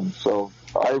feelings. So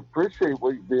I appreciate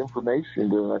the information you're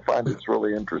doing. I find it's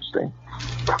really interesting.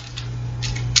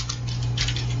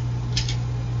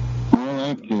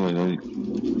 Well, okay.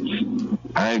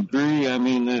 I agree. I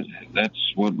mean,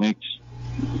 that's what makes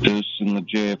this and the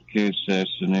JFK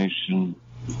assassination,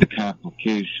 the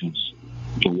complications,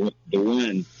 the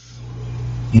win.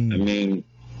 I mean,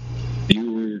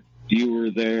 you were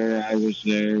there, I was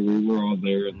there, we were all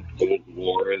there in the Cold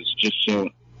War. It's just so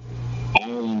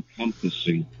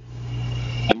all-encompassing.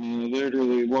 I mean, it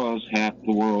literally was half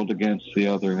the world against the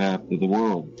other half of the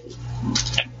world.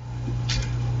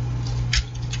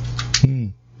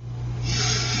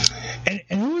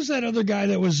 And who was that other guy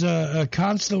that was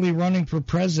constantly running for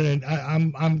president?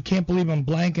 I can't believe I'm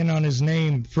blanking on his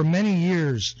name. For many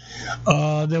years,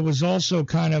 that was also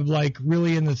kind of like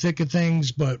really in the thick of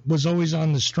things, but was always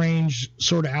on the strange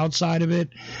sort of outside of it.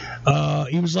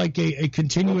 He was like a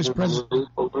continuous president.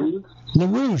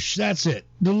 LaRouche, that's it.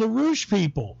 The LaRouche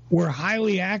people were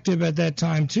highly active at that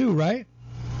time too, right?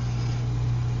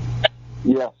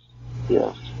 Yes.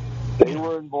 They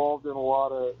were involved in a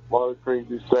lot of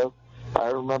crazy stuff. I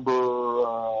remember,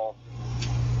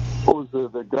 what was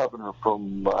the governor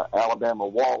from Alabama,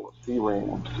 Wallace? He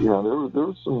ran. There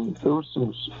was some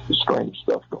strange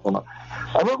stuff going on.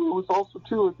 I remember it was also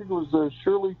too. I think it was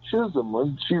Shirley Chisholm.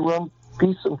 When she run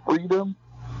Peace and Freedom.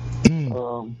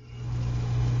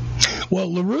 Well,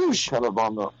 LaRouche kind of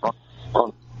on the.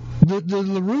 The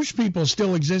LaRouche people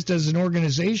still exist as an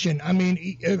organization. I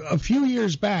mean, a few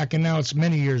years back, and now it's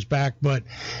many years back, but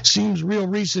seems real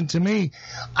recent to me,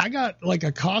 I got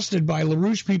accosted by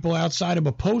LaRouche people outside of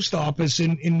a post office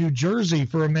in New Jersey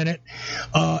for a minute,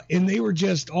 and they were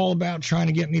just all about trying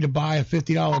to get me to buy a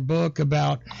 $50 book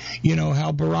about,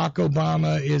 how Barack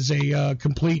Obama is a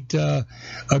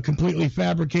completely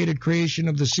fabricated creation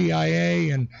of the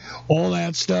CIA and all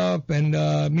that stuff. And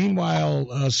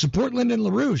meanwhile, support Lyndon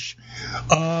LaRouche.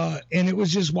 And it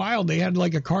was just wild. They had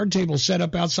a card table set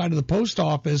up outside of the post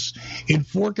office in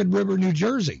Forked River, New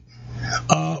Jersey,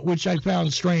 which I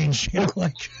found strange.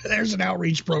 There's an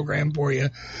outreach program for you.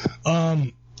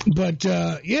 But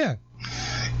yeah,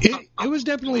 it was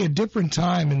definitely a different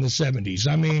time in the 70s.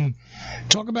 I mean,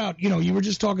 talk about, you were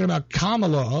just talking about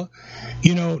Kamala,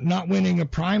 not winning a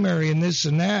primary and this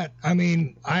and that. I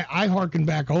mean, I hearken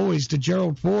back always to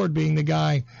Gerald Ford being the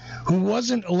guy who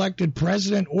wasn't elected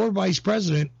president or vice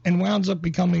president and wound up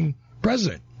becoming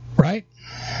president, right?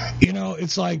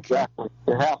 It's like... Exactly.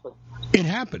 It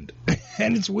happened.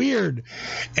 And it's weird.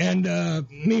 And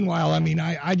meanwhile, I mean,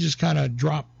 I just kind of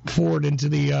dropped Ford into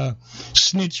the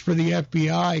snitch for the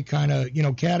FBI kind of,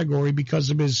 category because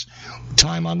of his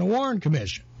time on the Warren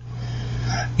Commission.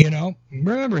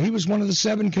 Remember, he was one of the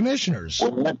 7 commissioners.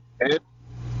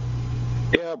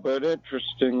 Yeah, but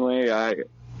interestingly,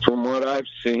 from what I've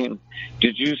seen,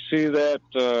 did you see that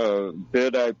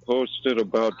bit I posted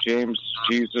about James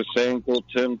Jesus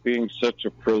Angleton being such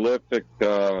a prolific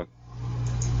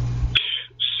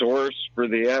source for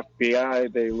the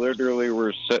FBI? They literally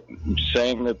were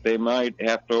saying that they might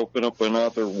have to open up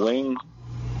another wing.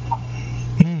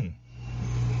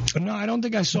 No, I don't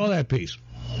think I saw that piece.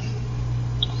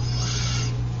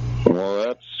 Well,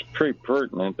 that's pretty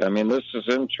pertinent. I mean, this is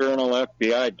internal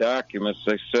FBI documents.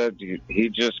 They said he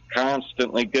just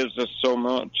constantly gives us so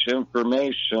much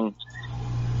information.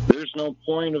 There's no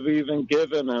point of even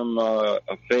giving him a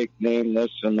fake name,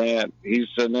 this and that.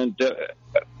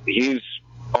 He's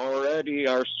already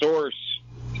our source.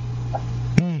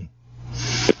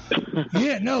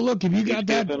 Yeah, no, look, if you got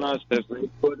that... He's given us, as they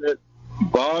put it,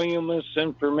 voluminous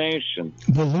information.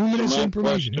 Voluminous so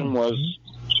information. My question was,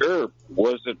 sure,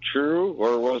 was it true,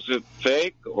 or was it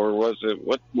fake, or was it...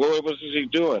 What was he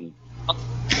doing?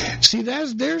 See,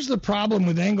 there's the problem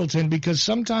with Angleton, because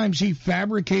sometimes he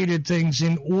fabricated things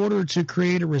in order to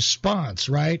create a response,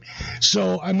 right?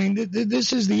 So, I mean,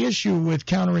 this is the issue with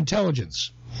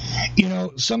counterintelligence.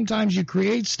 Sometimes you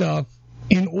create stuff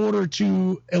in order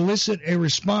to elicit a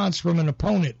response from an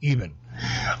opponent, even.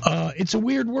 It's a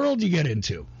weird world you get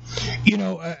into.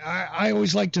 I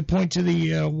always like to point to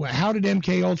the how did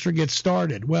MK Ultra get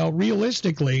started? Well,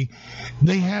 realistically,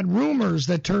 they had rumors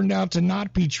that turned out to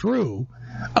not be true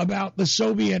about the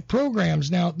Soviet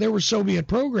programs. Now, there were Soviet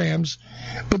programs,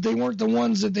 but they weren't the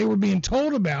ones that they were being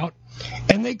told about,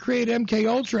 and they created MK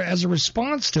Ultra as a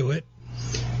response to it,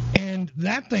 and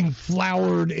that thing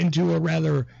flowered into a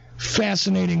rather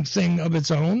fascinating thing of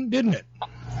its own, didn't it?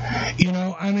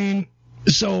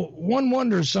 So one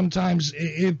wonders sometimes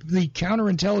if the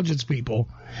counterintelligence people,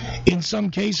 in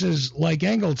some cases like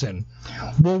Angleton,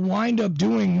 will wind up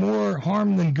doing more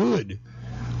harm than good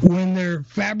when they're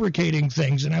fabricating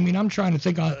things. And I'm trying to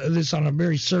think of this on a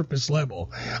very surface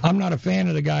level. I'm not a fan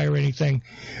of the guy or anything,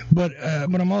 but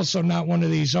I'm also not one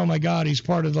of these, oh my God, he's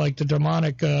part of like the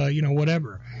demonic,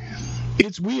 whatever.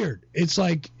 It's weird. It's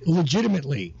like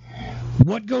legitimately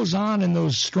what goes on in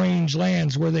those strange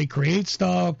lands where they create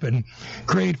stuff and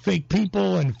create fake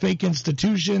people and fake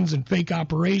institutions and fake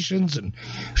operations and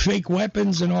fake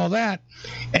weapons and all that.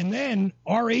 And then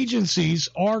our agencies,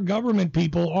 our government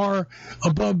people, our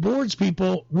above boards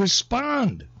people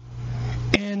respond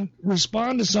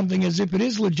to something as if it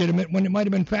is legitimate when it might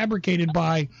have been fabricated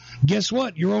by, guess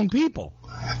what, your own people.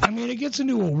 It gets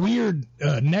into a weird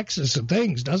nexus of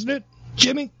things, doesn't it,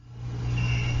 Jimmy?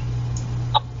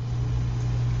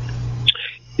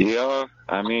 Yeah,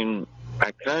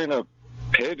 I kind of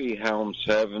pity Helms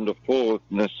having to pull with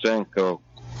Nisenko.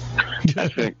 I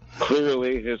think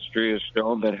clearly history has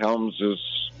shown that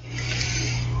Helms's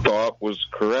thought was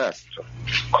correct.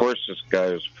 Of course, this guy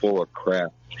is full of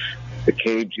crap. The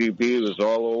KGB was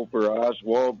all over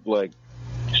Oswald like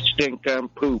stink on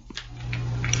poop.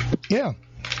 Yeah.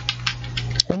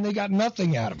 And they got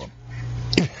nothing out of him.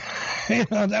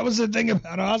 That was the thing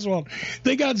about Oswald.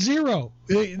 They got zero.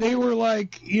 They were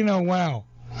like, wow.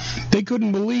 They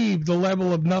couldn't believe the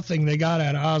level of nothing they got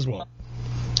out of Oswald,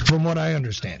 from what I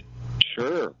understand.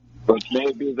 Sure. But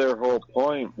maybe their whole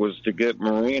point was to get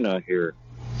Marina here.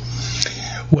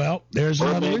 Well, there's or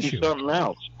another maybe issue. Something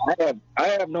else. I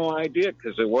have no idea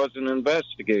because it wasn't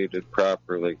investigated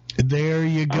properly. There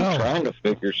you go. I'm trying to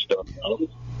figure stuff out.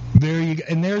 There you go.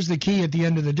 And there's the key at the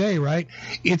end of the day, right?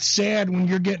 It's sad when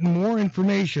you're getting more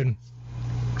information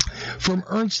from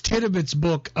Ernst Titovit's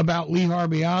book about Lee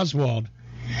Harvey Oswald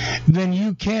than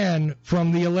you can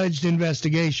from the alleged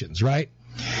investigations, right?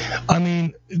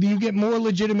 You get more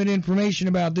legitimate information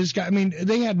about this guy.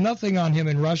 They had nothing on him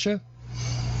in Russia,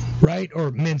 right? Or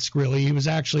Minsk, really. He was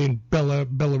actually in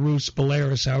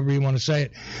Belarus, however you want to say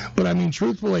it. But,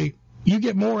 truthfully, you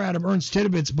get more out of Ernst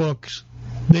Titovit's books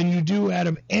than you do out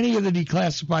of any of the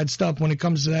declassified stuff when it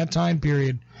comes to that time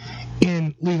period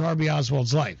in Lee Harvey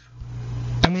Oswald's life.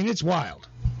 It's wild.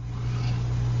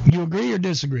 You agree or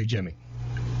disagree, Jimmy?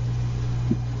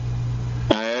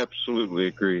 I absolutely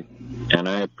agree. And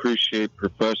I appreciate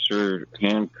Professor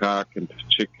Hancock in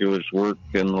particular's work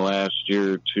in the last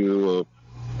year or two of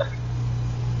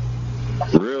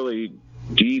really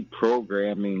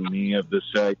deprogramming me of this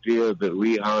idea that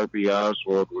Lee Harvey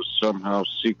Oswald was somehow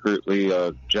secretly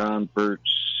a John Birch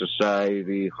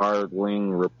Society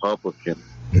hard-wing Republican.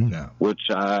 No. Which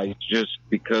I just,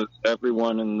 because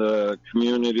everyone in the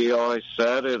community always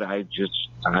said it, I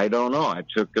don't know. I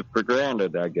took it for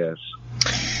granted, I guess.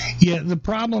 Yeah, the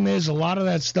problem is a lot of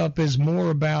that stuff is more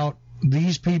about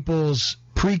these people's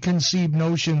preconceived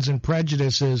notions and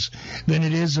prejudices than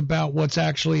it is about what's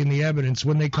actually in the evidence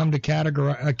when they come to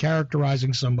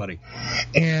characterizing somebody.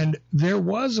 And there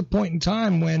was a point in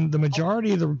time when the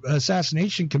majority of the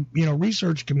assassination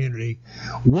research community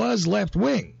was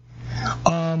left-wing.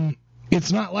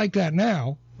 It's not like that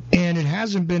now, and it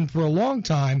hasn't been for a long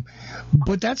time,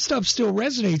 but that stuff still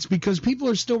resonates because people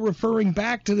are still referring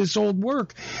back to this old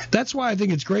work. That's why I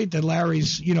think it's great that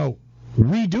Larry's,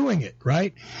 redoing it,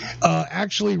 right?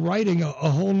 Actually writing a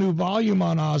whole new volume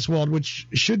on Oswald, which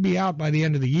should be out by the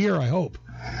end of the year, I hope.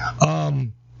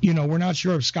 We're not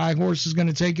sure if Skyhorse is going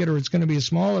to take it or it's going to be a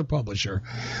smaller publisher,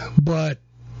 but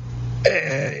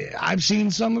I've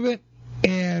seen some of it,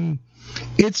 and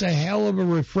it's a hell of a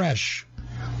refresh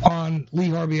on Lee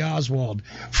Harvey Oswald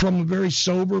from a very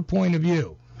sober point of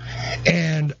view.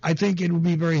 And I think it would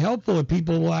be very helpful if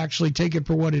people will actually take it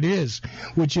for what it is,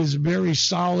 which is very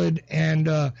solid and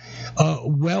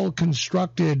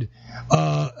well-constructed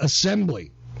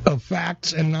assembly of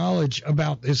facts and knowledge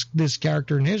about this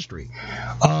character in history.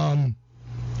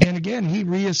 And again, he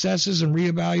reassesses and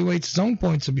reevaluates his own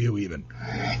points of view even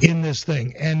in this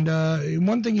thing. And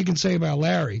one thing you can say about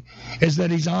Larry is that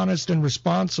he's honest and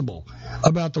responsible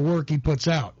about the work he puts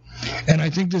out. And I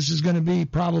think this is going to be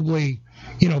probably,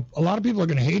 a lot of people are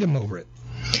going to hate him over it.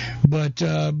 But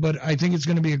I think it's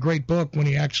going to be a great book when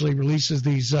he actually releases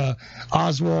these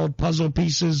Oswald puzzle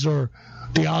pieces, or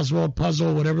the Oswald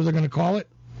puzzle, whatever they're going to call it.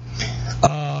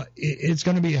 It's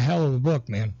going to be a hell of a book,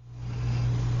 man.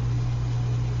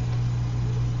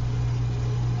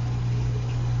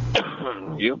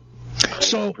 Yep.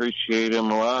 So, I appreciate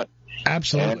him a lot.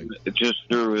 Absolutely. And just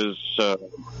through his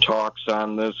talks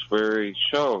on this very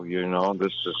show,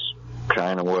 this is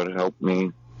kind of what helped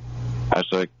me. I was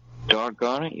like,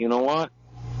 doggone it, you know what?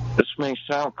 This may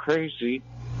sound crazy,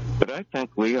 but I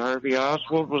think Lee Harvey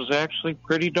Oswald was actually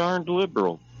pretty darned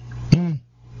liberal.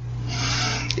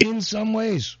 In some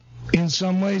ways. In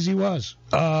some ways he was.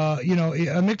 A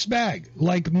mixed bag,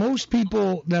 like most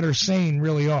people that are sane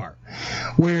really are,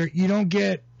 where you don't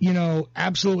get,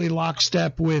 absolutely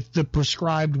lockstep with the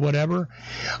prescribed whatever.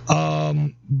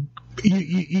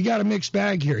 You got a mixed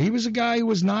bag here. He was a guy who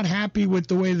was not happy with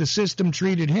the way the system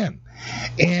treated him.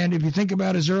 And if you think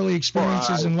about his early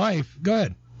experiences in life, go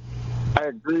ahead. I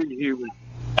agree he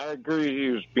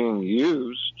was being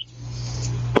used,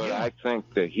 but I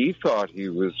think that he thought he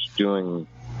was doing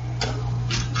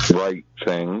right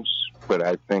things, but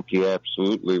I think he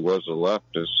absolutely was a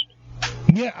leftist.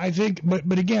 Yeah, I think,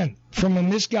 but again, from a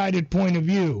misguided point of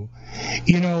view,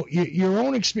 your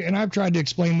own experience, and I've tried to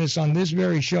explain this on this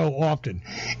very show often,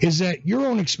 is that your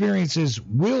own experiences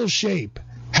will shape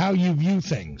how you view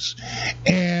things.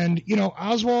 And,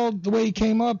 Oswald, the way he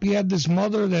came up, he had this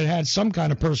mother that had some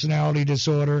kind of personality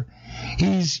disorder.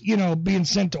 He's, being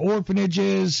sent to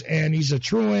orphanages, and he's a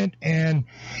truant, and,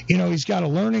 he's got a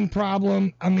learning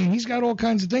problem. I mean, he's got all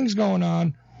kinds of things going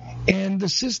on, and the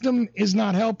system is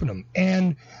not helping him,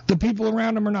 and the people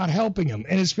around him are not helping him,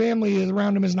 and his family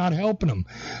around him is not helping him.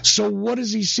 So what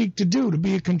does he seek to do? To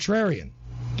be a contrarian?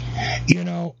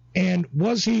 And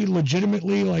was he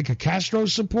legitimately like a Castro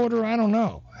supporter? I don't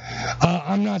know.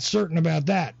 I'm not certain about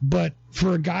that. But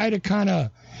for a guy to kind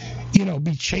of,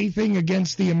 be chafing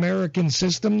against the American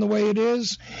system the way it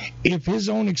is, if his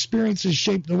own experiences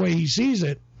shape the way he sees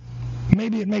it,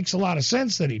 maybe it makes a lot of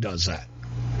sense that he does that.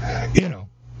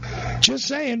 Just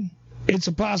saying. It's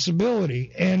a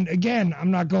possibility. And again,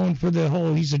 I'm not going for the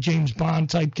whole he's a James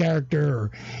Bond type character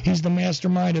or he's the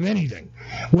mastermind of anything.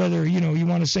 Whether, you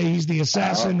want to say he's the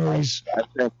assassin or he's...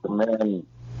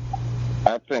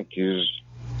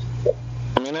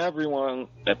 everyone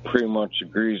that pretty much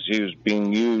agrees he was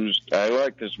being used. I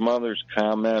like his mother's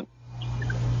comment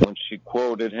when she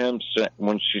quoted him,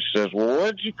 when she says, well,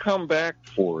 what did you come back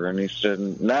for? And he said,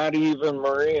 not even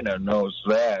Marina knows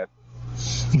that.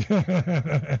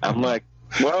 I'm like,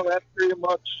 well, that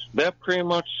pretty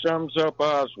much sums up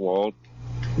Oswald.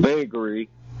 Vagary.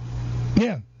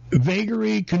 Yeah,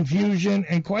 vagary, confusion,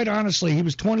 and quite honestly, he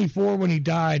was 24 when he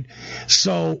died.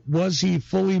 So was he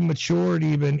fully matured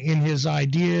even in his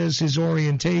ideas, his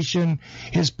orientation,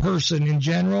 his person in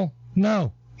general?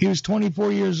 No. He was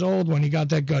 24 years old when he got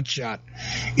that gut shot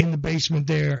in the basement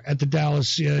there at the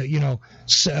Dallas,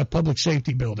 public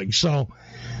safety building. So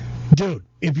Dude,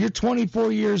 if you're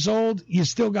 24 years old, you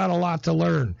still got a lot to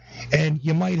learn, and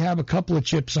you might have a couple of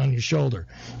chips on your shoulder.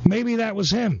 Maybe that was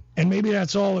him, and maybe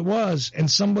that's all it was, and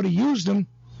somebody used him.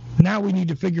 Now we need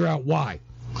to figure out why.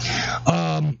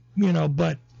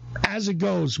 But as it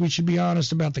goes, we should be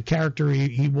honest about the character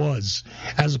he was,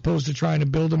 as opposed to trying to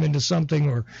build him into something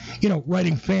or,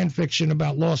 writing fan fiction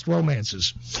about lost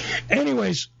romances.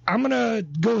 Anyways, I'm going to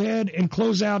go ahead and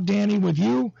close out, Danny, with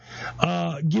you.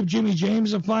 Give Jimmy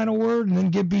James a final word, and then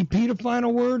give BP a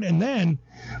final word, and then,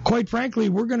 quite frankly,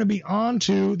 we're going to be on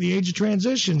to the age of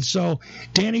transition. So,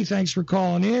 Danny, thanks for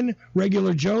calling in.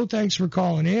 Regular Joe, thanks for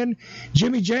calling in.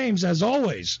 Jimmy James, as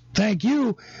always, thank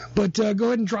you. But go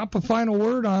ahead and drop a final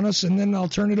word on us, and then I'll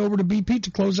turn it over to BP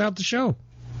to close out the show.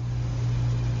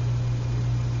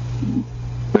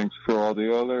 Thanks for all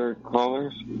the other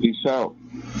callers. Peace out.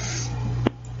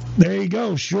 There you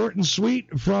go, short and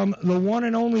sweet from the one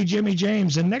and only Jimmy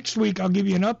James. And next week I'll give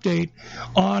you an update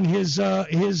on his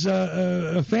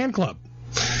fan club.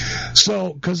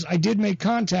 So, because I did make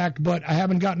contact, but I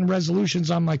haven't gotten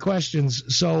resolutions on my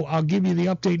questions. So I'll give you the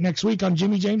update next week on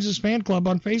Jimmy James's fan club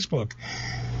on Facebook.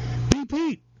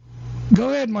 Pete, go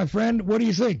ahead, my friend. What do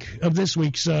you think of this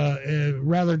week's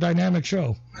rather dynamic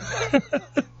show?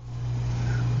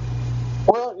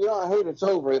 Well, I hate it's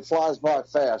over. It flies by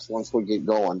fast once we get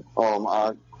going.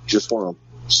 I just want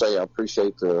to say I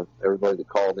appreciate everybody that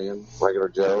called in, Regular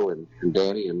Joe and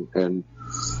Danny and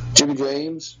Jimmy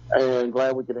James, and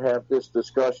glad we could have this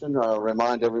discussion.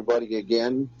 Remind everybody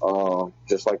again,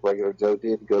 just like Regular Joe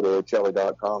did, go to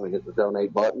Ochelli.com and hit the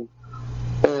donate button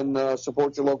and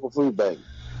support your local food bank.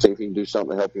 See if you can do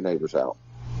something to help your neighbors out.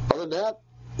 Other than that,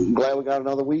 I'm glad we got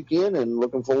another week in and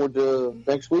looking forward to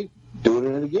next week doing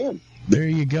it again. There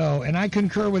you go. And I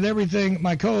concur with everything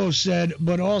my co-host said,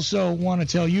 but also want to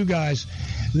tell you guys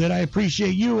that I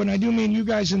appreciate you, and I do mean you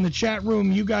guys in the chat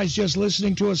room, you guys just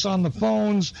listening to us on the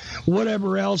phones,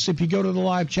 whatever else. If you go to the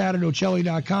live chat at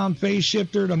Ochelli.com, Face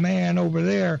Shifter, the man over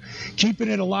there, keeping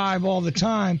it alive all the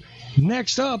time.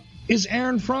 Next up is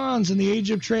Aaron Franz in the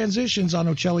Age of Transitions on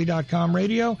Ochelli.com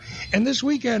radio. And this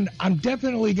weekend, I'm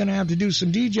definitely going to have to do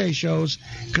some DJ shows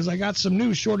because I got some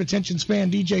new short attention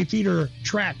span DJ theater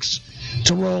tracks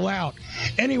to roll out.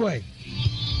 Anyway,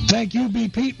 thank you, B.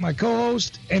 Pete, my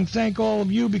co-host, and thank all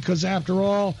of you because, after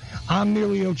all, I'm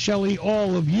merely Ochelli.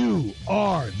 All of you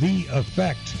are the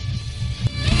effect.